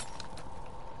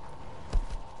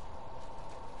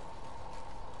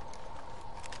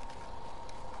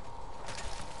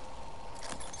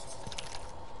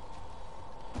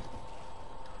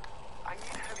 I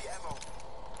need heavy ammo.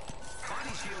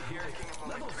 Body shield here.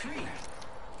 Level 3.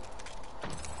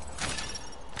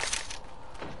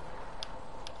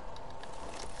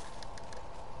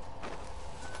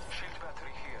 Shield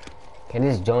battery here. Okay,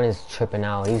 this Joan is tripping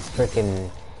out. He's freaking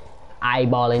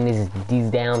eyeballing these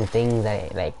damn things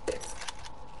that like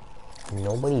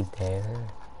nobody there.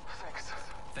 Thanks.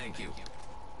 Thank you.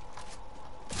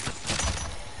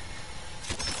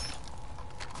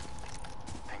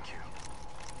 Thank you.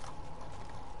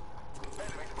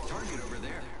 Target over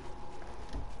there.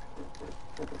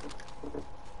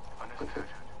 Understood.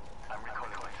 I'm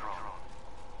recalling my drone.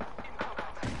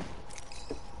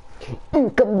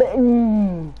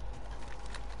 Incoming.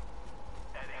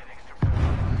 Adding an extra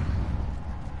person.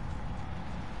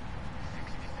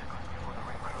 60 seconds before the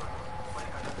ring closes. When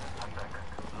I stand back,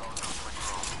 load out my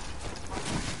drone.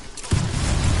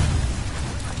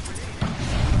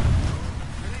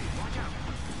 Watch out.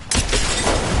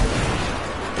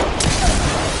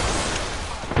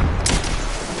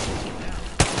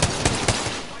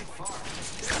 Quite far.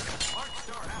 Arc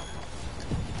star out.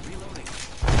 Reloading.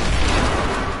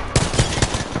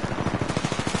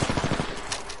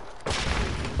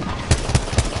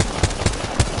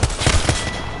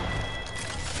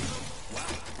 Wow,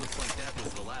 looks like that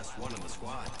was the last one in the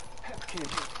squad.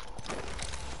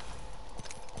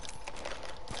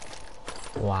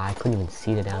 Wow, I couldn't even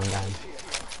see the damn guy.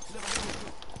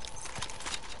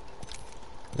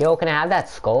 Yo, can I have that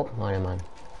scope? Oh, never mind.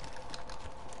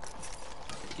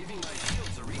 Giving my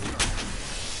shields a recharge.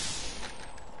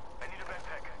 I need a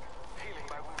backpack. Healing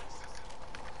my wounds.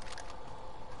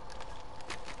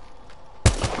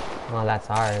 Oh, that's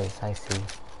ours. I see.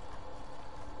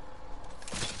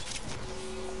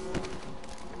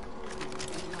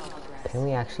 Can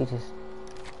we actually just?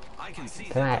 I can see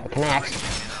Can I actually?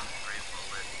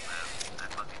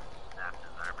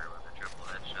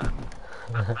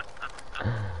 Oh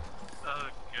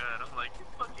god, I'm like, you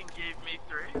fucking gave me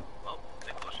 3? Well,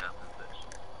 single shot this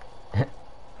bitch.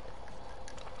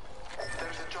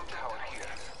 There's a jump tower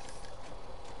here.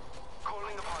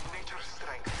 Calling upon nature's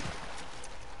strength.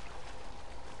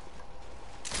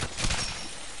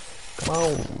 Come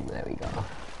on, there we go.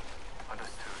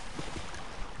 Understood.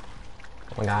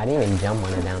 Oh my god, I didn't even jump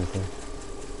on the damn thing.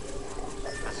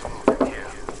 Let's move here.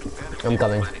 I'm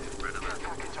coming.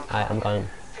 Alright, I'm coming.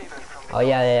 Oh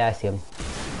yeah, I see him.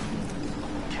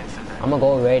 I'm gonna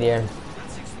go right here.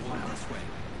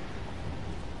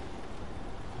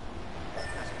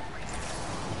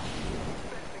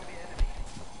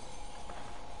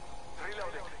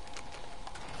 Reloading.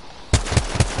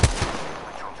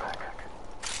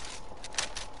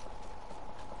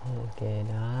 Get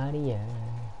out of here.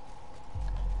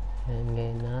 And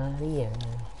get out of here.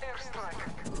 Airstrike.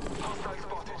 Hostile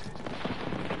spotted.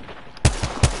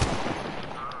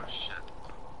 Oh shit.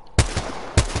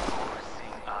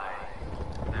 Seeing eye.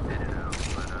 I made it out,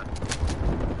 but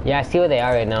Yeah, I see where they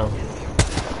are right now.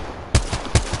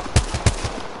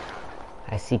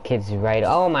 I see kids right.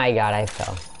 Oh my god, I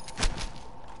fell.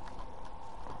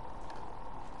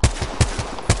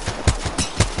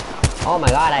 Oh my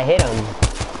god, I hit him.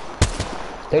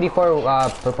 34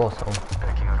 purple stone.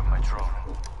 Backing out of my drone.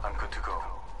 I'm good to go.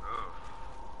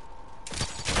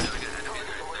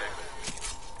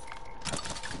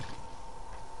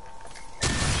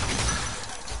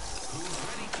 Who's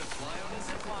ready to fly on a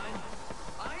zip line?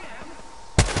 I am.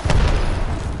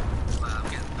 I'm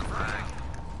getting the frag.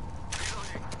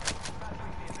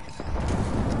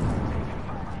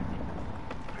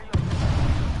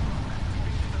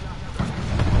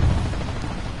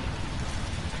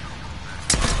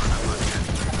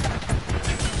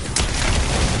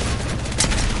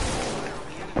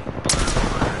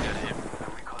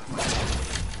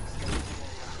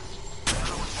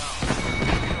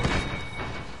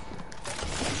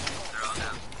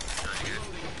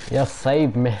 Just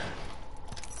save me.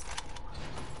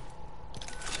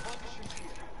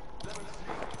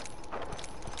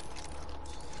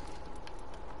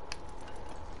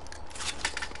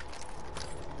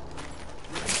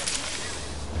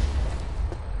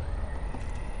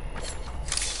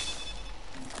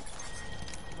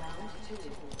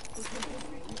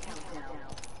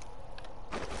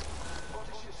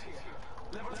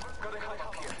 Level, got a high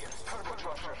up here. Turbo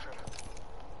charger.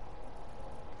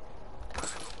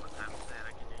 What time is that?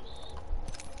 I can use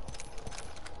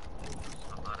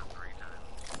a lot of 3 times.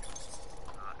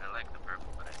 I like the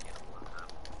purple, but I need a one time.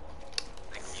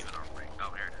 Like even on break.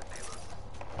 Oh, here it is. Hey, look.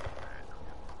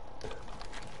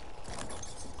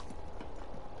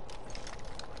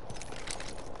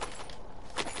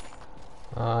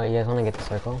 You guys wanna get the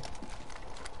circle?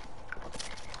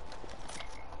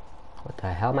 What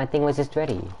the hell? My thing was just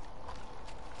ready.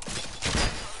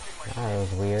 That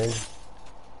was weird.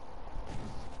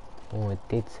 Oh, it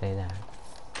did say that.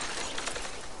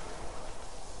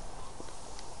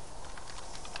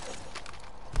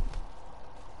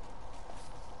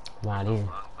 Wow, these...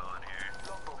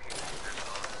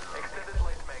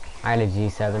 I had a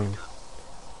G7.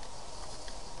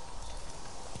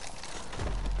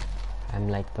 I'm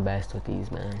like the best with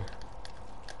these, man.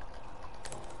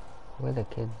 Where are the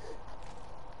kids?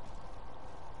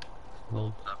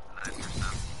 No.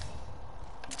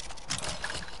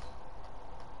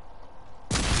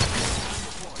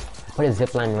 Put a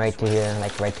zipline right to here,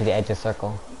 like right to the edge of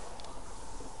circle.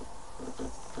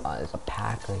 Oh, there's a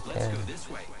pack right there. Let's go this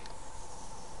way.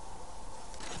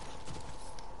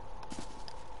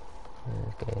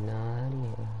 Let's get out of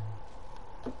here.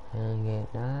 And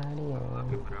get out of here.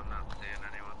 But I'm not seeing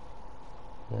anyone.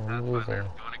 Yeah, That's let me why use they're it.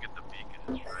 going to get the beacon.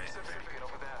 It's right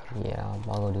there. Yeah,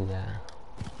 I'll go do that.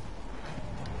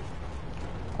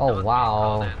 Oh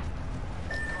wow.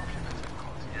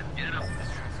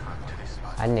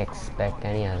 I didn't expect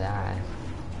any of that.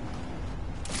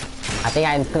 I think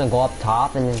I'm just gonna go up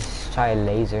top and just try to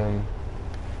laser him.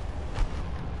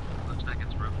 Looks like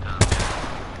it's rooftop.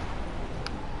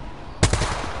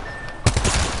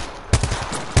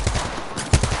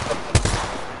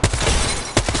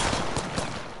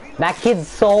 That kid's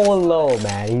so low,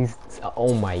 man. He's...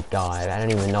 oh my god, I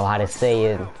don't even know how to say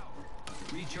it.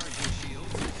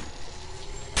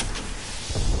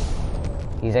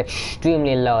 He's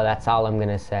extremely low, that's all I'm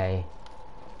gonna say.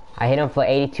 I hit him for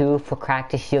 82 for crack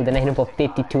to shield, then I hit him for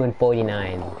 52 and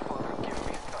 49.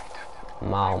 Oh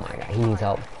my god, he needs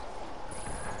help.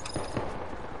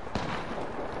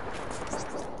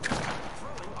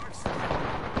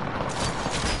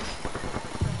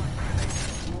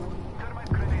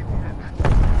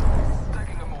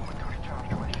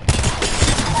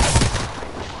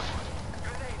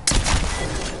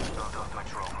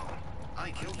 I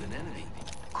killed an enemy.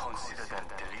 Consider them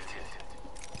deleted.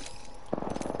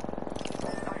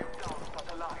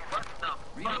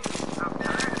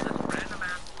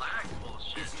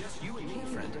 It's just you and me,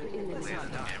 friend.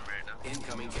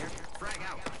 Incoming care. Frag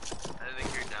out. I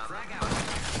think you're down. Frag out.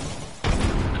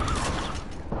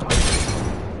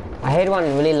 I hit one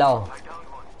really low.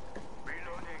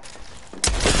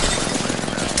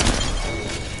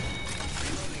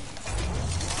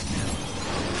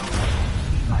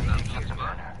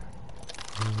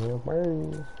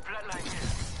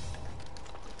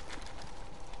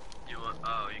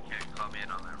 Oh, you can't come in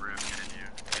on that roof, can you?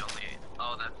 The only...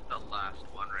 oh, that's the last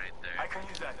one right there. I can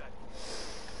use that.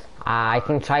 I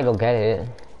can try go get it.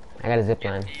 I got a zip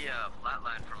line. The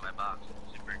flatline from my box is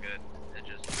super good. It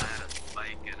just had a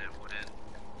spike and it wouldn't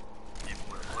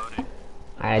floating.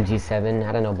 I had G7.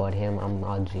 I don't know about him. I'm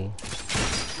all G. God,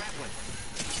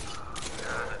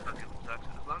 that fucking sucks.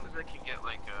 As long as I can get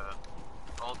like a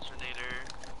alternator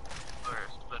or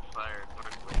a split fire for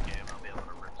a quick game, I'll be able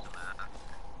to rip some ass.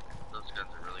 Those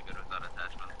guns are really good without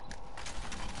attachments.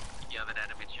 You have an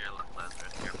enemy to your left,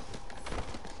 Lazarus. Careful.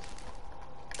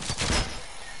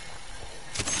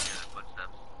 Yeah,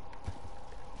 footsteps.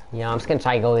 Yeah, I'm just gonna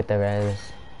try to go get the res.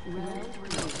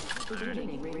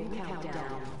 Beginning ring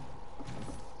countdown.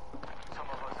 Some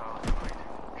of us are outside.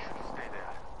 Should stay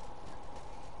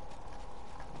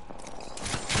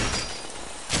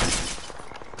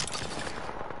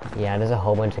there. Yeah, there's a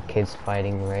whole bunch of kids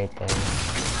fighting right there.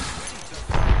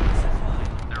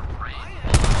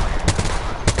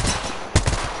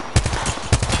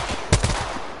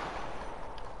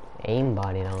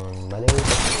 Aimbot on, buddy.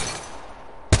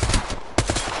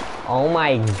 Oh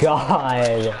my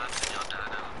god.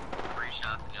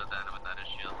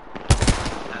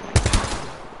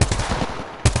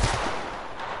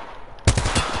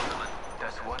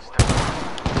 That's one step.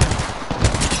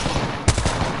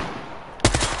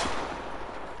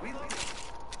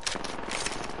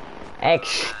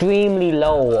 Extremely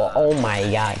low. Oh my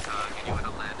god.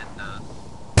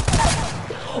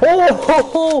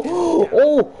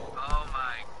 Oh!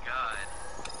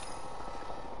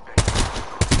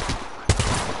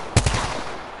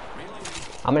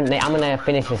 I'm gonna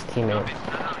finish his teammate.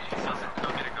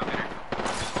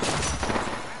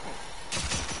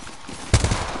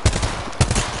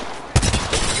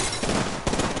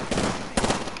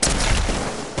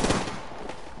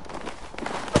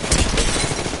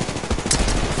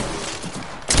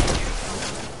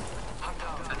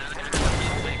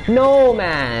 No,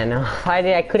 man.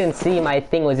 I couldn't see. My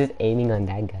thing was just aiming on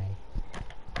that guy.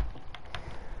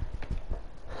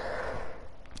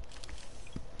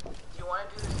 Do you want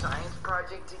to do the science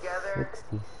project together?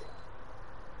 60s.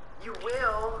 You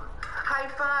will? High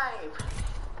five!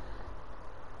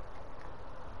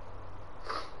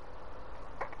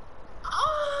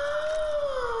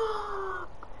 Oh!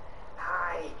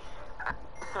 Hi.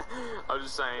 I was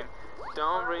just saying,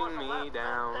 don't bring me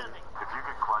down.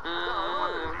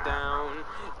 Down,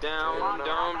 down,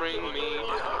 don't bring me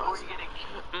down.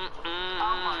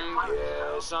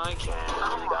 Yes, I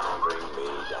can. Don't bring me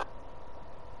down.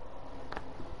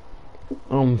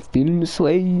 I'm feeling this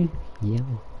way. Yeah.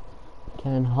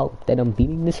 Can't help that I'm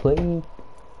feeling this way. I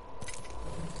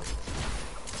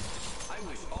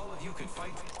wish all of you could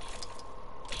fight.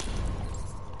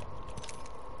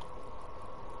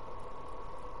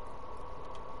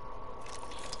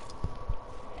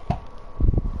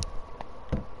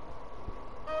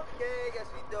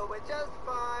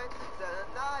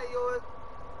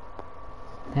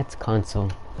 That's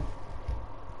console.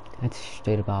 That's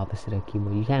straight up opposite of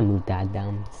keyboard. You can't move that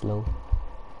down slow.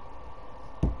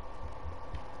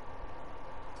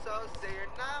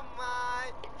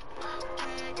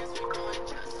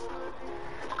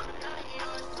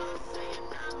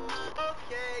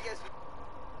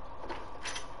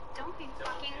 Don't be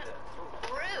fucking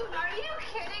rude. Are you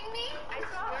kidding me? I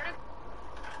swear to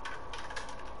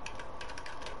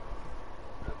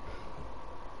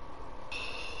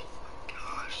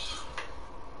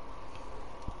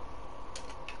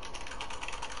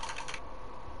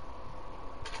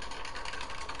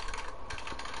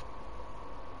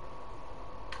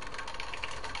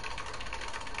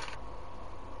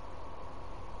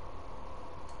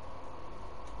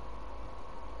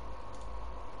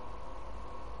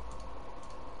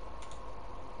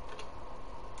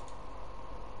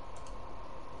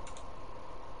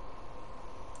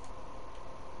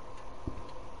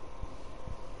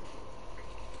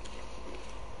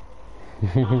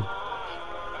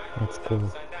That's cool.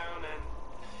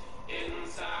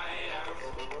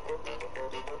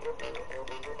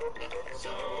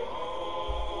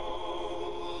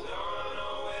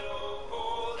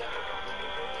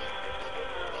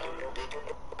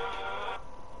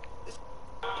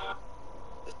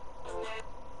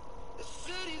 The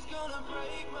city's gonna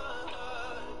break my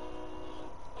heart.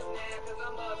 Cause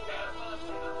I'm up there.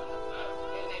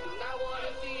 And they do not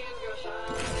wanna see this girl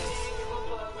shine. They ain't give a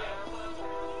fuck now.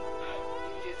 You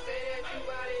just say that you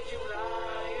got it, you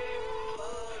lying.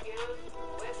 Fuck you.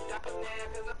 West Side now,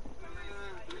 cause I'm.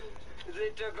 They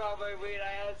took all my weed. I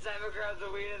had 7 grams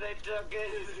of weed and they took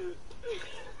it.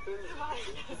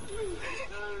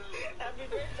 Happy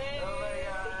birthday. Oh my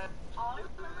god.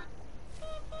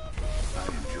 I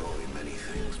enjoy many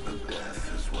things, but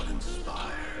death is what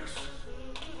inspires.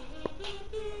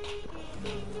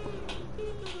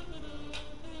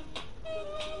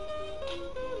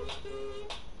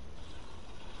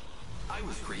 I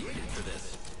was created for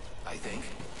this, I think.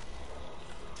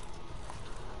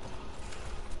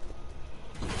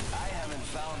 I haven't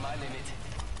found my limit.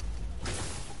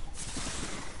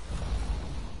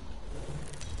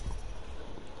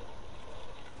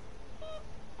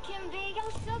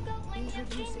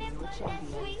 Introducing your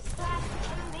champion. I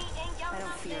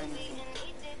don't fear anything.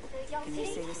 Can you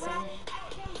say the same?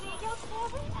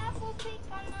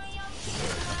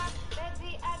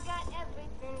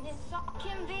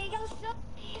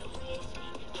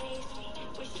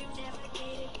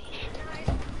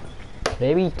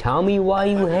 Baby, tell me why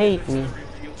you hate me.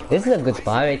 This is a good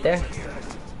spot right there.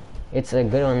 It's a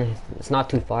good one. It's not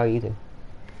too far either.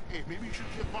 Hey, maybe you should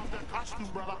get off that costume,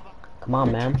 brother. Come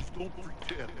on, man.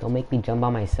 Don't make me jump by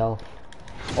myself.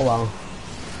 Oh well.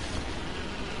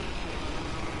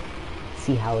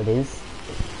 See how it is.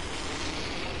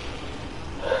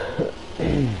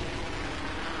 Prepare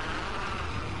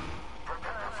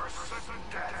for certain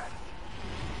death.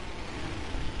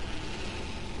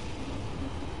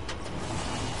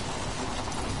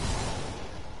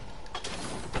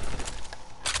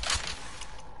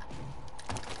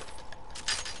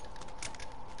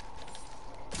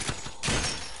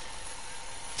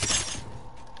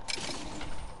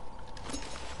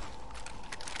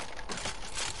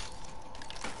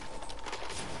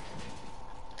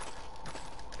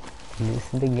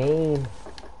 This is the game.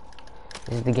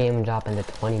 This is the game dropping the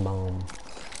 20 bomb.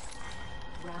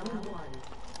 Round 1.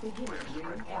 Begin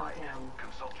ring countdown.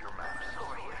 Consult your maps.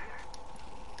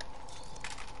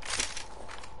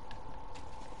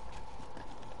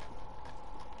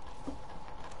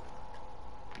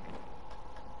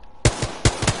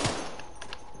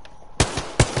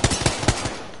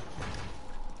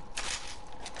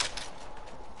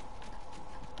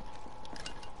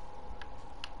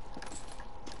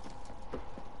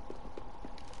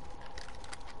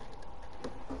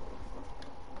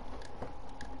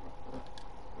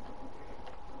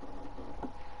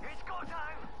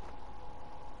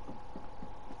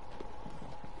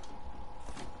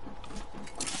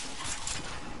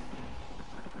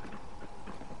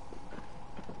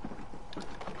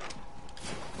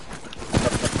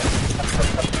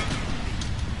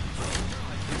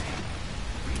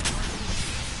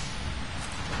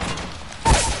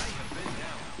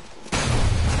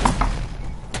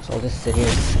 just sit here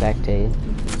and spectate.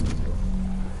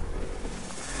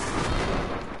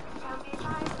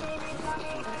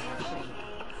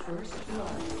 First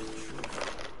blood.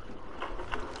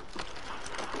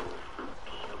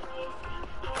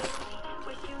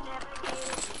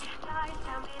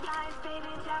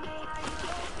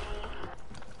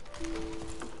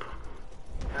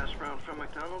 Hash brown from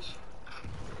McDonald's.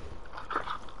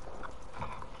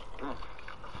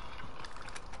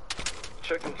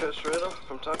 Chicken castrata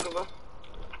from Taco Bell.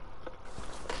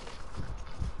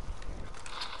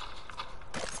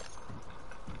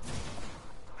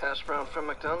 Hash brown from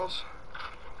McDonald's.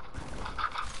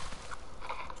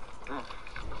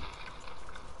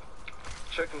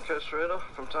 Chicken castrata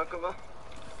from Taco Bell.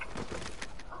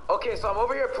 Okay, so I'm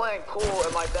over here playing pool,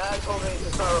 and my dad told me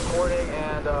to start recording,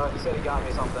 and he said he got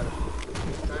me something.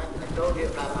 I told you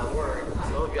about my word.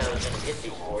 I told you I was gonna get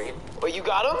these for you. Wait, you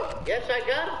got them? Yes, I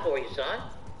got them for you, son.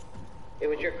 It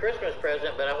was your Christmas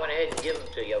present, but I went ahead and give them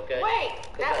to you, okay? Wait,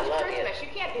 that I was love Christmas. You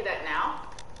can't do that now.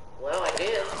 Well, I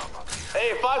did.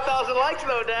 Hey, 5,000 likes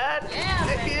though, Dad. Yeah,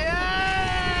 man.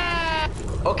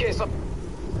 Yeah. Okay, so.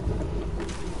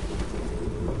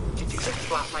 Did you just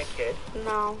slap my kid?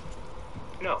 No.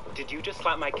 No. Did you just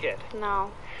slap my kid?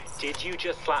 No. Did you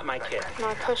just slap my kid? No,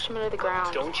 I pushed him into the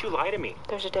ground. Don't you lie to me.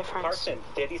 There's a difference. Carson,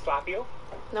 did he slap you?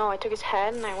 No, I took his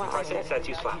head and I went like Carson this. says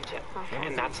you slapped him. Okay.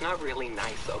 And that's not really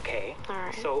nice, okay?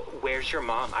 Alright. So, where's your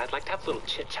mom? I'd like to have a little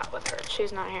chit-chat with her.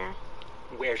 She's not here.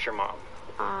 Where's your mom?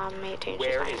 I'm 18.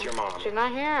 Where She's is not your here. mom? She's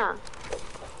not here.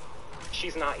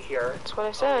 She's not here. That's what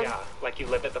I said. Oh, yeah. Like you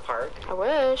live at the park? I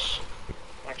wish.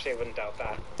 Actually, I wouldn't doubt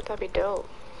that. That'd be dope.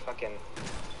 Fucking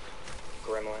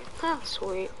gremlin. Huh,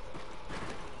 sweet.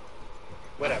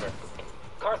 Whatever.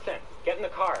 Carson, get in the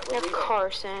car. We're Yeah, leaving.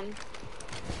 Carson.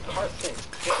 Carson,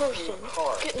 get in the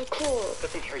car. Get in the car.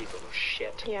 Listen here, you little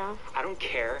shit. Yeah. I don't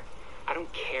care. I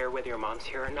don't care whether your mom's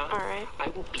here or not. Alright. I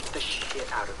will beat the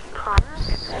shit out of you.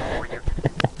 Promise?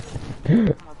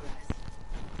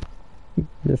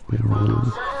 Just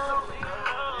wrong.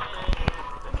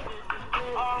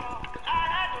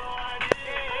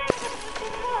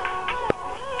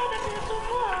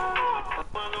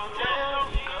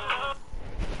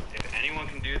 If anyone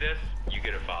can do this, you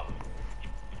get a follow.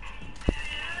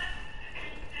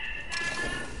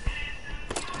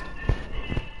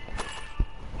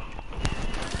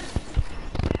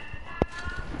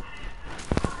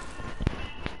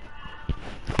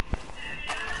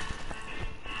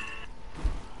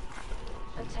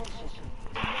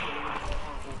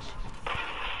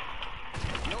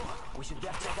 We should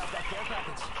definitely check out that care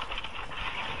package.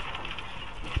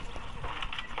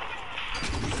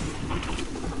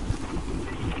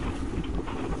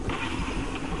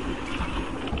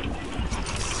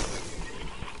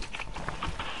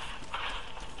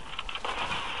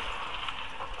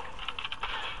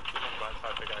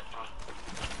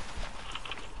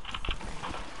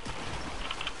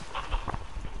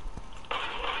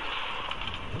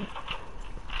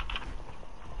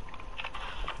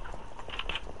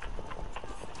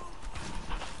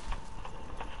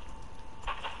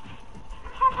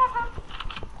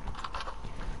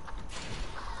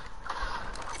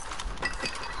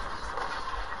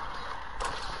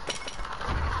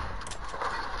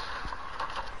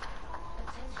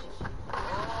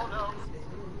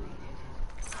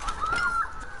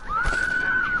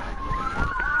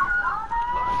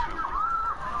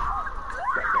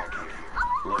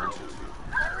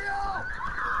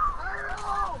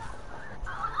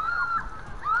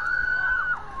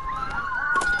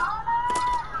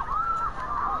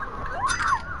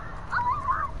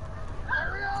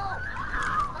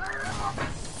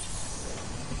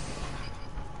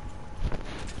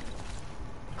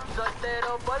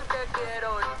 Soltero porque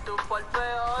quiero y tú por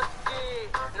feoski.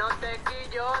 No te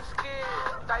quilloski,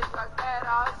 estáis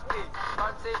solteroski.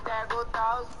 Por si te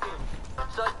gustowski.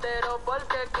 Soltero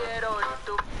porque quiero y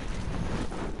tú.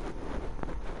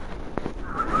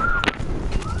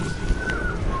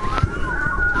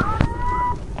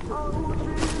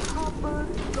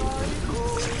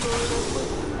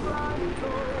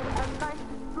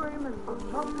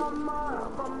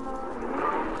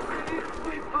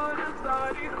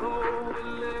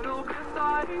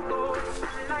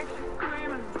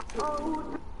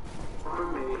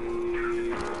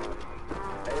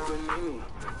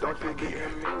 Don't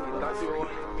forget me. Thought you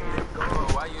wanted me to go.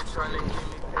 Why you trying to keep me?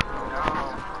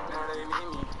 Now they need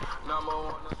me. Number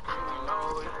one on screen. No,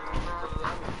 they used to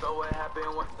love me. So what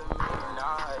happened with the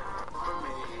midnight for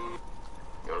me?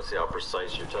 You want to see how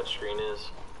precise your touchscreen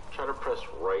is? Try to press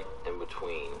right in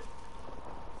between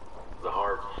the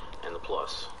heart and the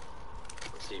plus.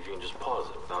 Let's see if you can just pause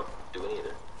it without doing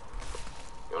either.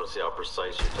 You want to see how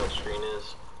precise your touchscreen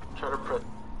is? Try to press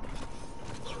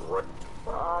right.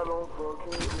 I don't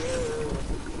fucking care.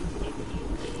 If you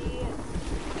see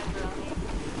a girl named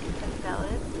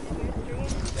Estella in your stream,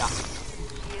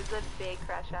 she has a big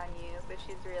crush on you, but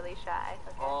she's really shy.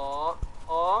 Okay. Aww.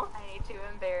 I need to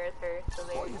embarrass her, so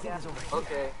there you go.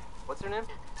 Okay. What's her name?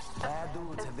 Bad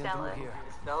dudes have been through here.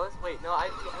 Stella's? Wait, no,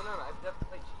 I've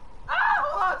definitely.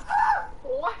 What?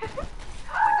 What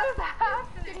just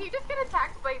happened? Did he just get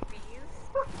attacked by bees?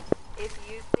 If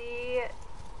you see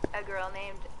a girl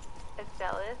named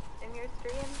Estella in your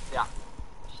stream, Yeah.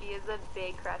 she has a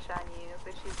big crush on you,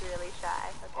 but she's really shy.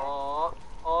 Okay.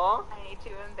 Aww. I need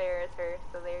to embarrass her,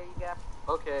 so there you go.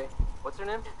 Okay. What's her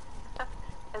name?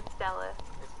 Estella.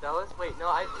 Stella's? Wait, no,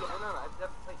 I've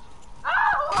definitely.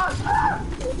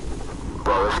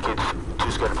 Bro, this kid's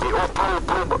just gonna be.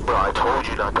 Bro, I told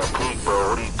you not to peek, bro.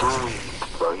 What are you doing?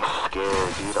 Bro, he's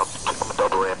scared, dude. I'm a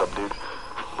double ramp up, dude.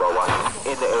 Bro, watch.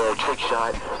 In the air, trick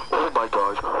shot. Oh my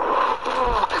gosh.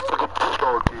 Look at this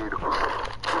dog, dude.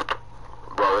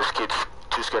 Bro, this kid's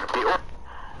just gonna be. There's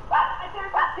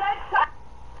a dead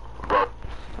Bro.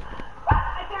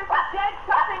 There's a dead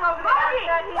something over there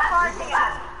that he's barking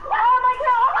at. Oh my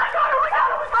god,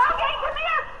 Brogan, come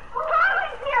here!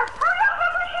 Brogan's here! Hurry up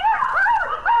over here!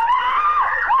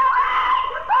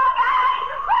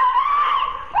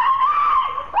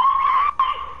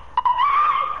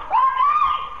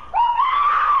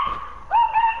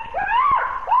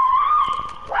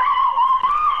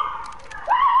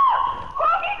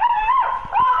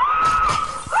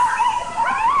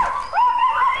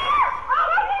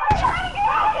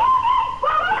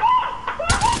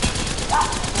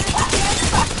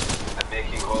 I'm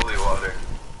making holy water.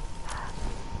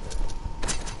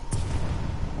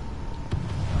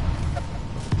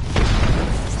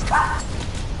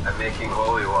 I'm making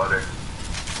holy water.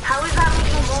 How is that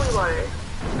making holy water?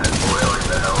 I'm boiling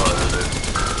the hell out of it.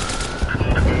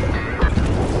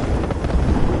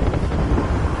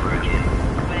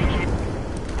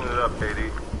 Put it up,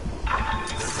 Katie.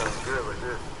 That sounds good like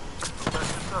this.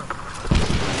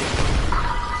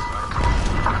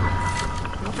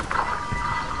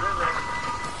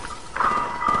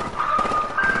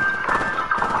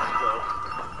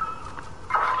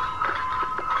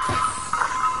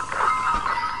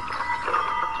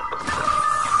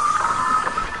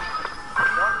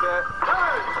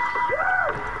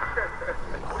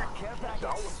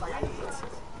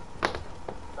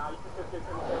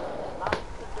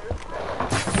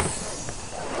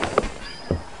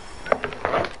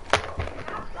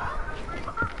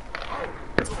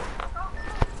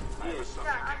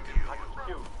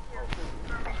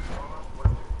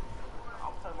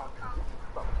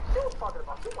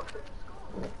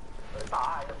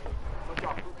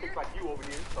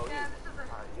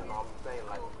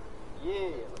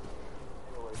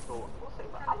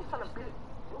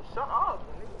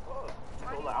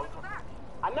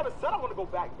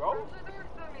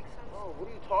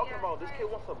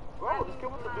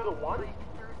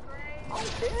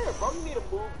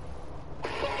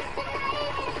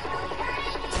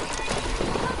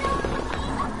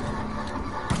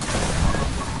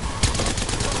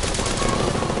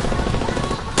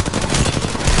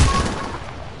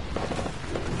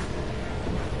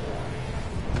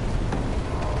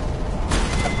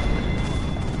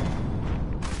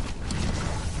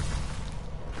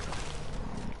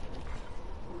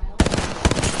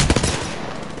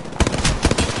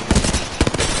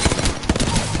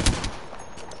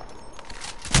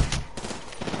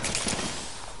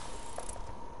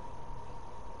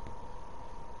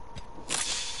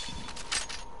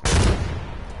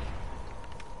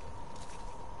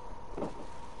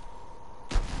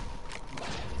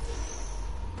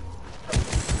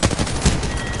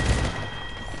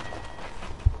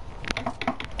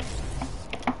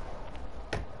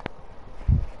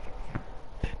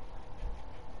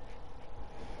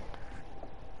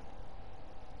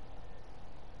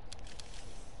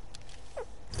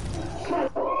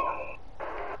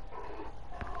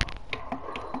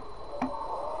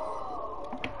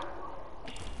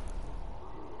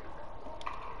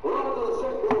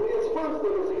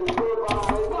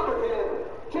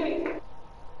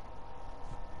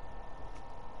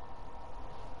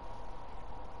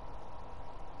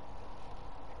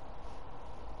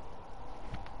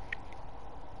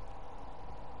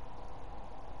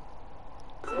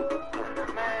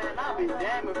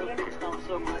 Damn if you niggas don't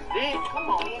suck my dick. Come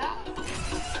on now.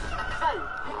 Hey,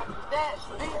 that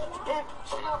bitch, if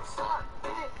she'll suck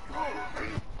dick,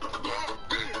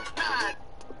 God.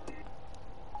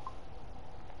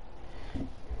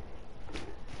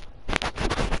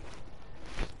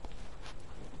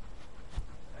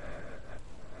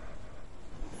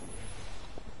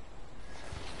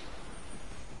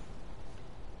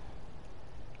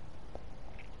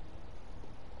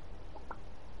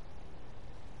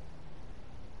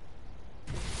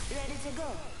 to go.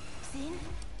 Seen?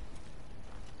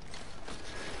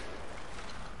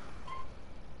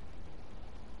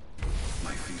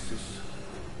 My thesis?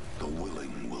 The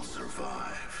willing will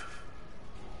survive.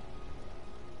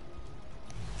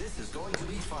 This is going to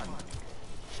be fun.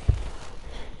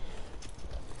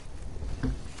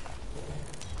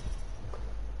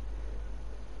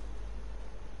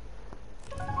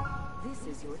 This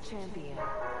is your champion.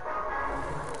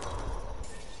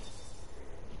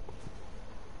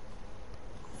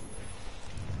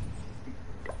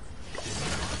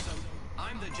 Awesome.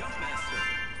 I'm the jump master.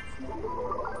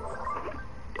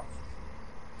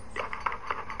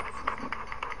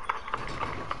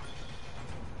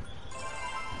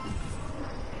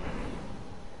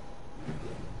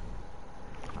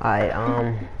 Alright,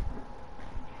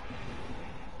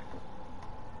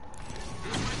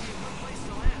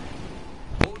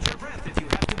 Hold your breath if you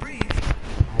have to breathe.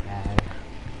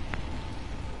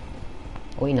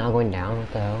 are we not going down?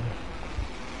 What the hell?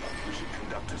 We should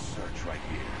conduct a search right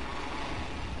here.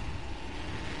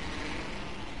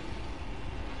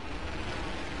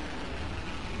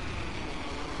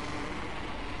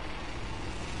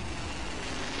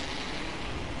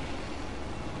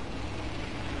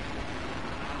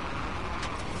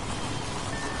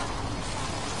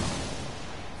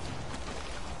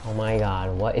 Oh my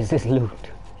god, what is this loot?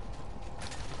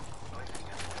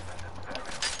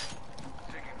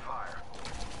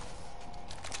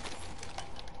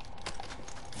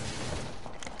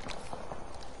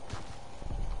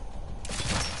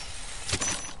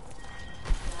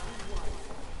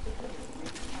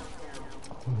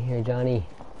 I'm here, Johnny.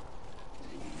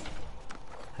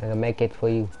 I can make it for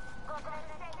you.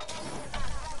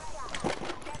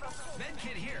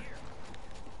 Medkit here.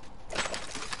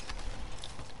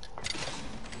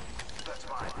 That's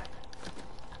mine.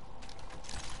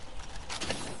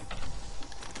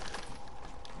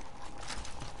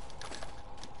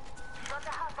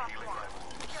 Healing my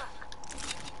wounds.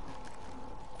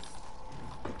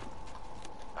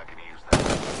 I can use that.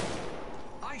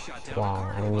 I shot down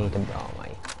Wow, I don't need to. Oh my.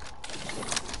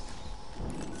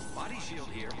 body shield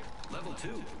here. Level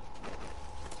 2.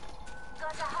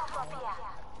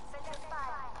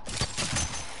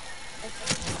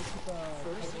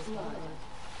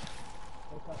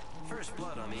 First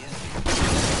blood on the end.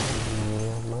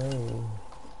 Yeah, man.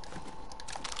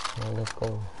 Now let's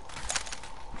go.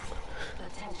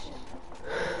 Attention.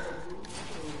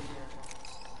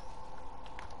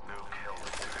 New kill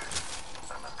leader.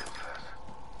 I must confess,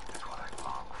 it's what I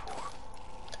long for.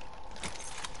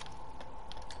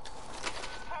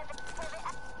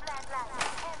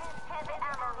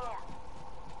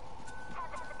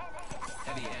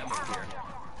 Heavy ammo here.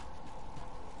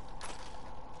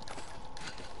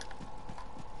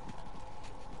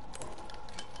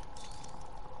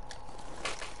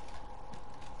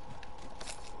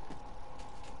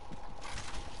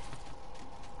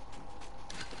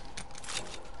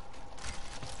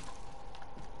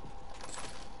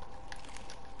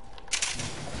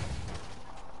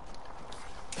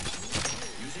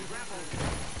 Using grapple.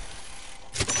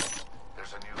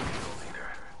 There's a new kill leader.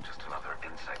 Just another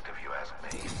insect if you ask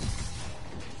me.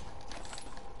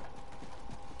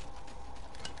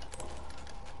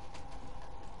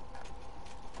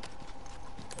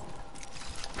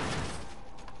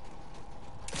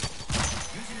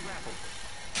 Using grapple.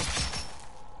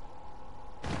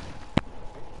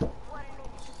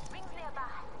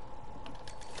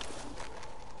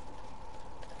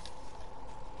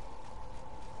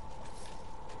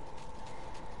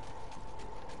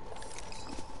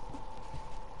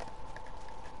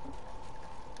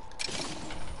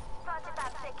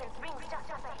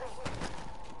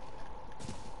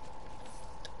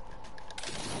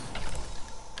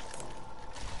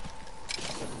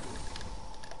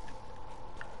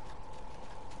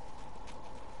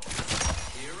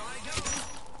 Here I go.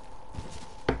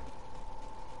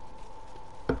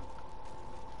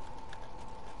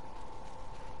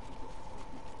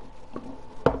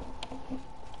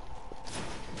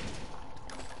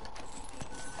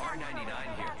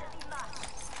 R99 here.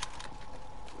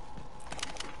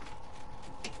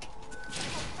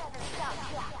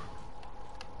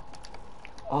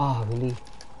 Oh, really?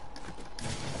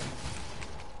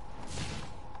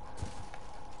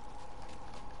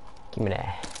 Give me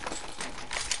that.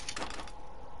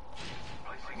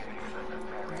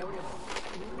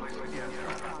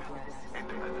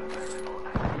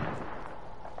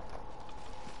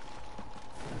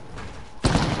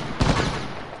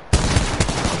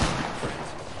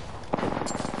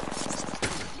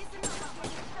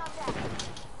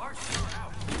 Archer, you're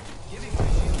out. Giving my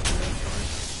shield.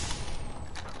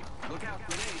 Look out,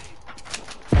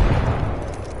 grenade.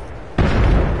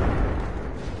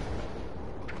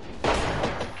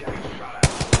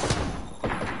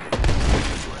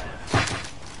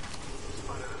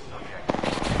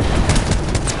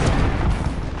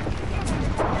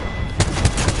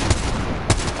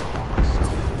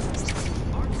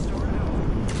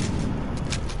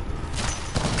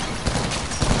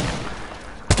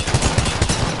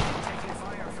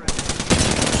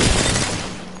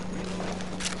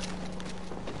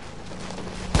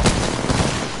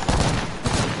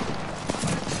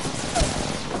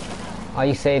 Oh,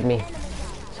 you saved me.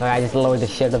 Sorry, I just lowered the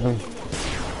shit of him.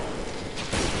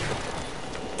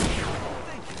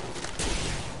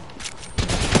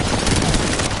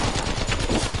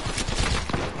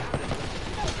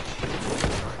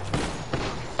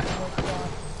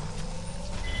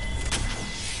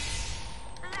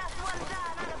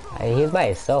 Hey, he's by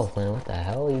himself, man. What the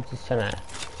hell? He's just trying to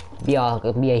be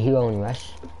a hero and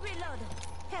rush.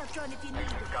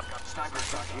 Sniper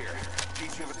shot here.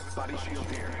 Each of its body shield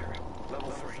here. Level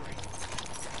 3.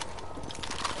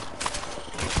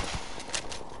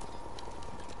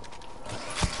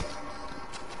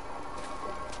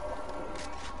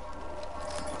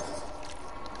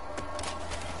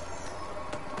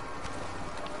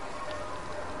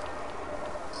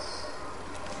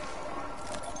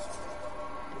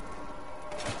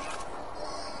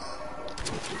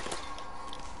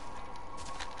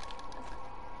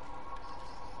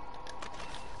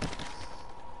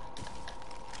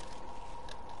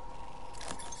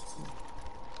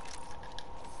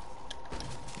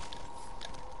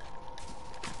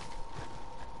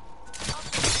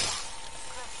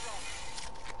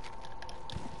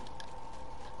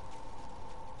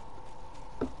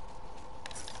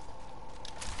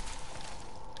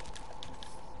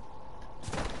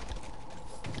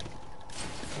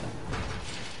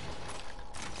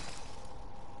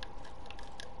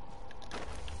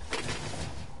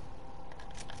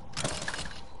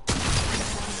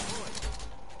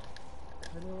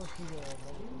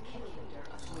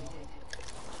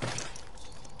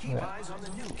 Keep eyes on the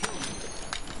new kill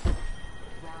leader.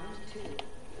 Round 2.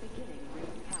 Beginning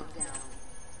ring countdown.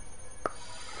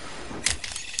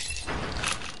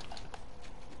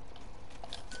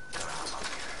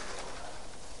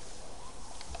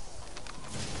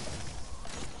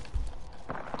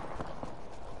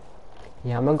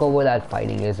 Yeah, I'm gonna go where that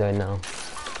fighting is right now.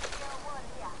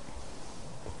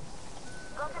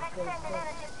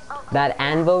 That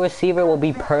anvil receiver will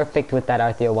be perfect with that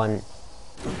Arthur one.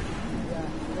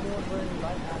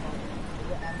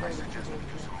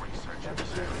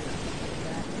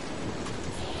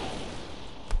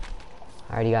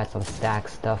 I already got some stack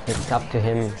stuff. It's up to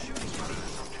him.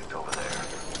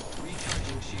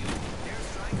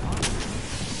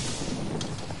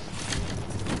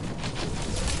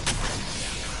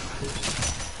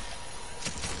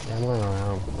 Yeah, I'm going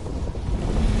around.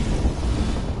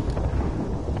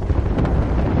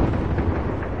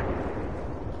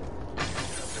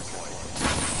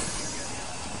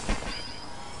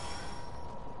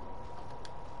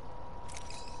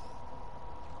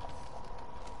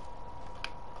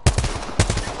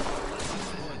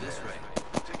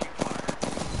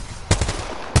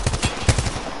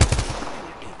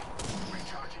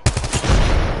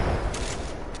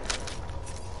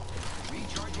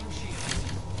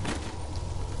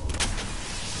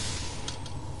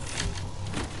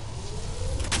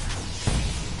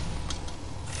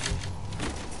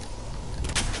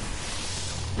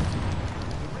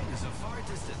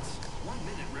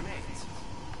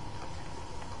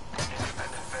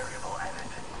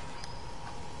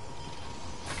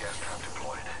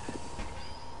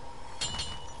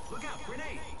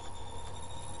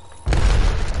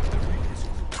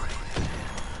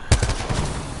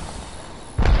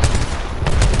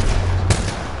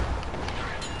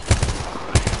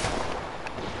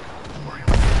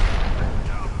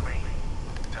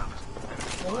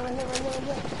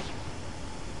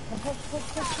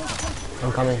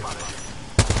 I'm coming.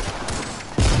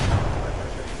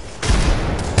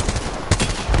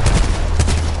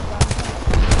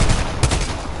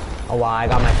 Oh wow, I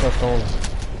got my first stone.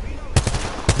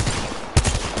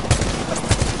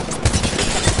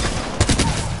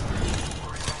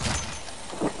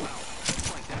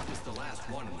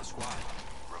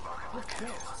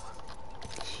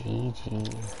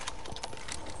 GG.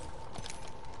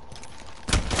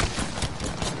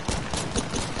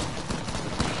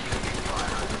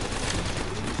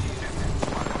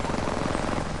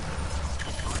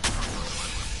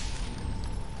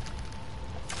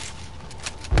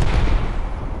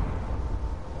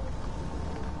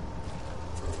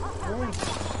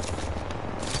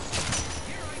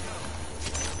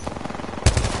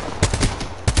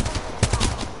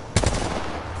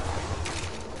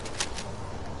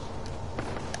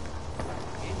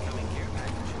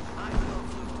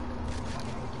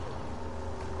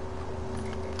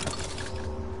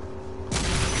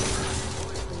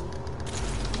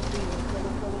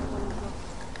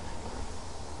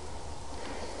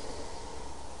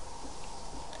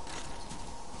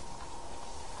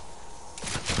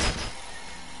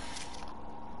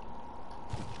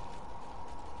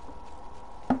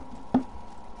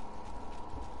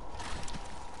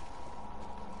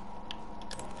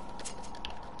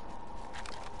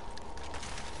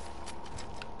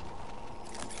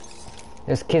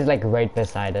 There's kids like right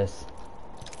beside us.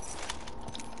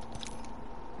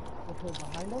 Okay,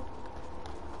 behind us?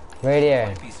 Right here.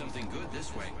 Might be something good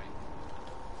this way.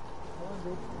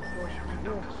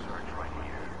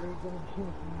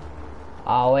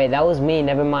 Oh wait, that was me.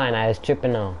 Never mind. I was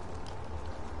tripping now.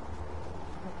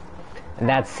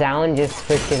 That sound just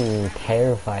freaking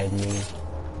terrified me.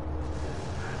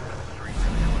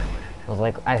 I was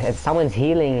like, if someone's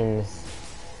healing and just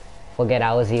forget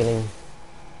I was healing.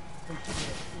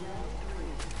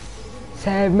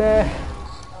 Save me! I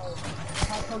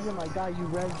told you my guy, you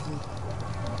read me.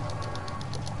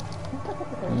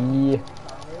 Yeah.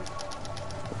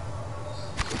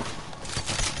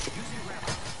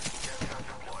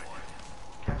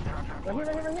 Right here,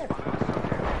 right here, right here.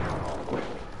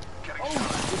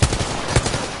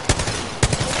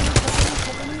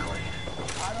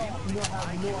 I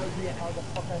have no idea how the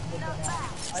fuck I put that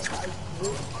out.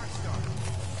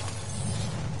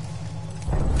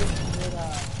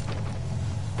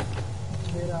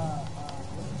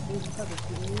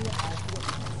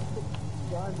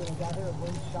 I got her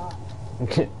one shot.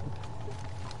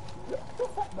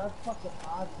 That's fucking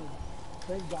awesome.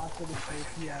 Thank God for the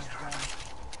safety as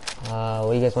well.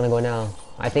 Where you guys want to go now?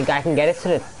 I think I can get it to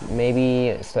the, maybe,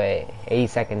 80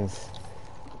 seconds.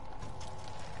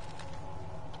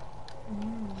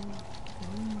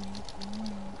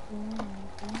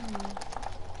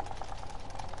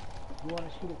 You want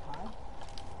to shoot a tie?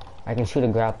 I can shoot a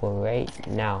grapple right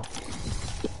now.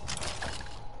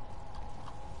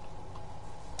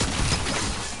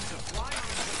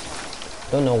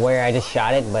 Don't know where I just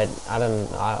shot it, but I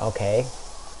don't, okay.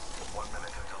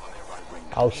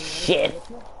 Oh shit!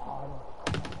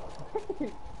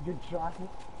 Good shot.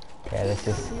 Okay, let's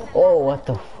just, oh, what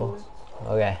the fuck?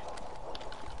 Okay.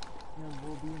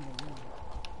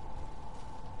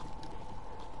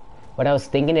 But I was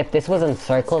thinking if this was in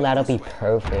circle, that'll be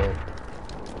perfect.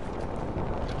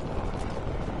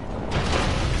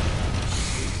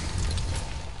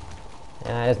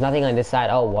 There's nothing on this side.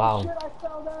 Oh wow.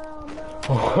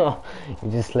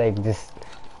 You just like, just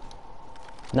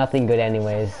nothing good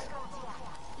anyways.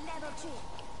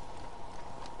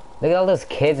 Look at all those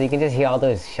kids, you can just hear all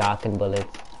those shotgun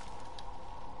bullets.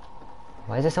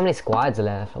 Why is there so many squads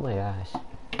left? Oh my gosh.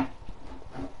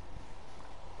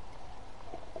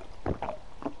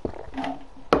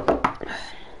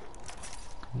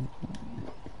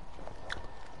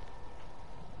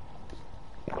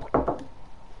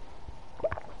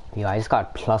 Yeah, I just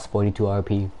got plus 42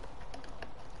 RP.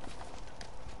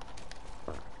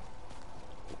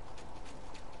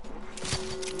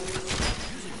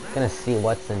 Gonna see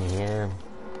what's in here.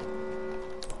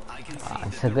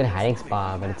 It's a good hiding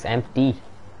spot, but it's empty.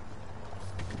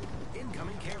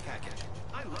 Incoming care package.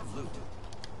 I love loot.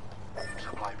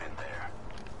 Supply bin there.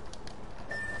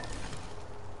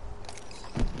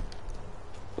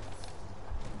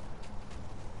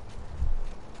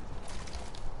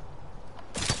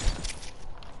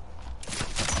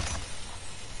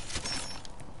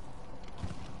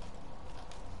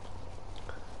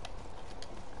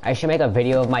 I should make a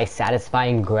video of my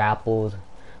satisfying grapples.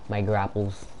 My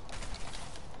grapples.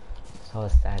 So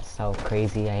that's so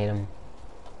crazy, I hate them.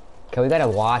 Okay, we gotta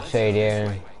watch right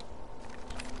here.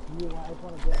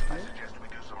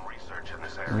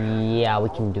 Yeah, we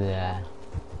can do that.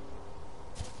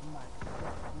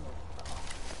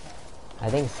 I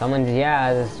think someone,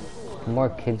 yeah, there's more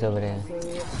kids over there.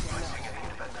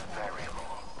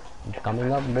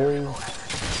 Coming up, boys.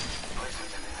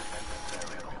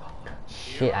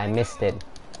 Shit, I missed it.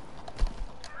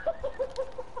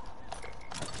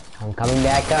 I'm coming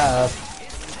back up.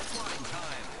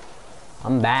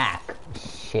 I'm back.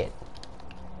 Shit.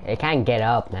 I can't get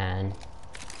up, man.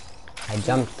 I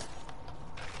jumped.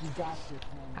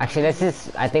 Actually, this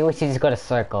is, I think we should just go to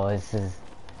circle. This is,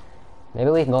 maybe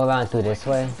we can go around through this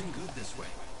way.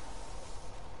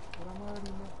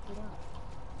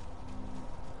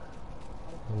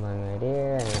 Come on, right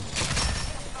here.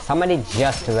 Somebody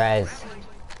just res.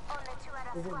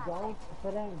 Is it gold?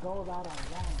 If it ain't gold, I don't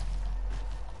want it.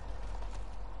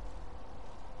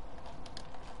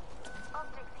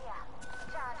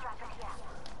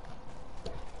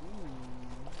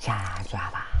 Charge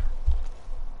driver.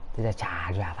 There's a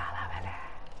charge driver over there.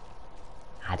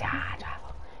 A charge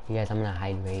driver. You guys, I'm gonna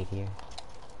hide right here.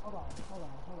 Hold on.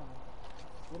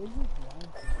 What are you doing?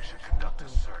 We should conduct a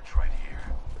search right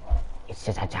here. It's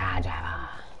just a charge driver.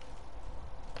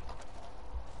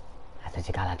 That's what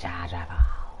you call a charge driver.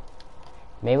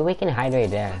 Maybe we can hide right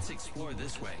there. Let's explore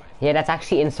this way. Yeah, that's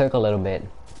actually in circle a little bit.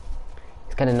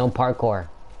 It's kind of no parkour.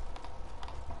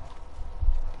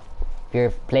 If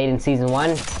you've played in season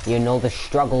 1, you know the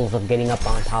struggles of getting up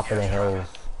on top of the hills.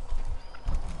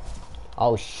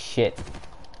 Oh shit.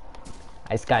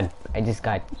 I just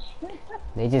got,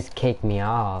 they just kicked me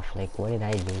off. Like, what did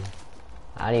I do?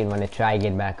 I don't even want to try to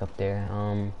get back up there.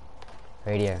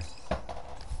 Right here.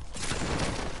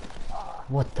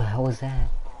 What the hell was that?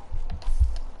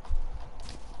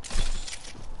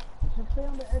 Just stay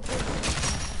on the edge of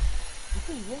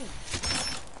the you can win.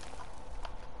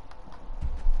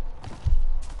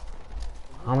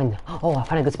 Oh, I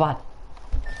found a good spot.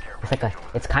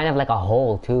 It's kind of like a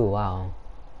hole too, wow.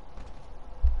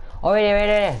 Oh, right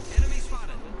there.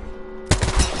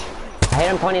 I hit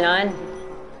him 29.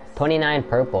 29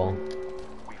 purple.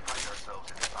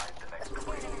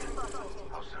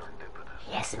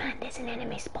 Yes, man, there's an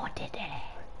enemy spotted there.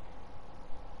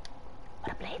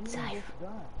 Wanna play it safe?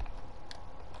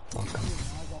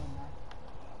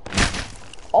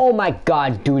 Oh my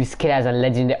god, dude, this kid has a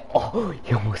legendary. Oh,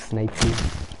 he almost sniped me.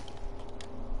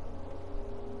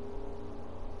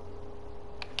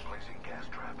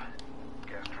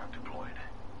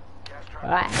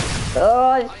 Alright.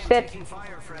 Oh shit.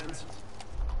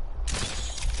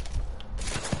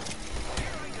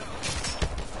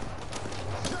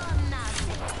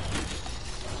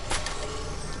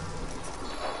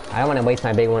 I don't want to waste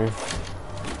my big one.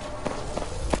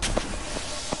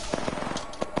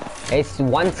 It's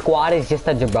one squad is just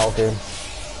a Gibraltar.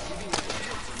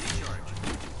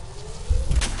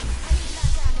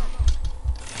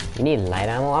 You need light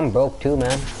ammo? I'm broke too,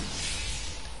 man.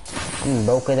 I'm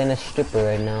broker than a stripper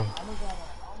right now.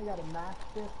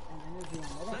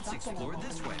 Let's explore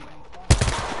this way.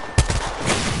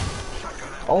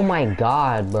 Oh my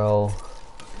god, bro.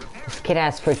 This kid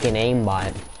has freaking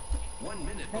aimbot. 1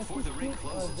 minute before the ring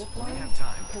closes. We have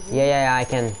time. Yeah, I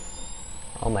can.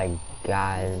 Oh my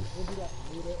god.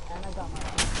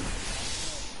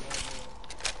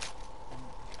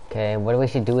 Okay, what we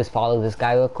should do is follow this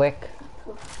guy real quick.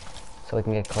 So we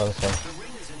can get closer. The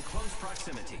ring is in close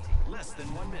proximity. Less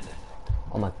than 1 minute.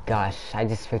 Oh my gosh, I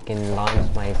just freaking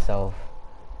launched myself.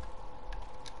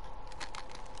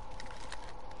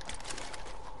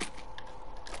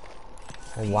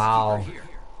 Wow.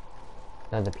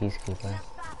 Another peacekeeper.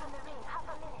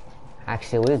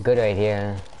 Actually, we're good right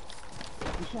here.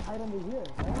 You should hide under here,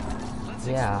 right?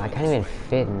 Yeah, I can't even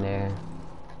fit in there.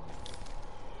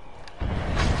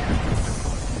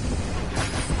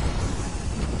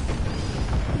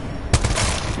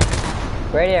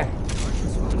 Right here.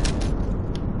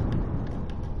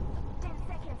 10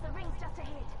 seconds, the ring's just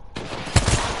ahead.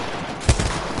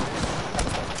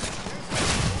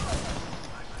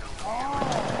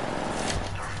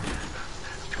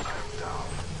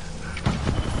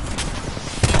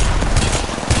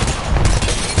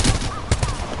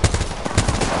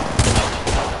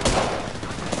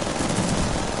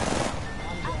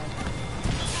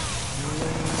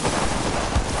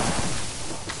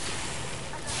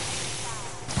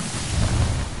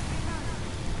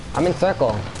 I'm in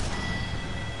circle.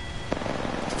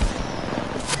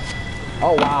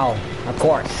 Oh wow, of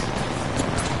course.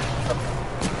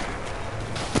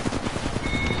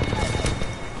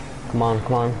 Come on,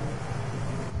 come on.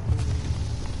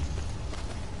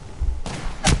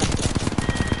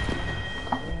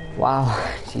 Wow,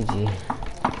 GG.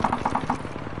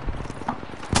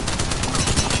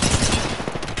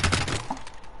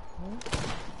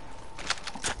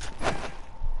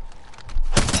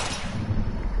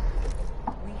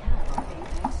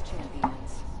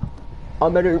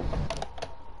 I'm better.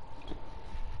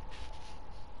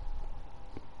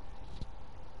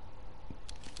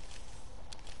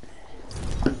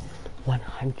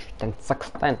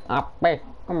 116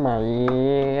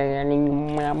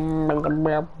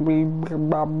 AP.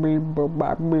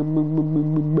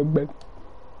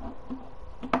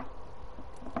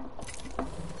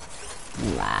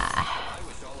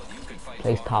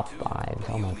 Place top 5.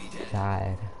 Oh my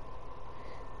god.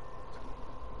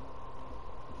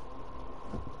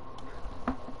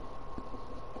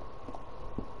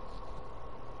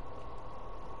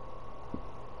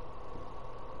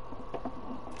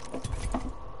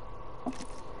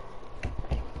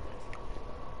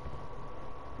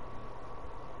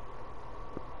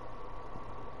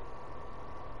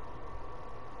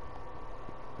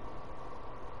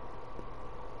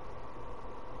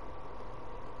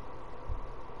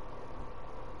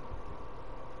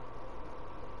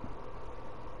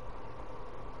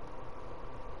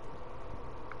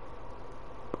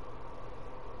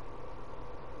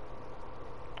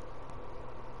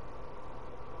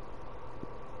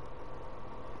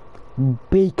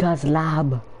 Baker's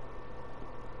Lab.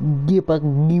 Give a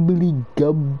gibbly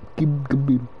gub gib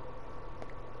gib.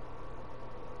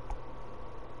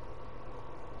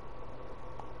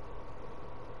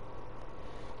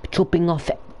 chopping off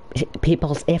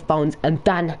people's earphones and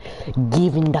then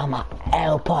giving them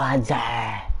AirPods.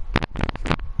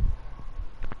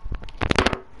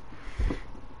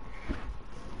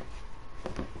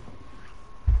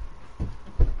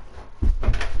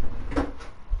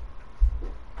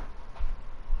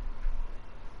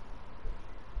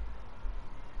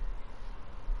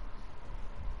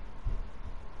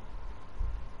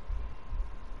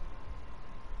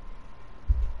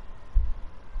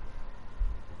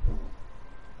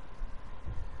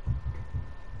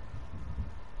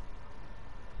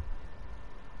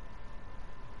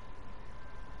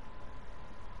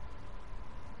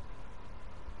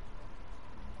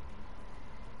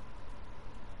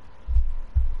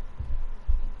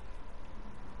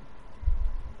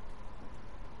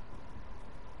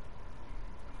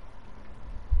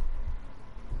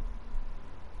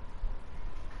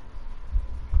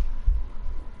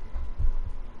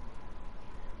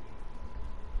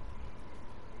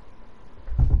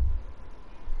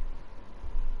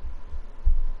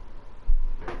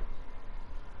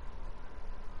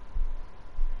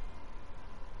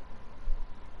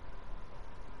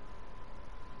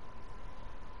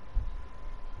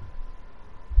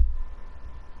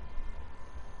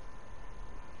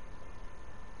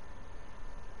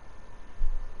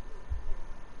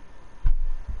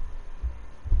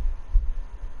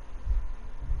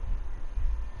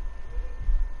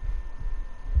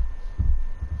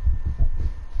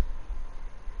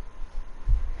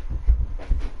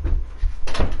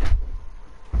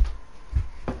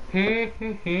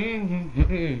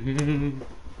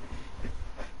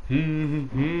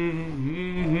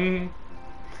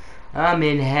 I'm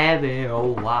in heaven.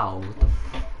 Oh wow, what the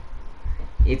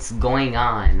it's going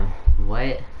on.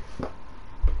 What?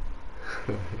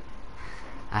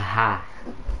 Aha.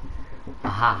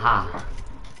 Aha ha.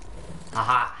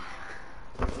 Aha.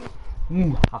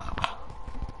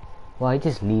 Well, I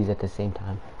just leaves at the same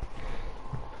time.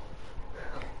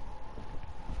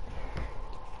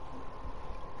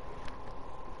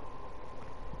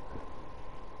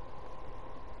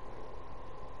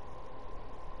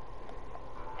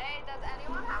 Hey, does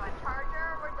anyone have a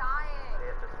charger? We're dying.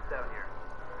 Hey, this is down here.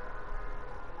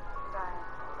 Dying.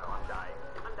 Oh, no, I'm dying.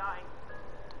 I'm dying.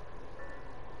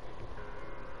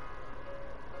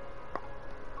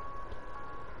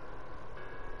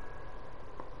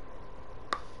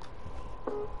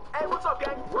 Hey, what's up,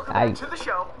 gang? Welcome back to the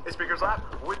show. It's Speaker's Lab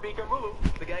with Beacon Lulu.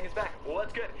 The gang is back. Well,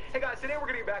 that's good. Hey, guys, today we're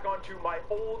going to get back onto my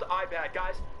old iPad.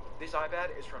 Guys, this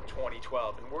iPad is from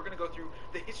 2012, and we're going to go through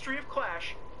the history of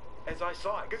Clash as I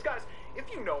saw it. Because, guys,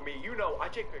 if you know me, you know I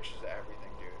take pictures of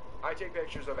everything, dude. I take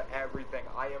pictures of everything.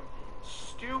 I am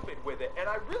stupid with it, and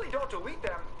I really don't delete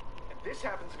them. And this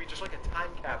happens to be just like a time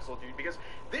capsule, dude, because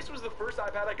this was the first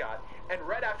iPad I got, and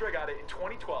right after I got it in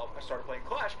 2012, I started playing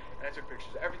Clash, and I took pictures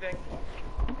of everything,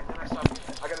 and then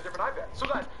I got a different iPad. So,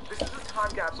 guys, this is a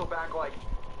time capsule back, like,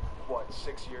 what,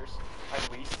 6 years,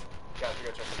 at least? Guys, we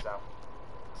gotta check this out.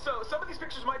 So, some of these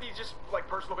pictures might be just, like,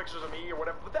 personal pictures of me or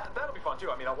whatever, but that'll be fun, too.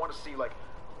 I mean, I want to see, like,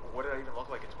 what did I even look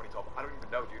like in 2012? I don't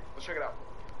even know, dude. Let's check it out.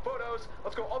 Photos.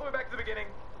 Let's go all the way back to the beginning.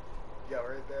 Yeah,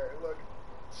 right there. Look.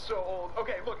 So old.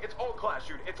 Okay, look, it's all Clash,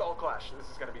 dude. It's all Clash. This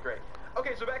is gonna be great.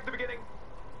 Okay, so back to the beginning.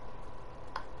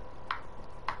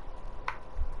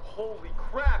 Holy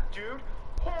crap, dude.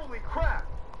 Holy crap.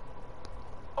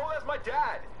 Oh, that's my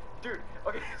dad. Dude,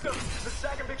 okay, so the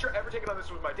second picture ever taken on this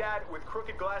was my dad with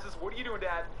crooked glasses. What are you doing,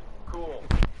 Dad? Cool.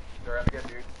 They're having good,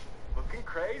 dude. Looking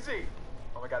crazy.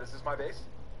 Oh my god, is this my base?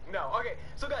 No. Okay,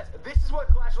 so guys, this is what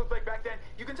Clash looked like back then.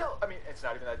 You can tell, I mean, it's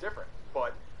not even that different,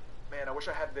 but man, I wish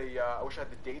I had the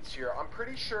dates here. I'm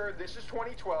pretty sure this is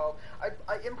 2012.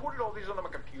 I imported all these onto my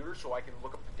computer so I can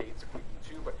look up the dates if we need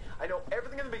to, but I know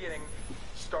everything in the beginning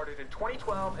started in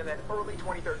 2012 and then early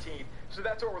 2013. So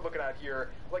that's what we're looking at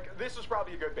here. Like, this was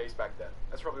probably a good base back then.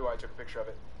 That's probably why I took a picture of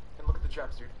it. And look at the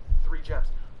gems, dude. 3 gems.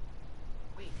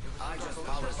 Wait, I just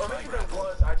polished or my maybe there grapple.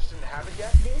 was, I just didn't have it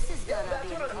yet. This is Yeah, gonna that's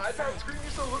be what an a good iPad fight. screen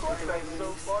used to look like. That's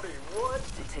so funny. What?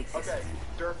 Okay,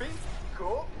 Derpy,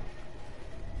 cool.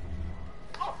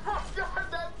 Oh my god,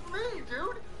 that's me,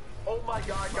 dude! Oh my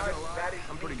god, guys, that is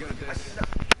I'm pretty good at this.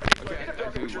 Okay, I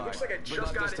Dark Elixir. Looks like I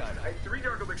just got it. I had 3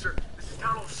 Dark Elixir. This is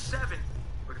Town Hall 7.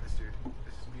 Look at this, dude.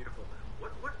 This is beautiful.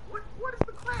 What is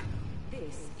the clan?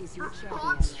 This is your Broad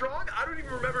champion. Strong? I don't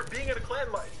even remember being in a clan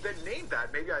that named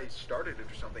that. Maybe I started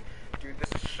it or something. Dude,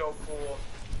 this is so cool.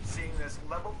 Seeing this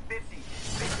level 50.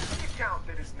 This is the account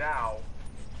that is now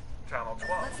Town Hall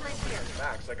 12. Let's live here.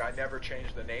 Max, like I never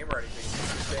changed the name or anything.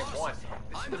 It's the same one.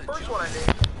 This is the first one I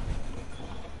named.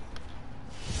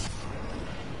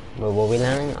 What were we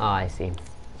learning? Oh, I see.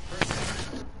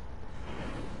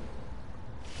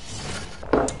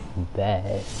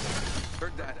 bet.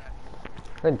 Heard that.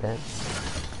 Heard that.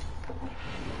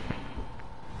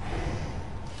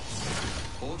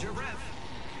 Hold your breath.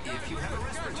 If you have a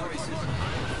respiratory system.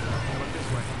 Look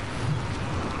this way.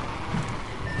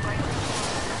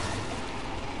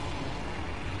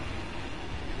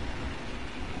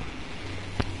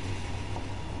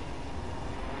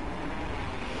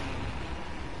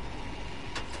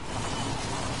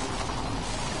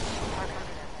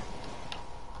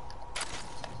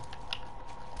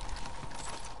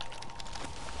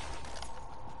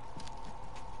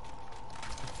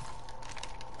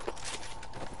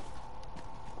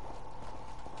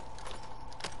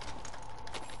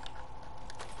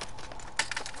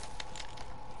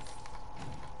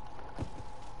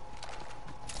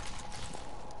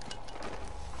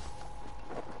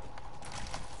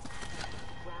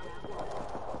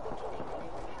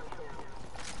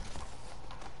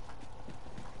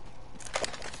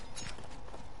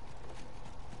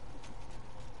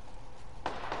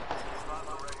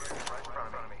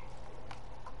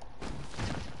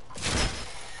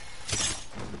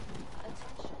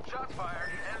 Shots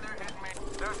fired, and they're hitting me.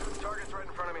 There's targets right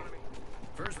in front of me.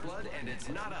 First blood, and it's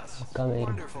not us. Coming.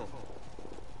 Wonderful.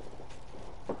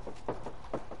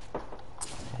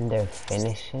 And they're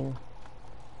finishing.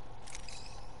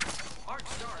 Arc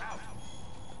star out.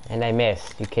 And I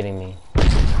missed. You kidding me?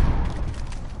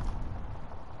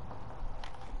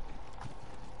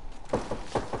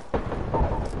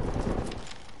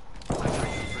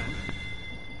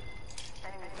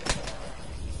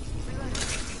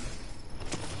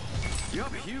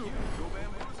 Yup, Hugh. Go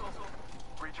bamboozle.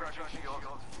 Recharging shield.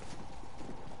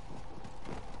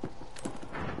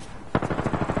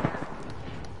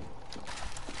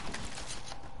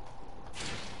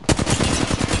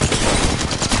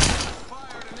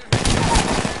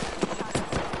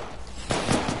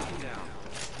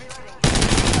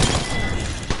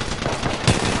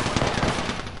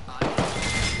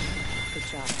 Good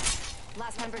job.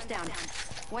 Last member's down.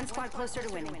 One squad closer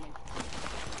to winning.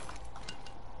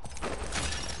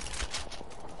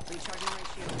 Recharging my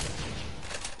shield.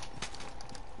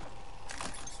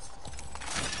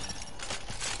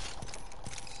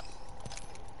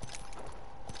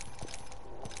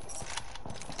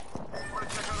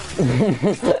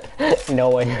 No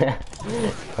one.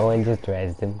 No one just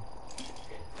rezzed him.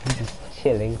 He's just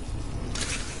chilling.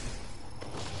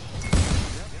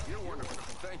 You're wonderful.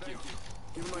 Thank you.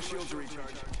 Give me my shield to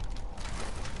recharge.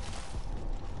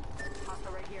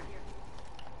 Hostile right here.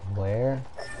 Where?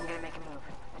 I'm gonna make a move.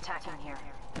 Attacking here.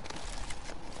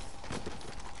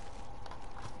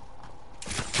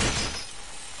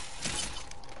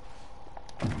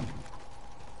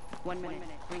 One minute.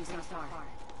 Rings not far.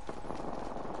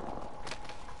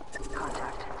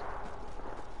 Contact.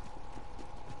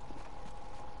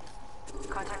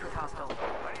 Contact with hostile.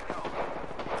 Ready to go.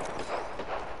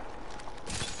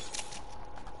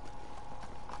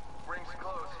 Rings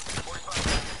close. 45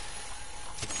 seconds.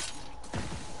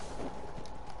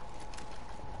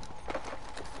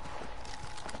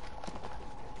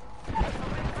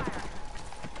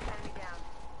 Enemy down.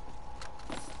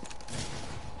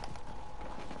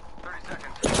 30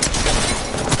 seconds.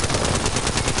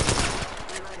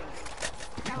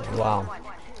 Wow.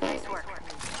 Nice work.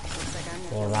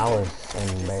 Well, that was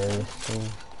embarrassing.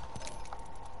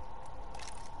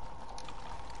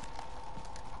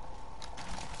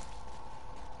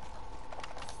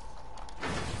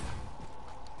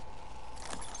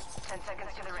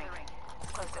 Seconds to the ring.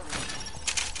 Close to the ring.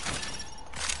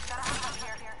 Gotta hop up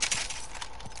here.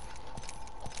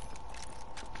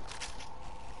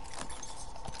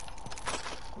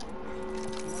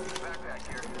 Backpack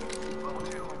here. Level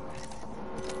 2.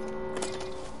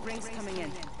 Rings coming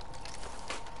in.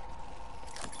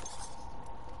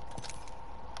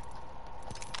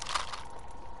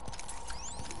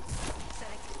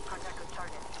 Setting contact with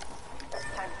target.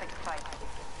 Time to pick a fight.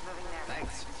 Moving there.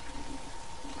 Thanks.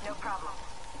 No problem.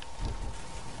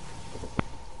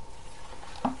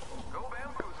 Go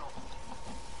bamboozle.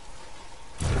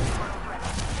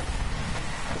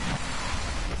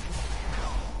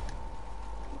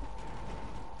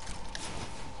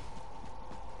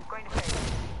 Going to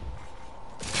phase.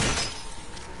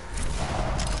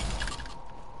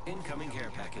 Incoming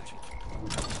care package.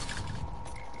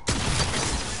 Ready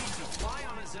to fly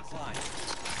on a zip line.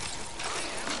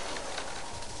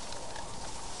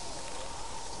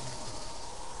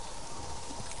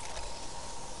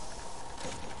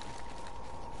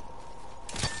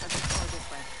 Let's explore this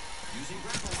way. Using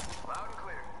grapple. Loud and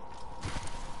clear.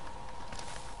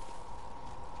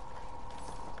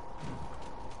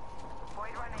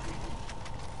 Void running.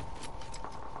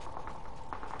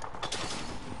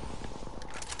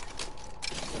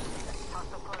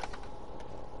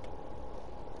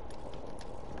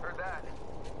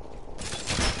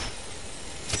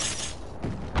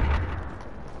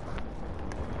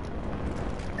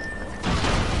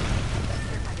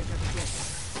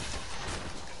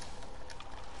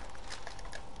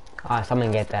 Ah,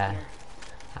 someone get that.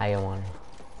 I don't want it.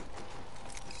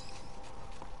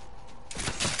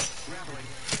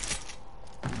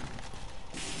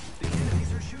 The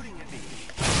enemies are shooting at me.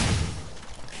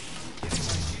 Giving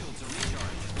my shields a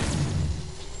recharge.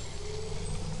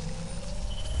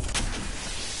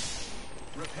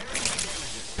 Repairing my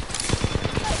damages.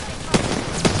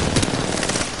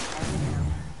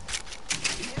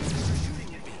 The enemies are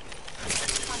shooting at me.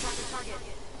 Contact the target.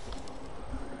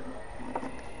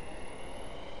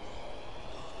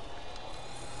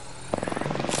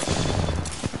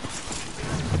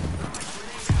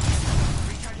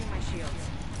 Recharging my shields.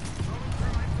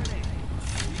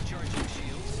 Recharging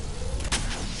shields.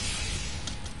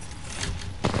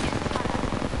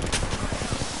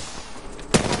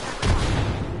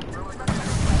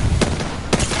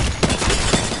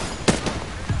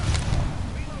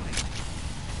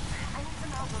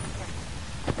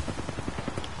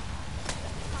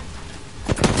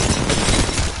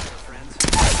 Friends.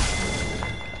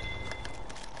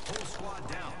 Whole squad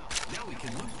down. Now we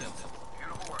can loot them.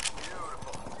 Beautiful work.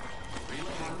 Beautiful.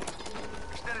 Reloading.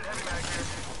 Extended heavy mag here.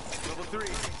 Level 3.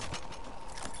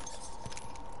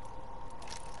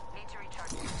 Need to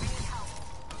recharge. Need help.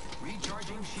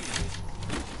 Recharging shields.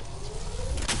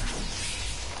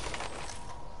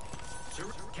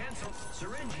 Cancel.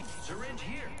 Syringe. Syringe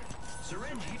here.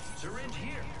 Syringe. Syringe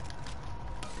here.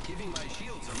 Giving my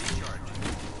shields a recharge.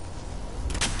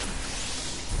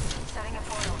 Setting a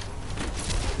portal.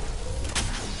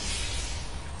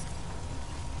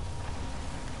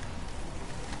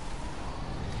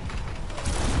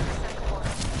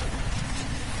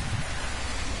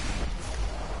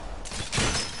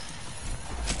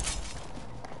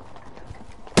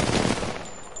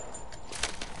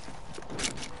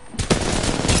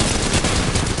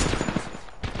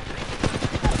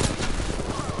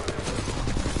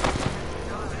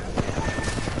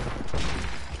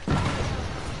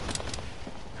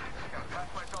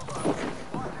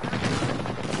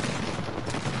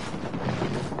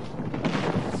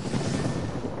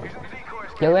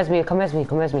 Yo, res me, come res me,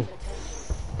 come res me.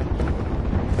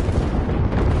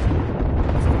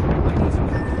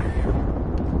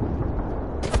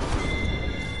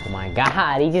 Oh my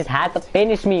god, he just had to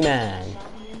finish me, man.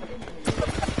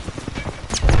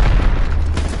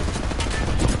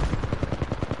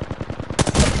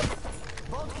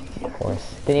 Of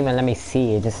course. Didn't even let me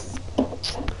see, it's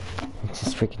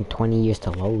just freaking 20 years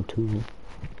to load too.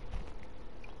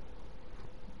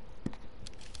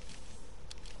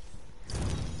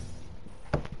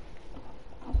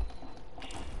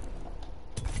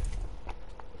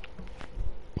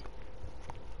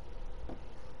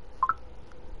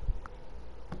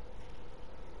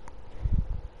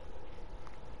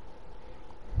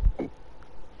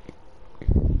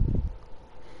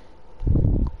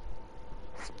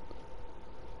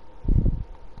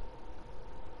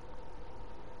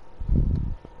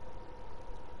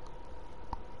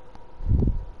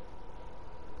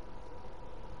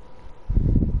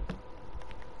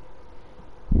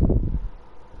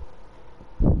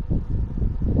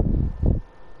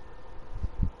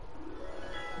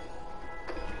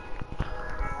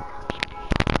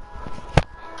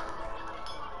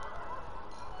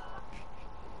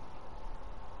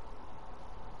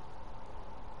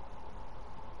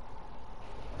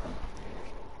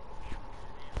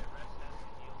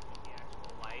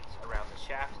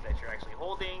 shaft that you're actually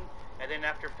holding, and then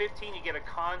after 15 you get a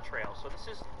contrail. So this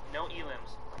is no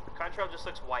elims. Contrail just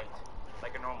looks white,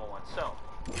 like a normal one. So,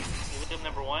 elim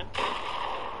number 1,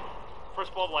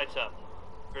 first bulb lights up.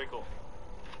 Very cool.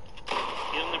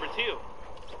 Elim number 2,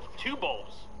 2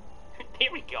 bulbs.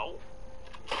 Here we go.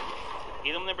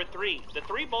 Elim number 3, the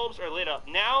 3 bulbs are lit up.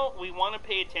 Now we want to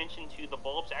pay attention to the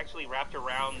bulbs actually wrapped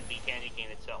around the candy cane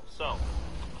itself. So,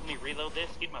 let me reload this,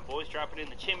 get my boys dropping in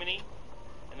the chimney,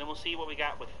 and then we'll see what we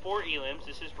got with 4 elims.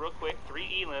 This is real quick,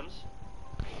 3 elims.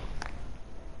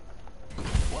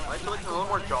 Mine's looking a little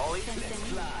more jolly.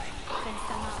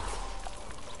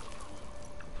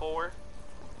 4.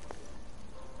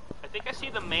 I think I see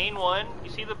the main one.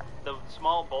 You see the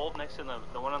small bulb next to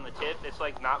the one on the tip? It's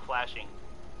like not flashing.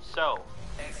 So,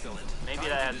 excellent. Maybe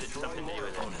that has something to do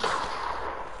with it.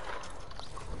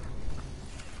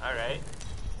 Alright.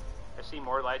 I see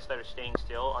more lights that are staying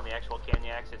still on the actual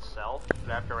Canyax itself,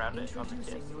 wrapped around it on the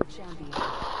tip.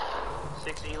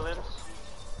 6 elims.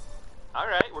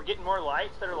 Alright, we're getting more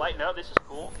lights that are lighting up. This is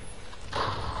cool.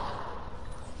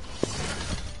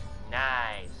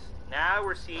 Nice. Now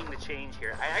we're seeing the change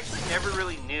here. I actually never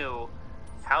really knew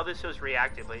how this was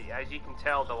reactive, but as you can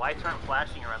tell, the lights aren't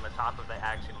flashing around the top of the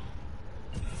action.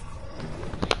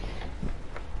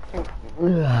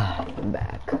 I'm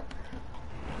back.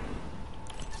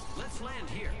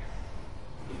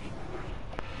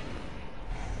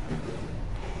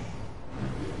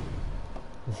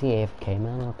 Is he AFK,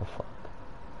 man? What the fuck?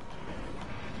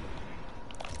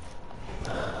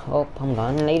 Oh, I'm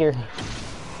gone later.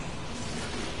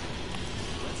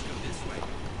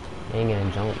 I ain't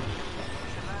gonna jump.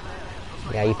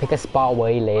 Yeah, you pick a spot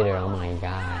way later. Oh my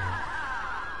god.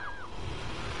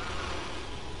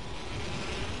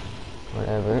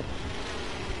 Whatever.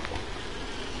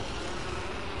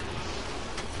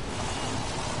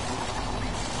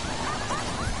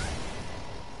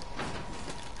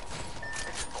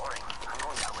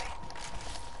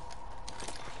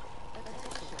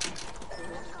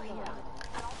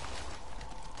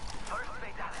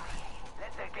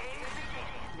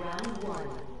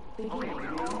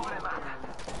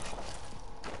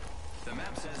 The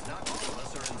map says not all of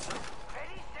us are in sight.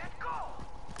 Ready, set, go!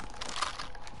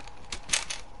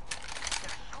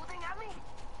 They're shooting at me?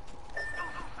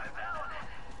 I'm down.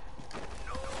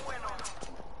 No bueno.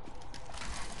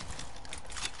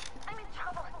 I'm in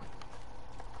trouble.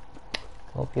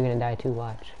 Hope you're gonna die too,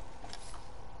 watch.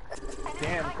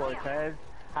 Damn, Cortez.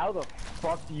 How the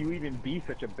fuck do you even be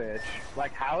such a bitch?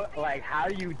 Like how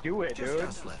do you do it, dude?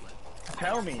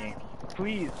 Tell me.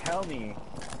 Please tell me.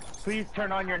 Please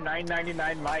turn on your $9.99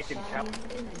 mic and tell me.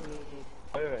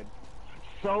 Good.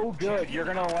 So good. You're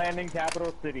gonna land in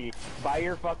Capital City by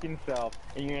your fucking self,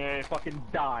 and you're gonna fucking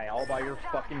die all by your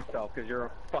fucking self because you're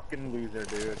a fucking loser,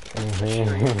 dude.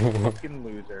 Sure, you're a fucking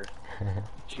loser.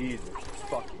 Jesus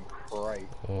fucking Christ.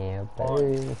 Yeah,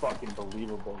 Unfucking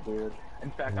believable, dude. In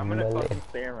fact, I'm gonna fucking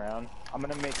stay around. I'm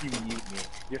gonna make you mute me.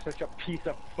 You're such a piece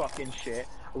of fucking shit.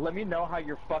 Let me know how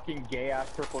your fucking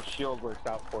gay-ass purple shield works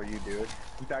out for you, dude.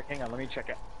 In fact, hang on, let me check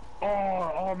it.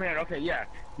 Oh man, okay, yeah.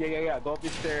 Go up the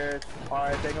stairs.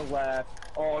 Alright, take a left.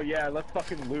 Oh yeah, let's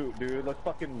fucking loot, dude. Let's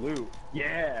fucking loot.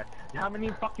 Yeah. How many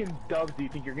fucking dubs do you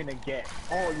think you're gonna get?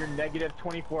 Oh, you're negative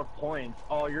 24 points.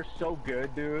 Oh, you're so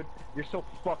good, dude. You're so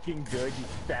fucking good, you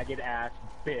faggot ass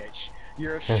bitch.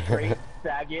 You're a straight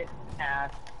faggot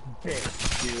ass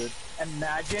bitch, dude.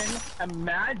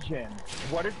 Imagine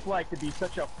what it's like to be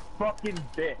such a fucking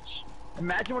bitch.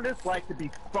 Imagine what it's like to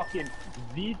be fucking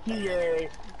ZTA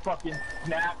fucking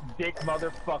snap dick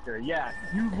motherfucker. Yeah,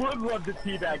 you would love to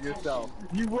teabag yourself.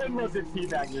 You would love to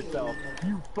teabag yourself.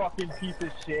 You fucking piece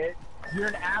of shit. You're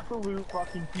an absolute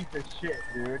fucking piece of shit,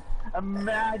 dude.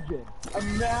 Imagine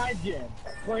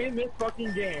playing this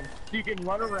fucking game so you can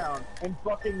run around and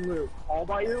fucking loot all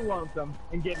by your lonesome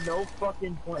and get no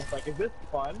fucking points. Like, is this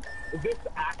fun? Is this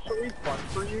actually fun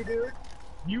for you, dude?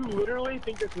 You literally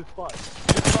think this is fun.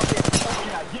 Just fucking, oh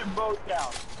yeah, get mowed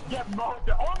down. Get mowed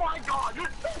down. Oh my god,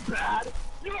 you're so bad.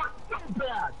 You are so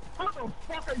bad. How the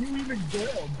fuck are you even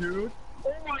going, dude?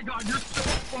 Oh my god, you're so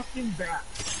fucking bad.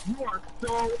 You are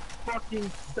so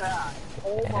fucking bad.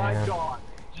 Oh my god.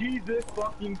 Jesus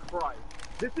fucking Christ.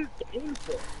 This is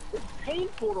painful. It's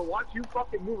painful to watch you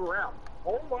fucking move around.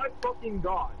 Oh my fucking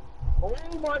god. Oh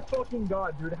my fucking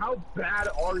god, dude. How bad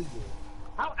are you?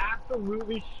 How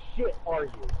absolutely shit are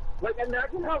you? Like,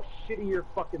 imagine how shitty your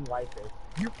fucking life is.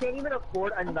 You can't even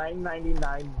afford a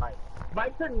 $9.99 mic.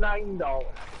 Mics are $9.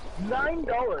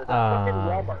 $9 at fucking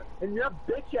Walmart. And your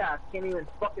bitch ass can't even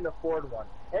fucking afford one.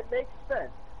 It makes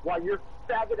sense why your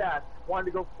faggot ass wanted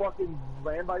to go fucking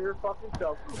land by your fucking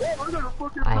self. Oh, I got a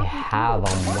fucking I have a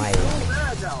mic. I'm so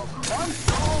mad now. I'm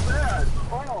so mad.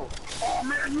 Oh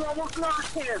man, you almost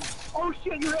knocked him. Oh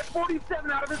shit, you hit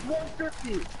 47 out of his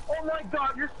 150. Oh my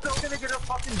god, you're still gonna get a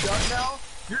fucking dub now?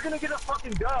 You're gonna get a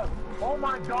fucking dub. Oh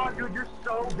my god, dude, you're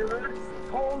so good.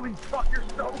 Holy fuck, you're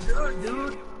so good,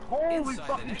 dude. Holy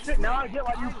fucking shit, now I get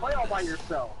why you play all by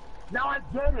yourself. Now I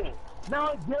get it.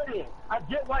 Now I get it. I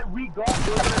get why we got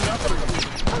good enough for you.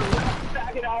 For less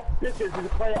faggot ass bitches who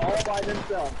play all by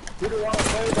themselves. Who don't want to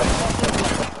play the fucking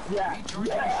yeah.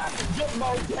 Get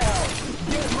mowed down.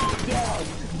 Get mowed down.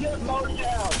 Get mowed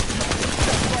down.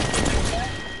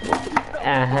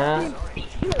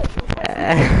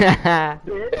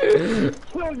 Bitch.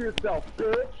 Kill yourself,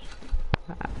 bitch.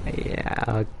 Yeah,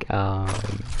 oh god.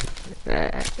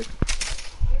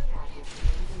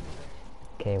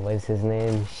 Okay, what's his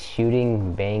name?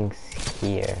 Shooting Banks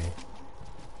here.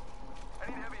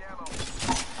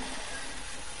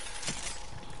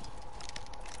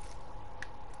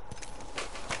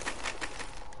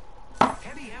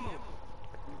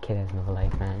 Kid has no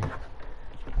life, man.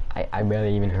 I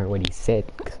barely even heard what he said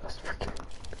because I was freaking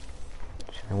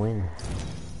trying to win.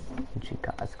 She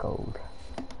got us gold.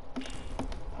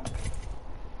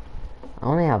 I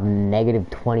only have negative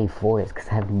 24s because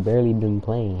I've barely been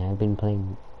playing. I've been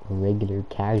playing regular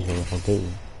casual all day.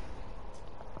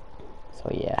 So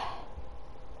yeah.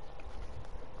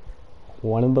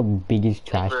 One of the biggest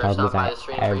trash talkers I've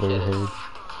ever heard.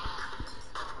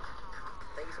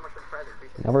 Thank you so much for the present.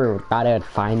 Never thought I'd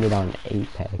find it on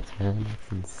Apex, man.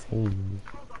 That's insane.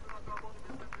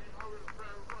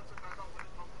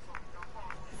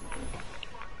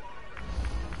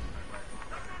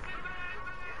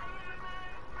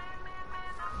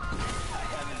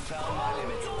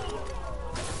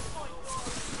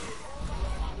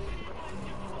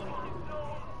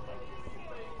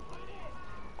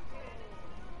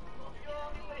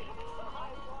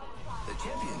 The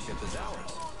championship is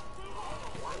ours.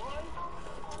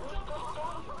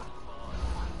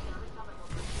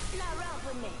 Now round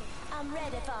with me. I'm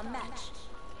ready for a match.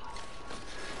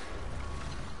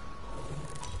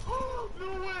 Oh,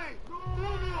 no way!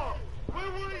 No,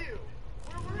 where were you?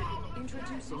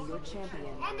 Introducing your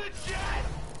champion. On the jet!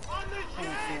 On the I don't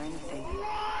fear anything.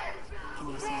 Can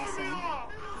you say the same?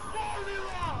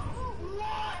 Formula!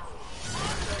 What?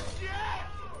 On the jet!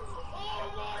 Oh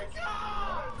my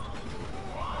god!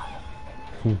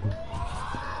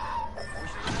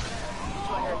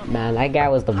 Man, that guy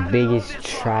was the biggest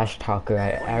trash talker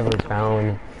I ever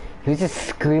found. He was just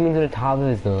screaming to the top of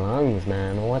his lungs,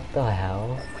 man. What the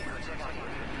hell?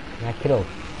 Is that kid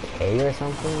okay or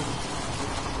something?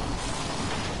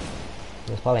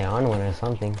 He was probably on one or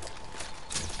something.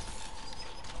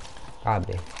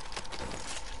 Probably.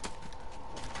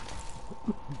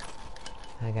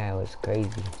 That guy was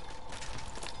crazy.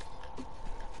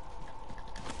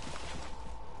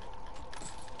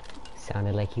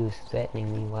 Sounded like he was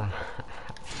threatening me. Wow.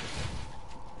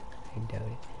 I doubt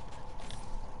it.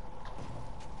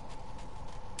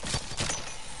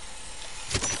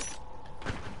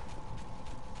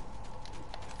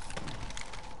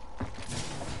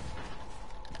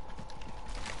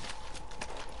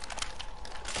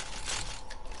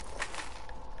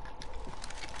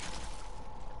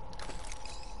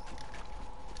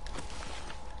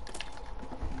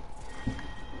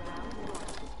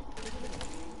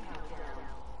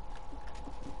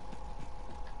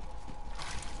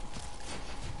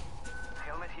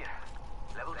 Helmet here.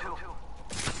 Level 2.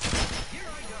 Here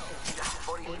I go. Yeah,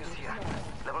 40 kills here.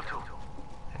 Level 2.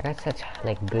 I got such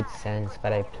like good sense,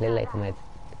 but I play like I'm at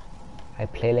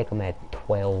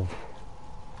 12.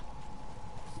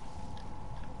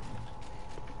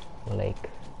 Like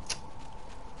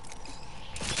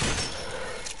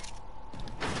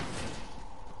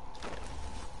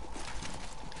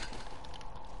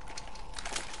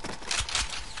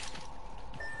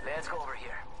Let's go over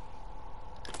here.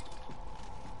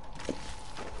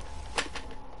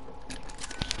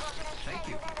 Thank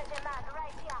you.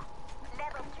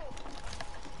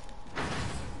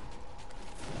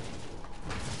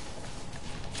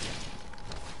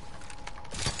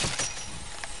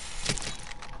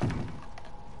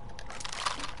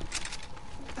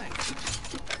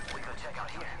 We could check out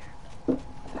here.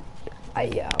 I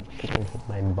fucking hit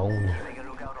my bone. Take a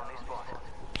look out on this spot.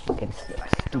 Fucking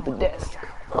stupid desk.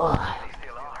 Ugh.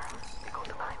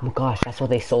 Oh gosh, that's what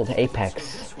they sold to Apex.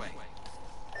 This way.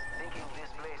 Thinking this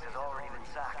place has already been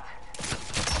sacked.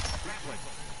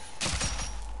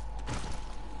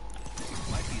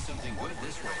 Might be something good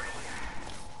this way.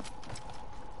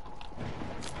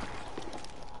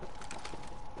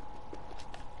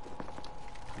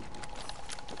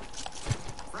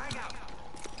 Frag out.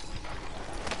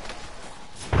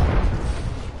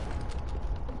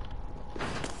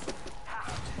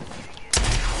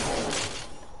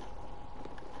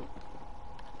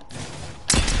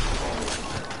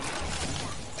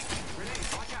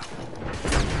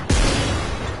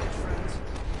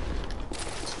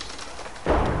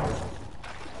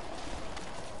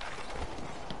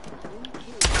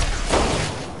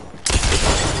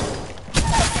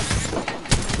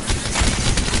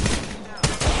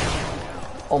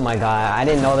 Oh my god, I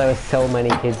didn't know there was so many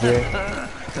kids here.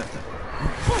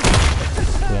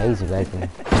 Yeah, he's resin.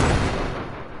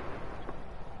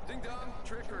 Ding dong,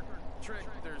 trick or trick,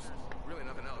 there's really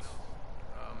nothing else.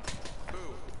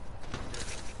 Boo.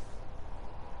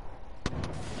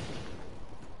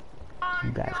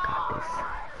 You guys got this.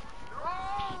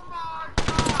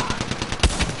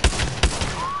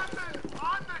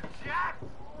 On the jet!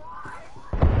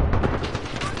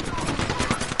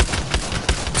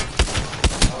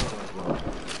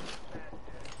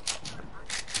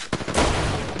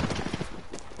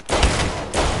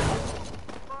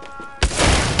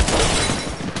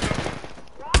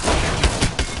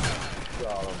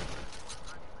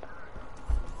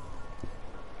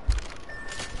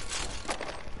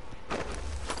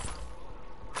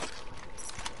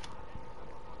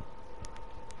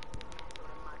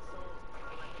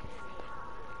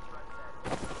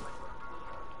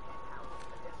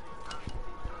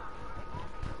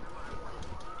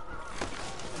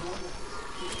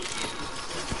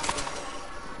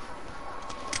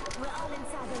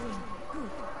 gathering. Good.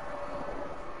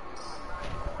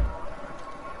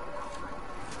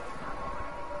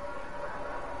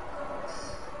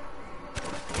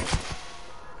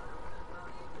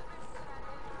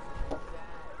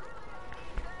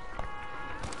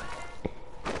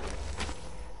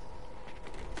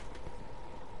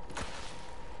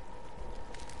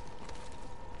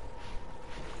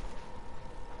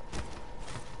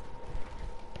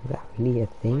 Is that really a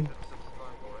thing?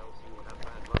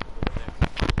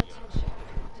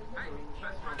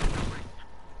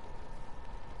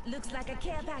 Looks like a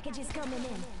care package is coming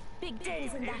in. Big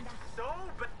things in that. So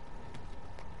bad.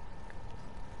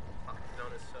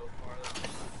 Zone is so far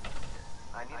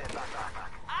though. I need it back.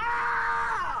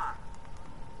 Ah!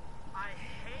 I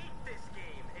hate this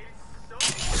game. It's so.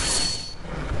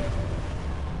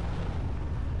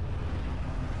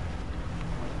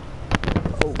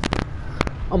 Oh,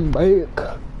 I'm back.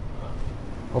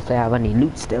 Hopefully I have any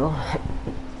loot still.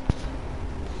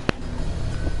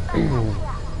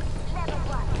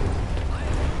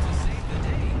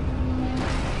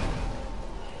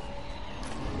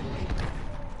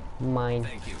 Mine.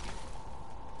 Thank you.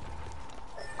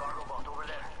 Cargo bot over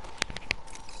there.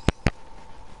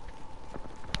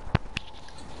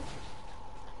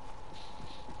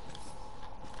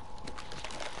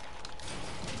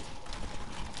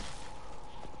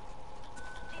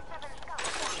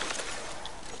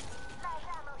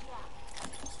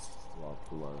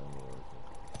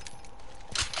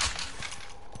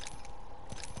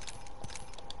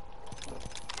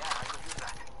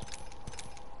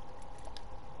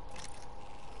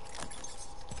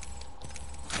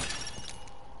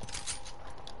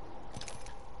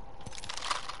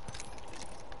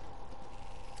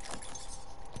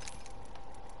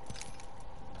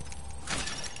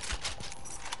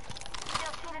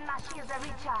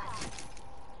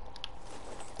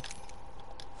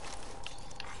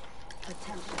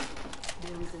 Attention.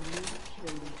 There is a new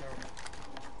kill leader.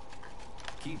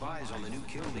 Keep eyes on the new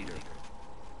kill leader.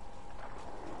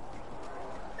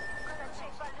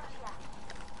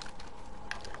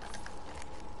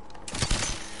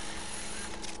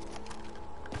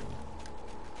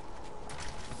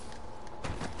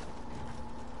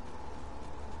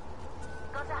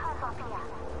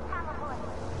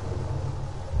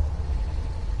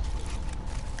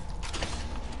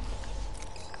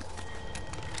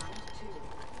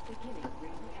 Beginning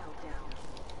ring countdown.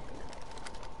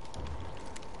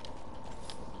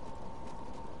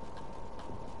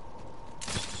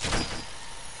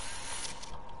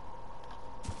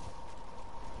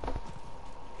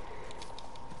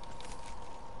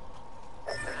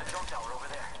 There's a jump tower over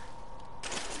there.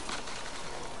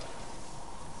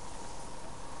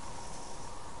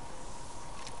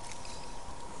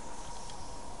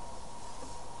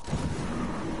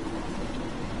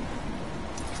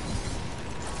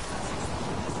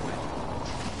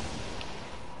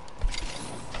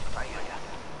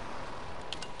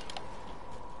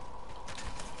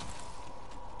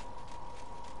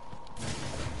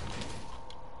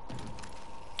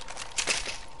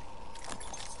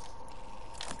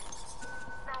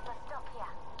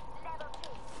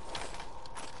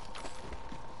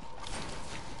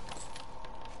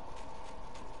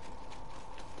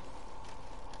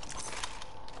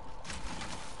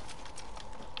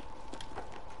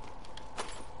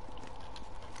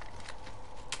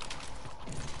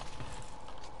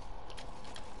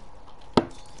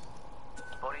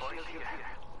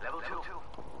 Level 2.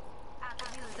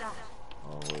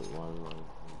 Oh wait, why?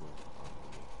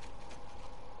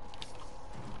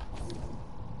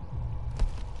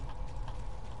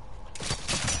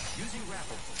 Using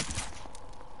grapple.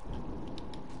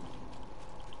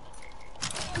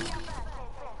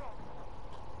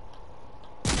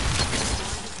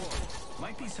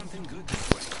 Might be something good this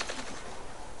way.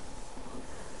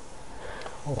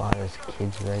 Oh wow, there's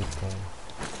kids right there.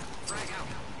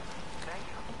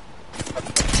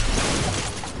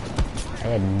 I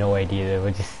had no idea they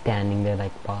were just standing there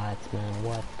like bots, man.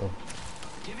 What the?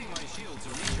 Giving my shields a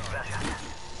recharge.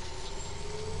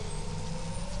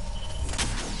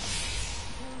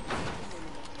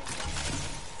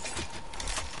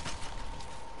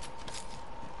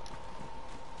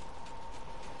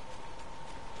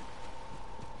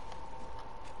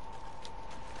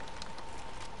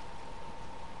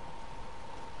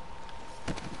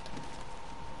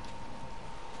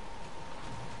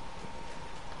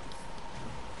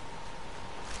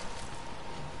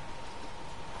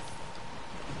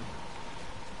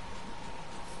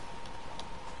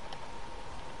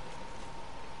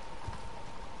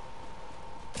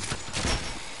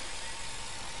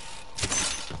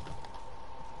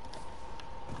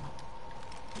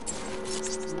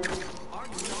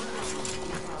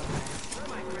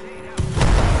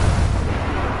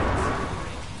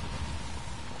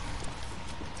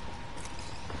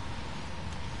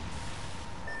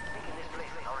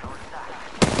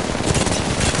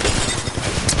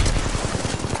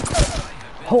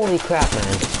 Holy crap,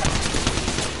 man.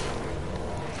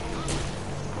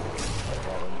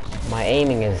 My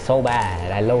aiming is so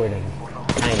bad. I lowered him.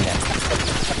 Kinda.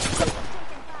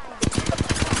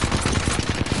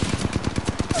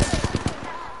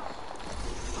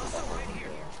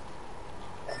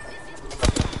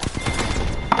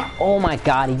 Oh my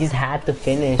god, he just had to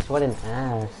finish. What an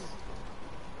ass.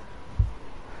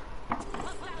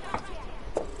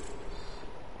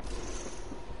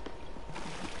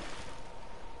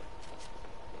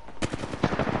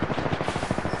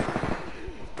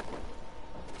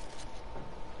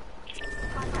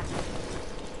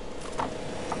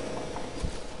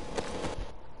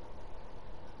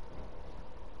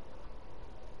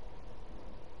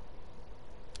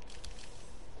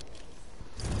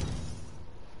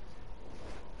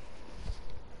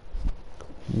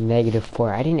 -4.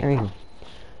 I didn't earn.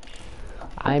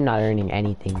 I'm not earning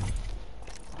anything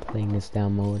playing this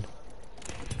down mode.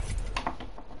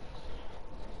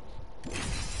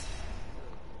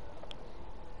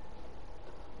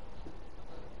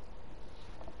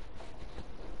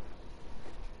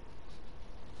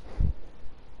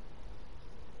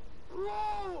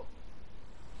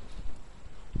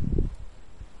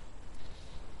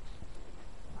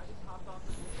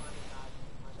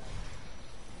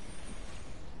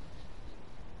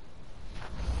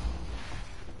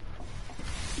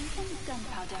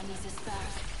 Gunpowder needs us back.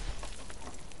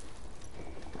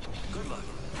 Good luck.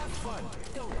 Have fun.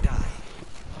 Don't die.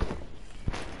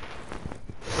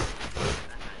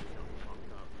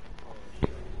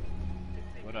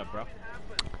 What up, bro?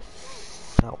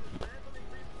 Oh.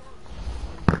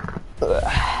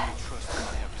 Trust who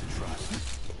I have to trust.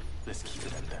 Let's keep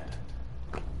it at that.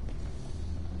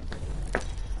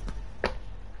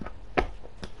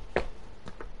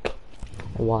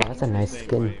 Wow, that's a nice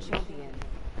skin.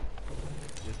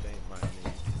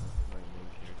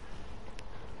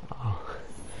 Oh,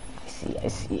 I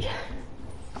see.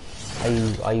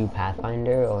 Are you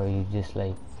Pathfinder or are you just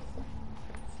like?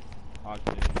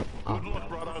 Good luck,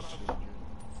 brothers.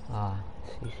 Ah,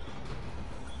 see.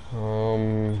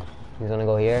 He's gonna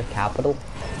go here, capital.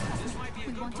 This might be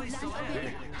a good place to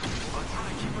land. I'll try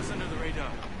to keep us under the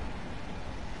radar.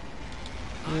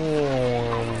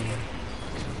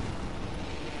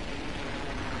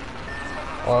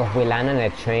 Or if we land on a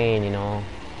train, you know,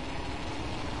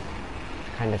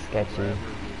 kind of sketchy.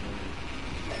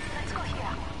 Let's go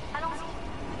here. Allons-y.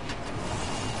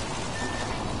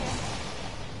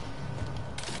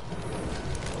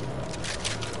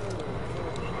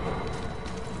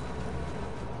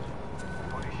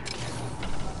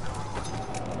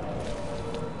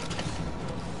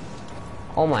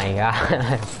 Oh my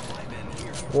god.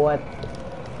 What?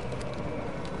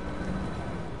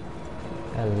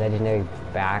 A legendary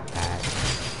backpack.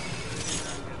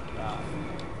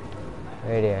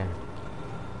 Right here.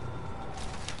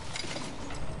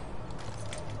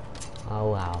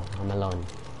 Oh wow, I'm alone.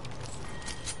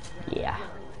 Yeah.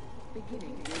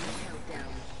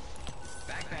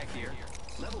 Backpack here.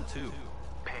 Level 2.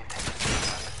 Pay attention.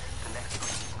 The next one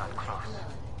is not close.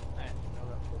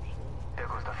 There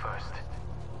goes the first.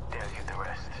 They'll hit the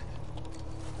rest.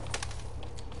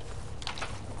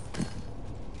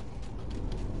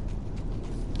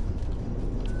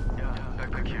 Yeah,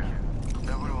 backpack here.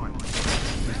 Level 1.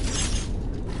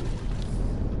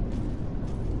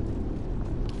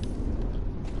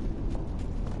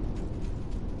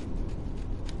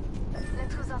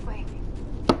 Let's go that way.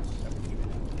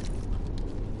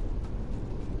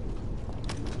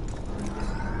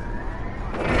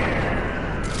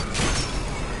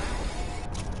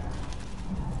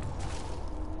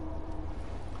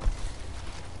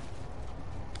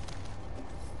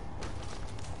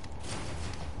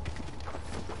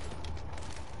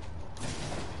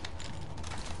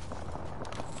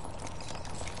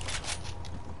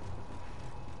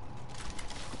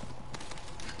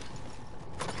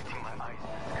 Hitting my eyes in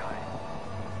the sky.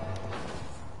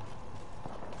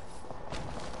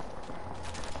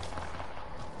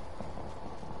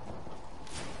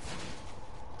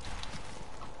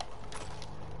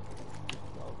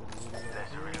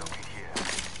 Let's relocate here.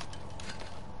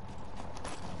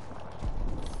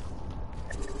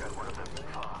 Got one of them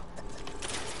far.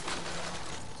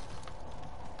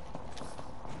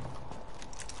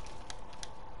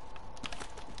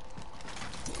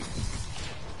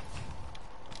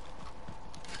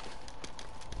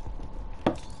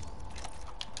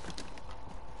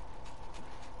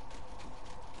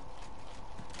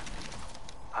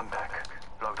 I'm back.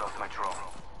 Logged off my drone.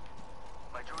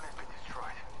 My drone has been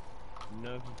destroyed.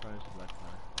 No components of black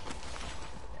fire.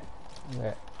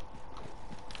 Yeah.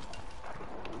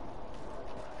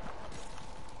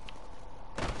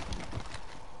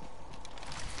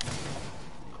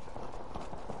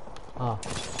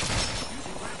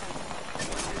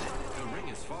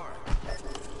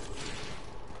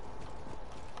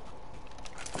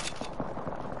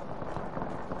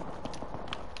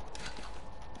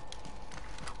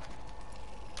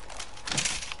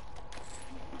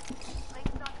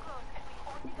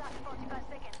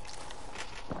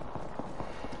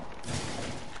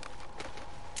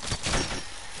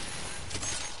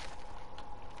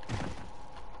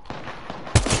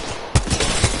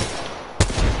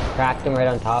 cracked him right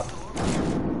on top.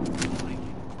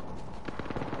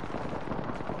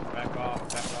 Back off,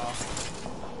 back off.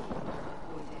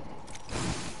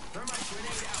 Thermite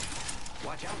grenade out.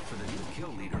 Watch out for the new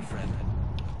kill leader, friend.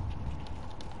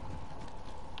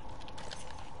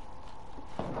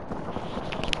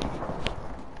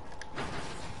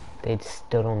 They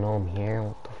still don't know I'm here.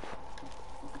 What the f?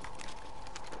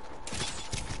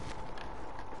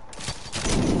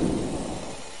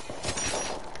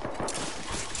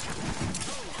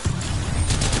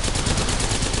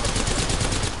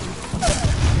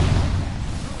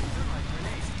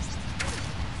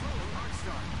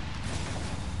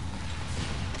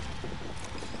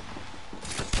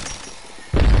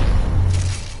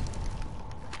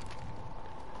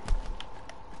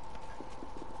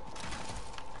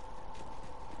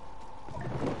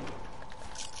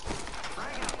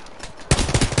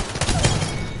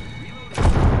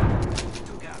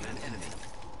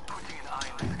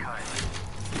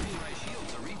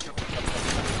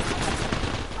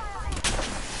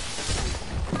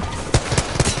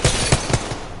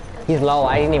 He's low.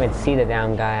 I didn't even see the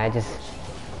damn guy. I just...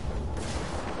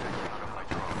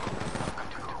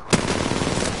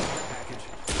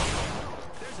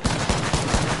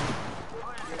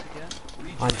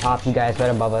 On top, you guys, right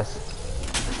above us.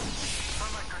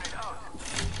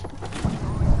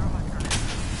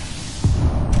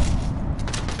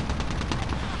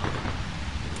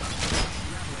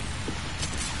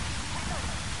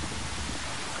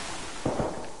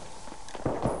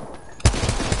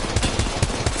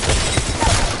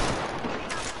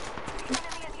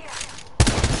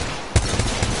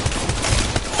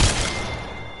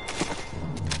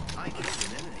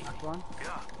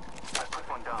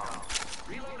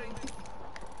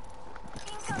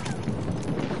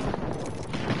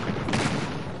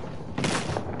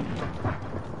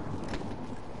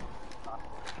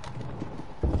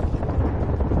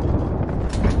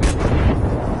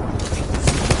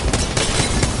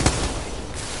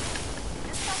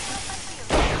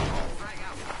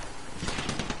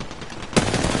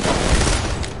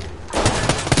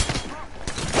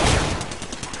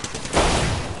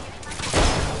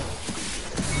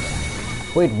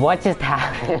 Wait, what just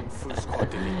happened?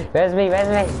 Where's me? Where's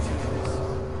me?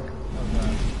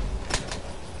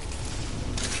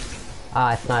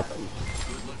 Ah, it's not.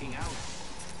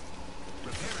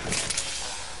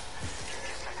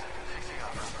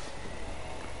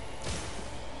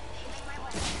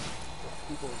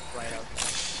 People right out.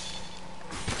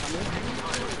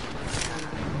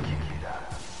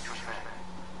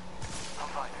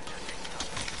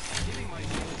 Giving my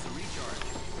shields a recharge.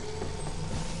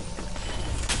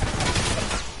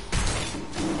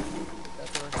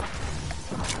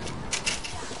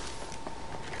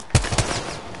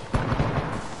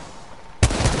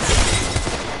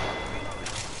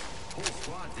 Whole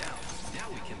squad down. Now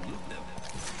we can loot them.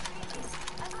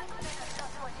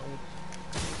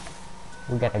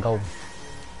 We gotta go.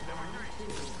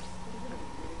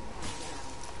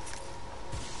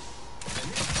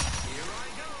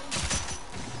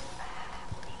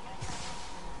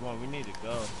 Come on, we need to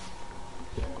go.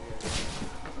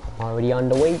 I'm already on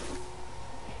the way. You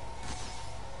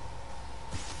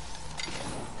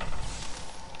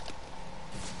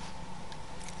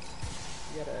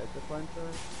got a zip line for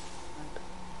it?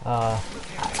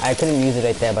 I couldn't use it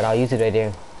right there, but I'll use it right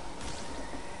here.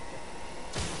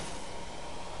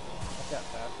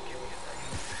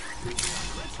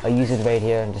 I'll use it right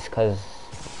here just cause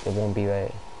it won't be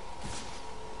right.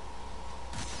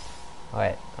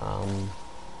 Alright,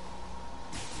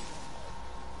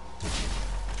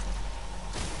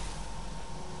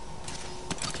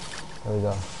 there we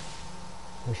go.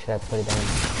 Where should I put it down?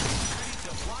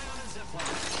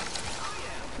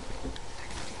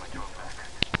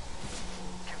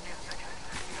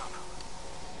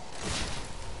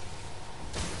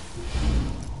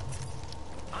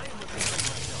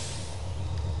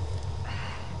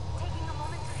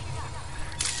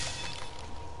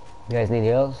 You guys need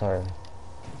heals or? I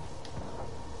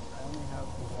only have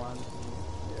one.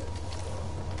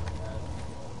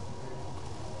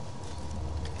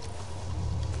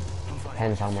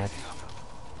 Depends how much.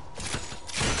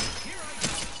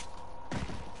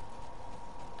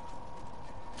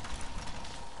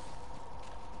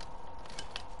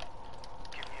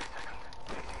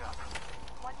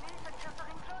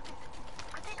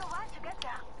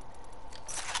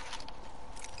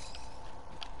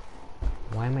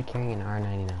 Why am I carrying an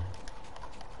R99?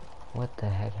 What the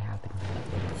heck happened to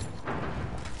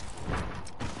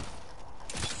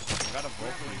I got a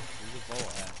bolt, please. Where's the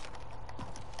bolt at?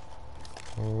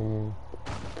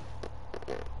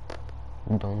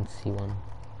 Don't see one.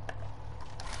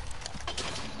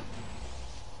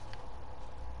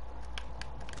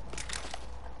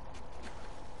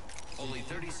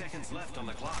 on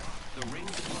the clock. The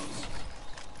ring's close.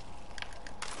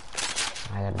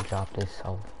 I gotta drop this.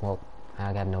 Oh, well,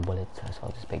 I got no bullets, so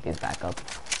I'll just pick these back up.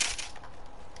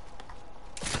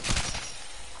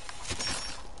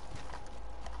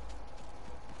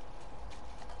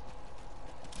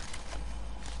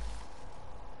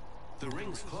 The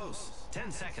ring's close. 10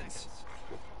 seconds.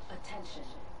 Attention.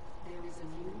 There is a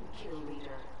new kill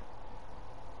leader.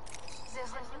 There's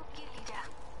a new kill leader.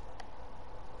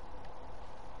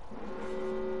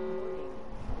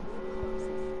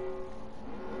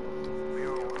 We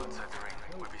are all outside the ring.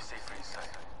 We'll be safer inside.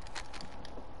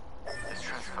 Let's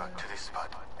transfer to this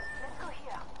spot. Let's go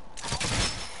here.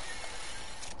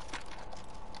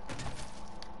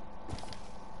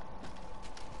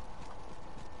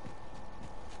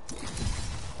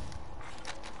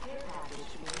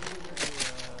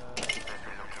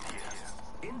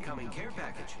 Incoming care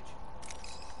package.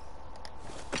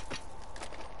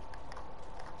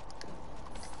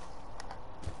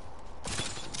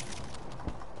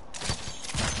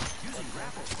 Using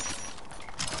grapple.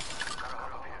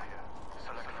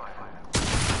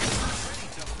 Ready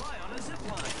to fly on a zip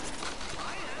line. I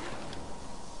am.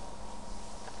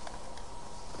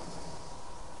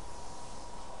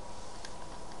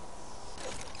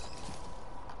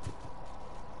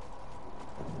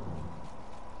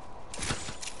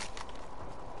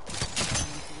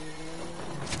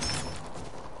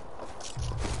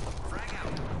 Frag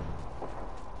out.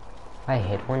 I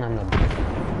hit one on the...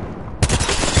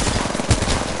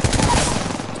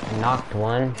 I knocked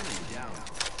one. Enemy down.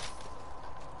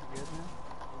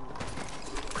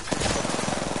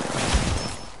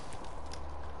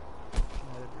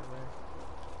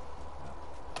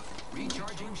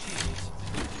 Recharging shields.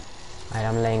 Alright,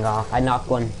 I'm laying off. I knocked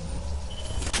one.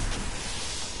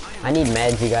 I need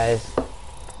meds, you guys.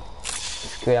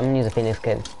 Screw it, I'm gonna use a Phoenix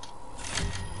kit.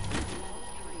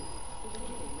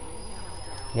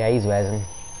 Yeah, he's resin.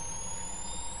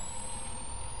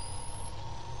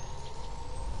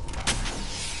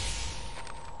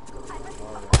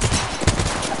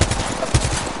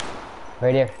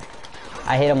 Right here.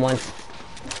 I hit him once.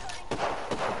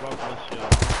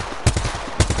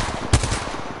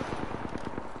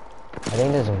 I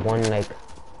think there's one like...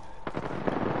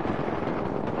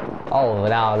 Oh,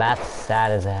 now that's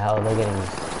sad as hell. Look at him.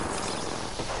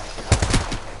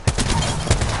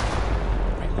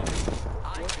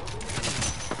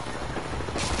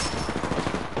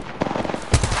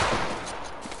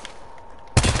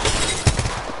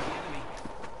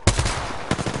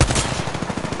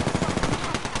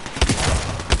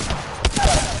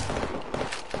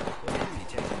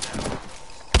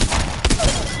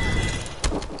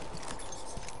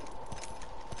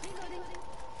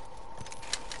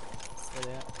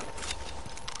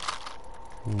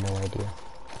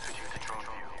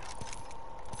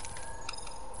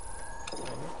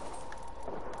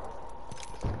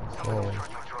 Oh.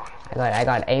 I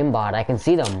got aimbot. I can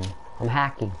see them. I'm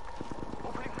hacking.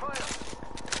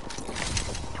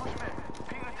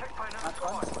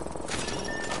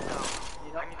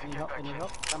 Any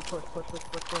help? I'm push.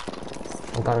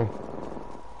 I'm coming.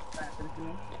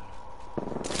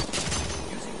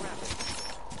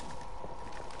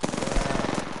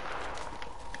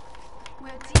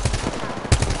 We're deep.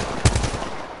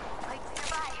 Like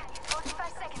nearby.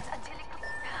 45 seconds until it...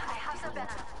 I have some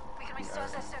banana. We can restore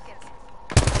the circuits.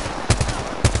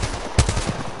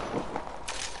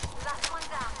 Last one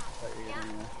down.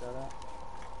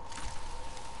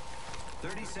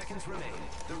 30 seconds remain.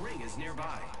 The ring is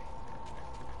nearby.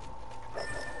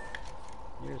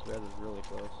 Yours red is really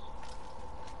close.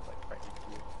 Like right next to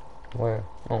you. Where?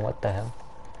 Oh, what the hell?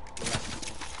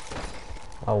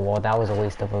 Oh, well, that was a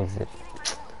waste of a zip.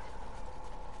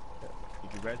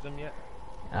 Did you res them yet?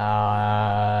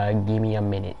 Give me a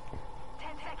minute.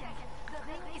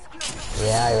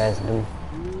 Yeah, I resed them.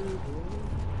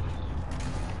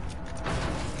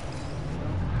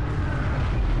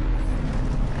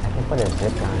 I can put a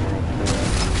zip line right here.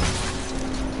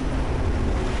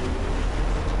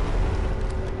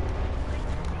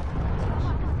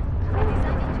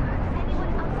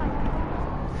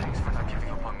 Thanks for not giving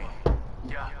up on me.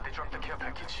 Yeah, they dropped the care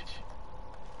package.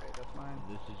 Okay, that's mine.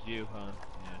 This is you, huh?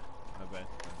 Yeah, my bad.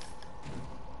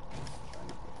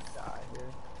 Die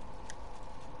here.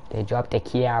 They dropped the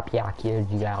care package,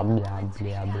 blah blah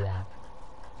blah blah.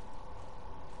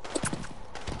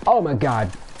 Oh my god!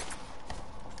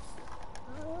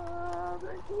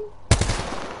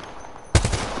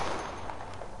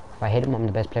 If I hit him, I'm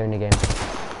the best player in the game.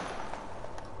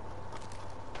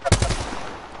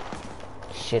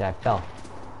 Shit, I fell.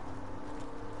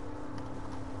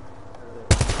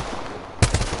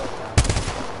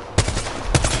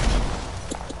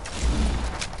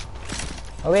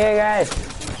 Over here, guys.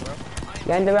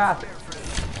 Get in the rock.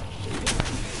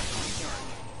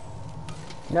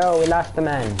 No, we lost the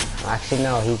man. Actually,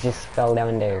 no, he just fell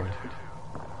down there.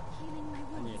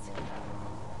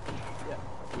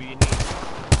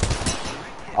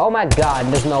 Oh my god,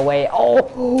 there's no way.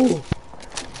 Oh!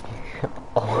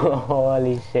 Oh,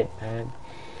 holy shit, man.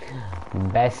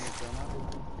 Best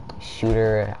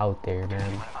shooter out there,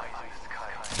 man.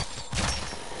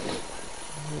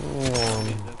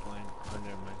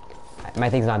 My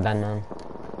thing's not done, man.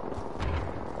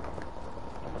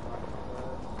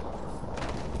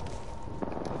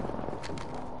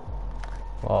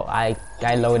 Well, I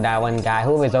load that one guy.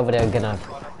 Who was over there gonna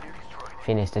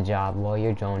finish the job? Well,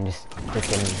 your drone just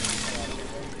freaking.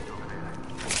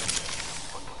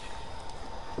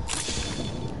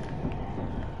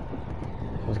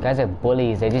 Those guys are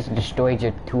bullies. They just destroyed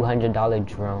your $200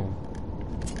 drone.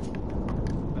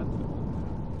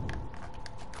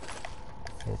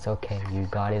 It's okay. You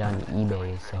got it on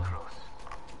eBay, so.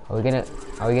 Are we gonna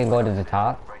go to the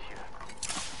top?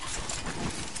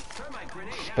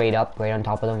 Straight up, right on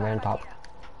top of them, right on top.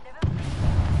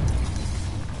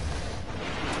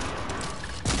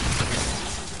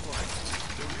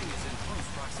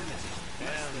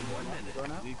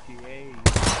 ZTA.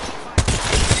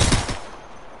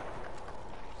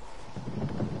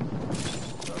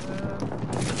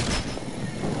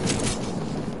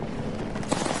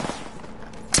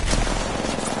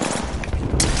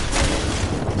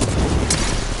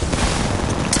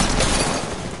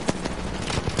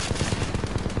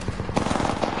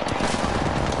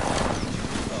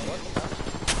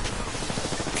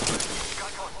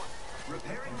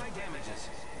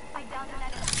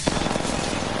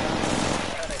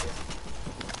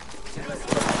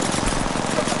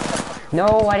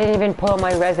 No, I didn't even pull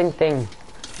my resin thing.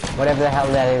 Whatever the hell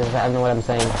that is, I don't know what I'm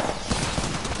saying.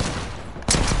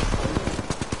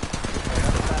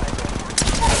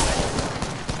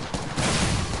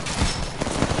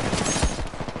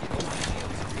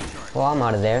 Well, I'm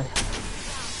out of there.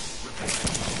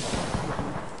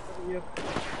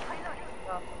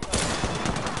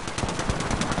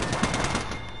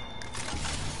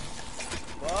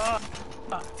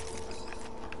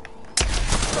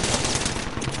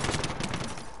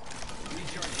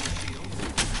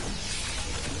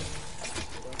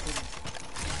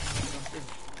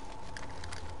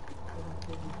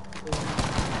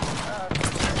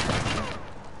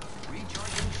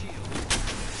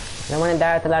 I want to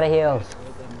die with a lot of heals.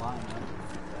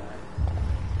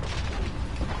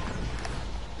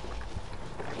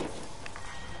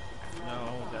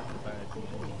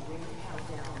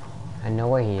 I know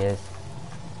where he is.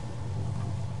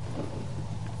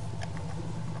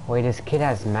 Wait, this kid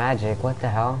has magic. What the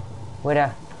hell? What?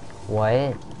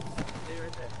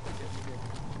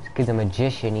 This kid's a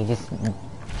magician. He just.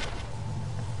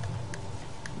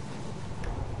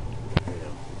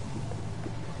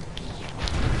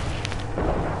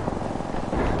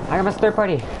 I got my third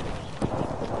party.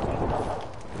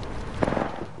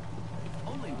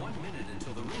 Only 1 minute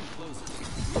until the room closes.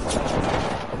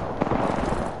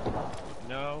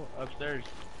 No, upstairs.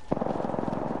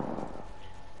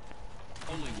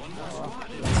 Only one more squad.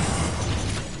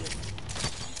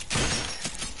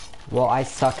 Well, I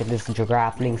suck at this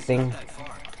grappling thing.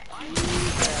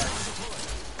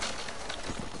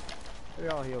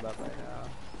 We're all healed up right now.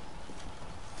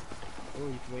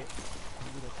 Oh, wait.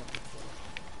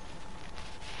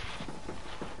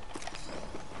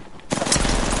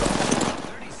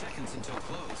 30 seconds until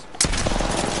close.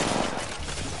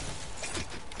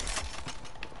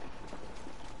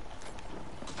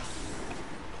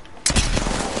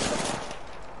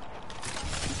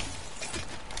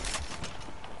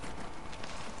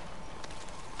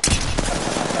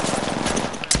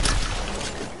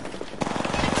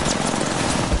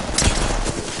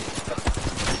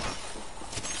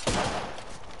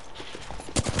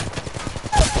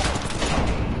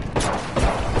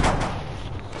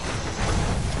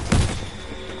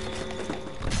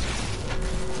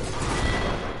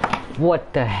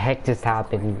 What the heck just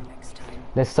happened?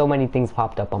 There's so many things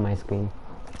popped up on my screen.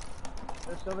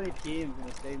 There's so many teams in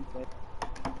the same place.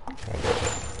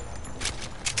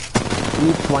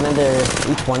 Each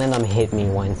one of them hit me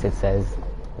once. It says,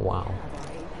 "Wow."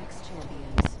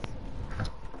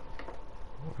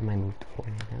 What am I moved for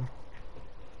now?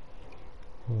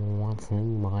 What's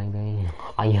new, my guy?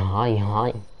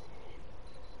 Hi.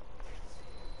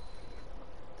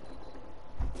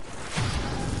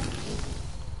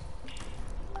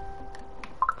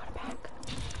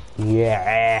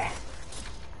 Yeah.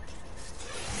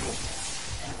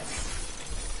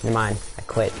 Never mind. I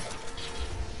quit.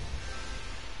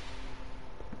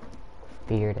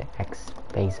 Beard X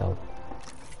Basil.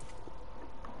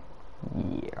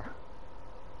 Yeah.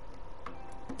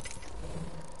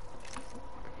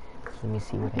 Let me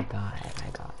see what I got. I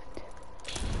got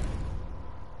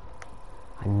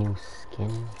a new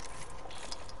skin.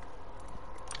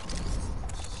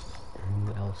 A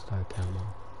new L-Star camo.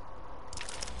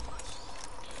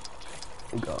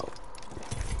 Go.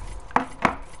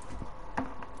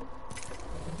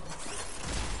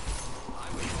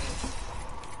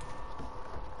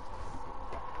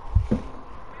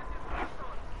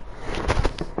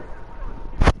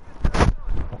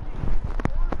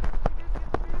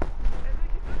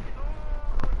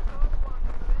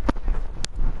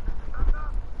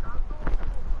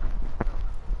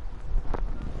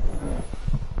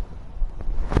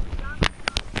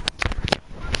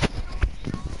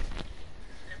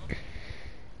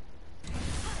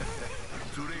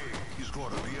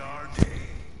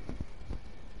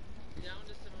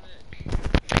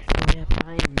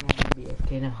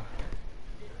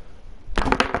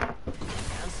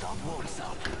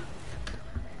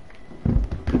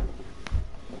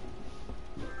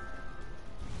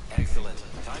 Excellent.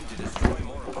 Time to destroy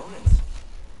more opponents.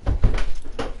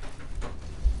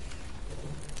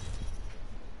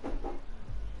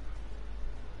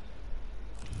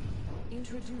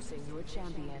 Introducing your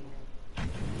champion.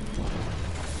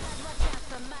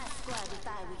 From my squad if I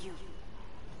were you.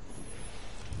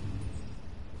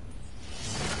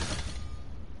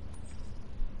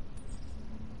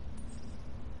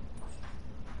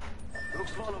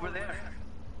 Looks fun over there.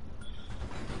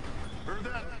 Heard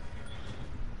that?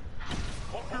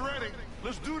 Hope you're ready.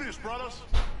 Let's do this, brothers.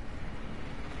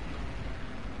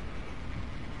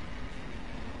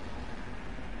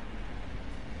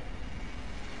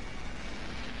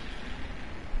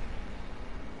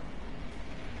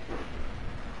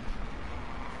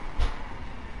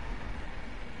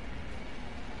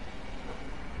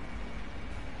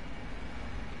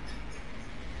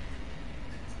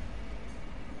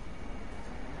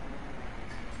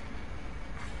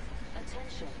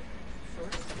 Attention.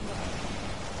 First blood.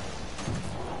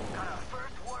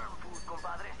 First worm food,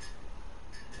 compadres.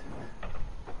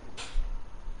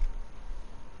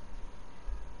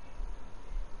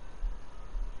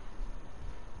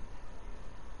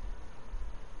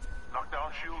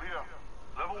 Knockdown shield here.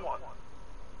 Level 1.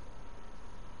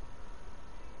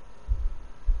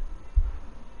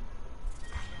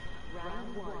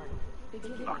 Round 1.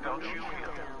 Beginning. Knockdown shield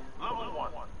here. Level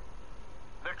 1.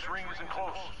 Next ring isn't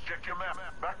close. Check your map.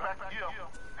 Backpack here.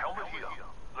 Helmet here.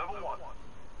 Level 1.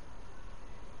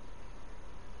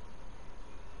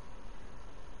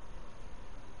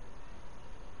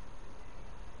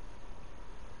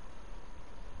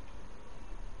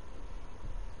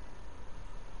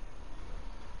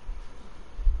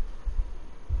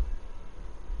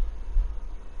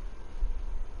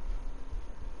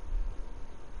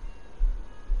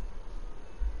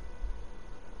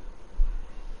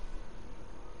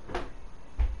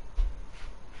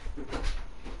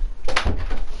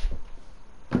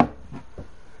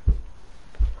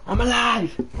 I'm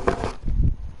alive!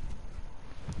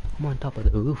 I'm on top of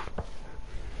the roof.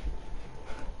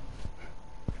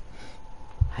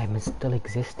 I'm still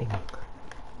existing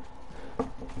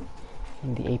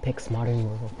in the Apex modern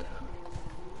world.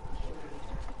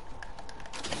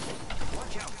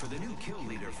 Watch out for the new kill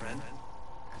leader, friend.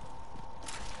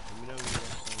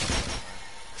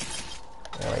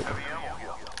 Alright.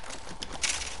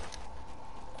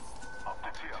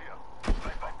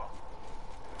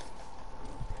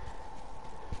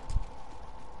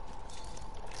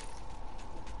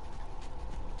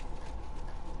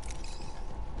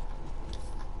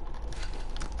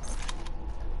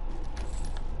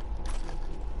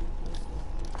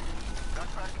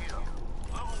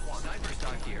 Sniper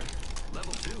stock here.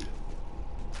 Level 2.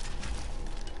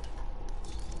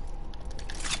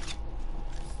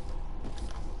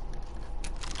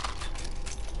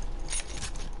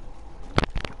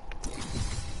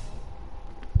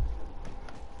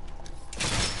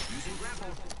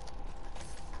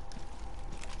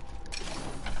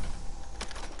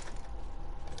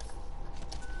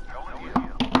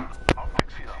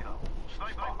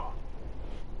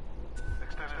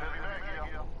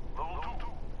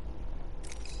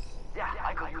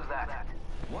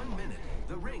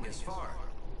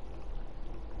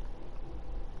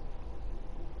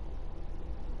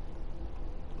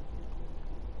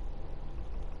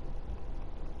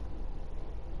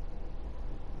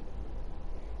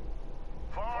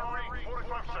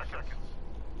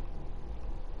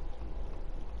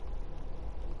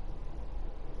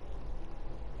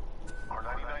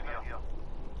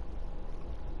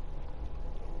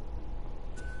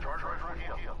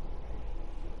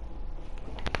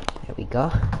 There we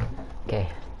go. Okay,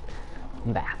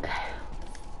 I'm back.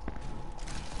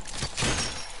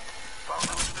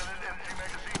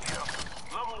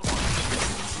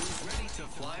 Who's ready to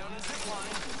fly on a zip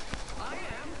line? I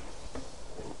am.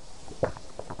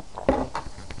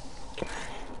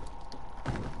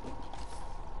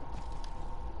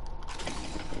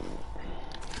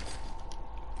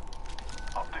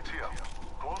 Optics here.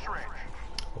 Close range.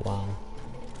 Wow.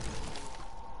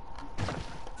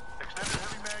 Extended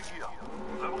heavy mag here.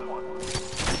 Level 1.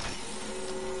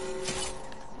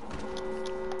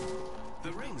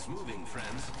 The ring's moving,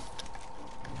 friends.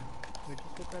 We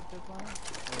just get that zip line? Or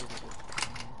is it just...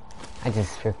 I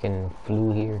just freaking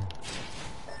flew here.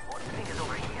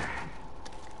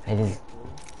 I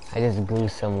just grew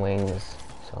some wings,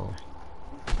 so.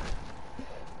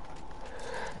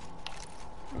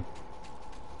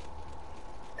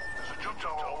 There's a jump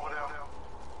tower over there.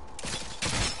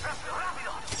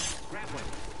 Grappling.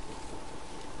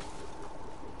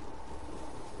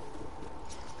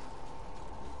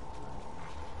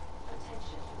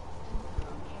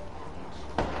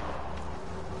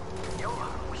 Yo,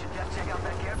 we should check out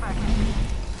that care package.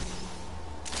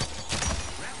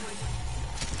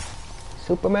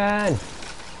 Superman!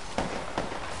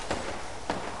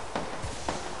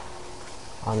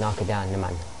 I'll knock it down, never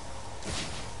mind.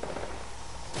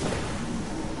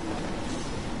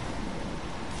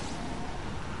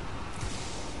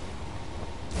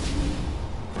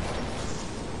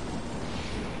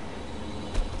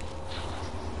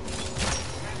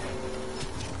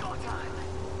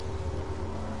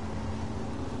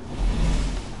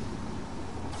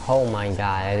 Oh my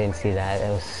god, I didn't see that. It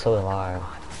was so hard.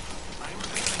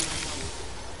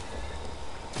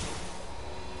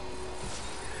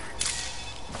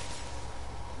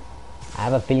 I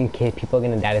have a feeling people are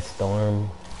gonna die to storm.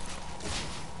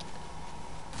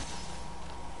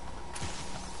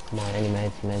 Come on, any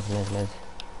meds, meds.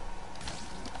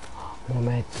 More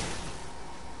meds.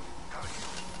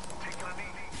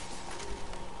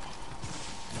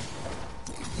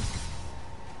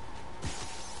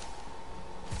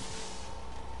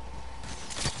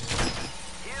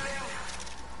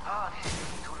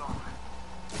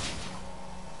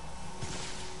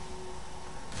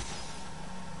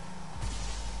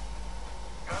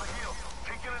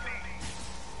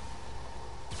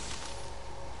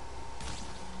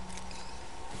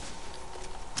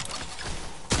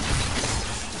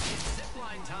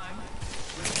 Zipline time.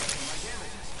 Repairing my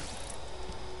damages.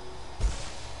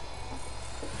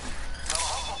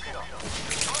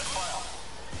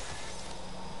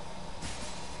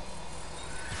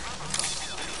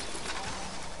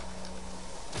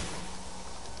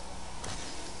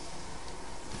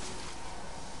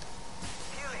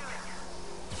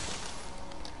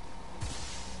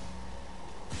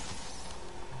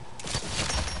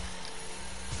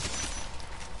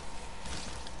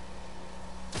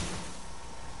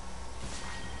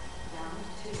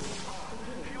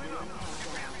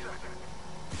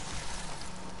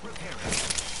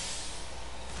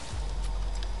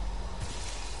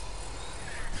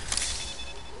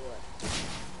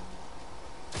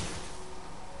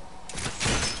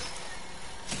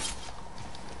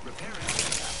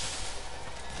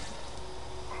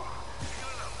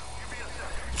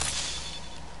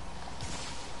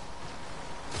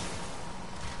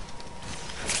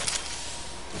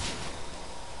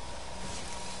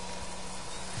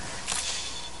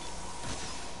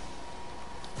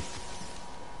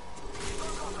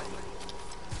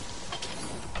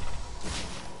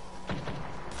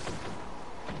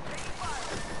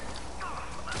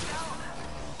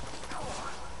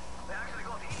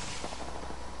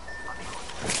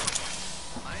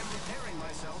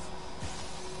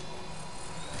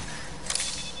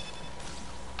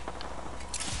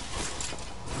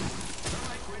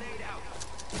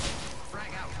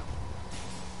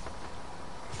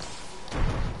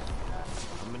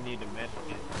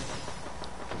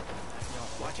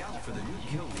 Watch out for the new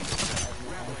kill leader.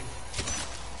 Grappling.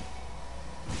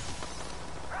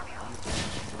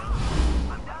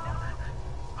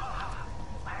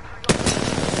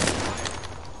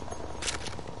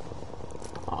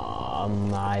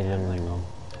 I don't know.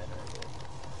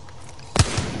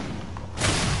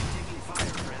 Taking fire,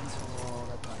 friends.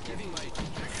 Giving my...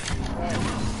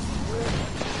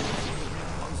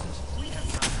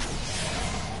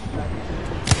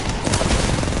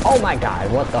 Oh my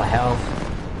god, what the hell?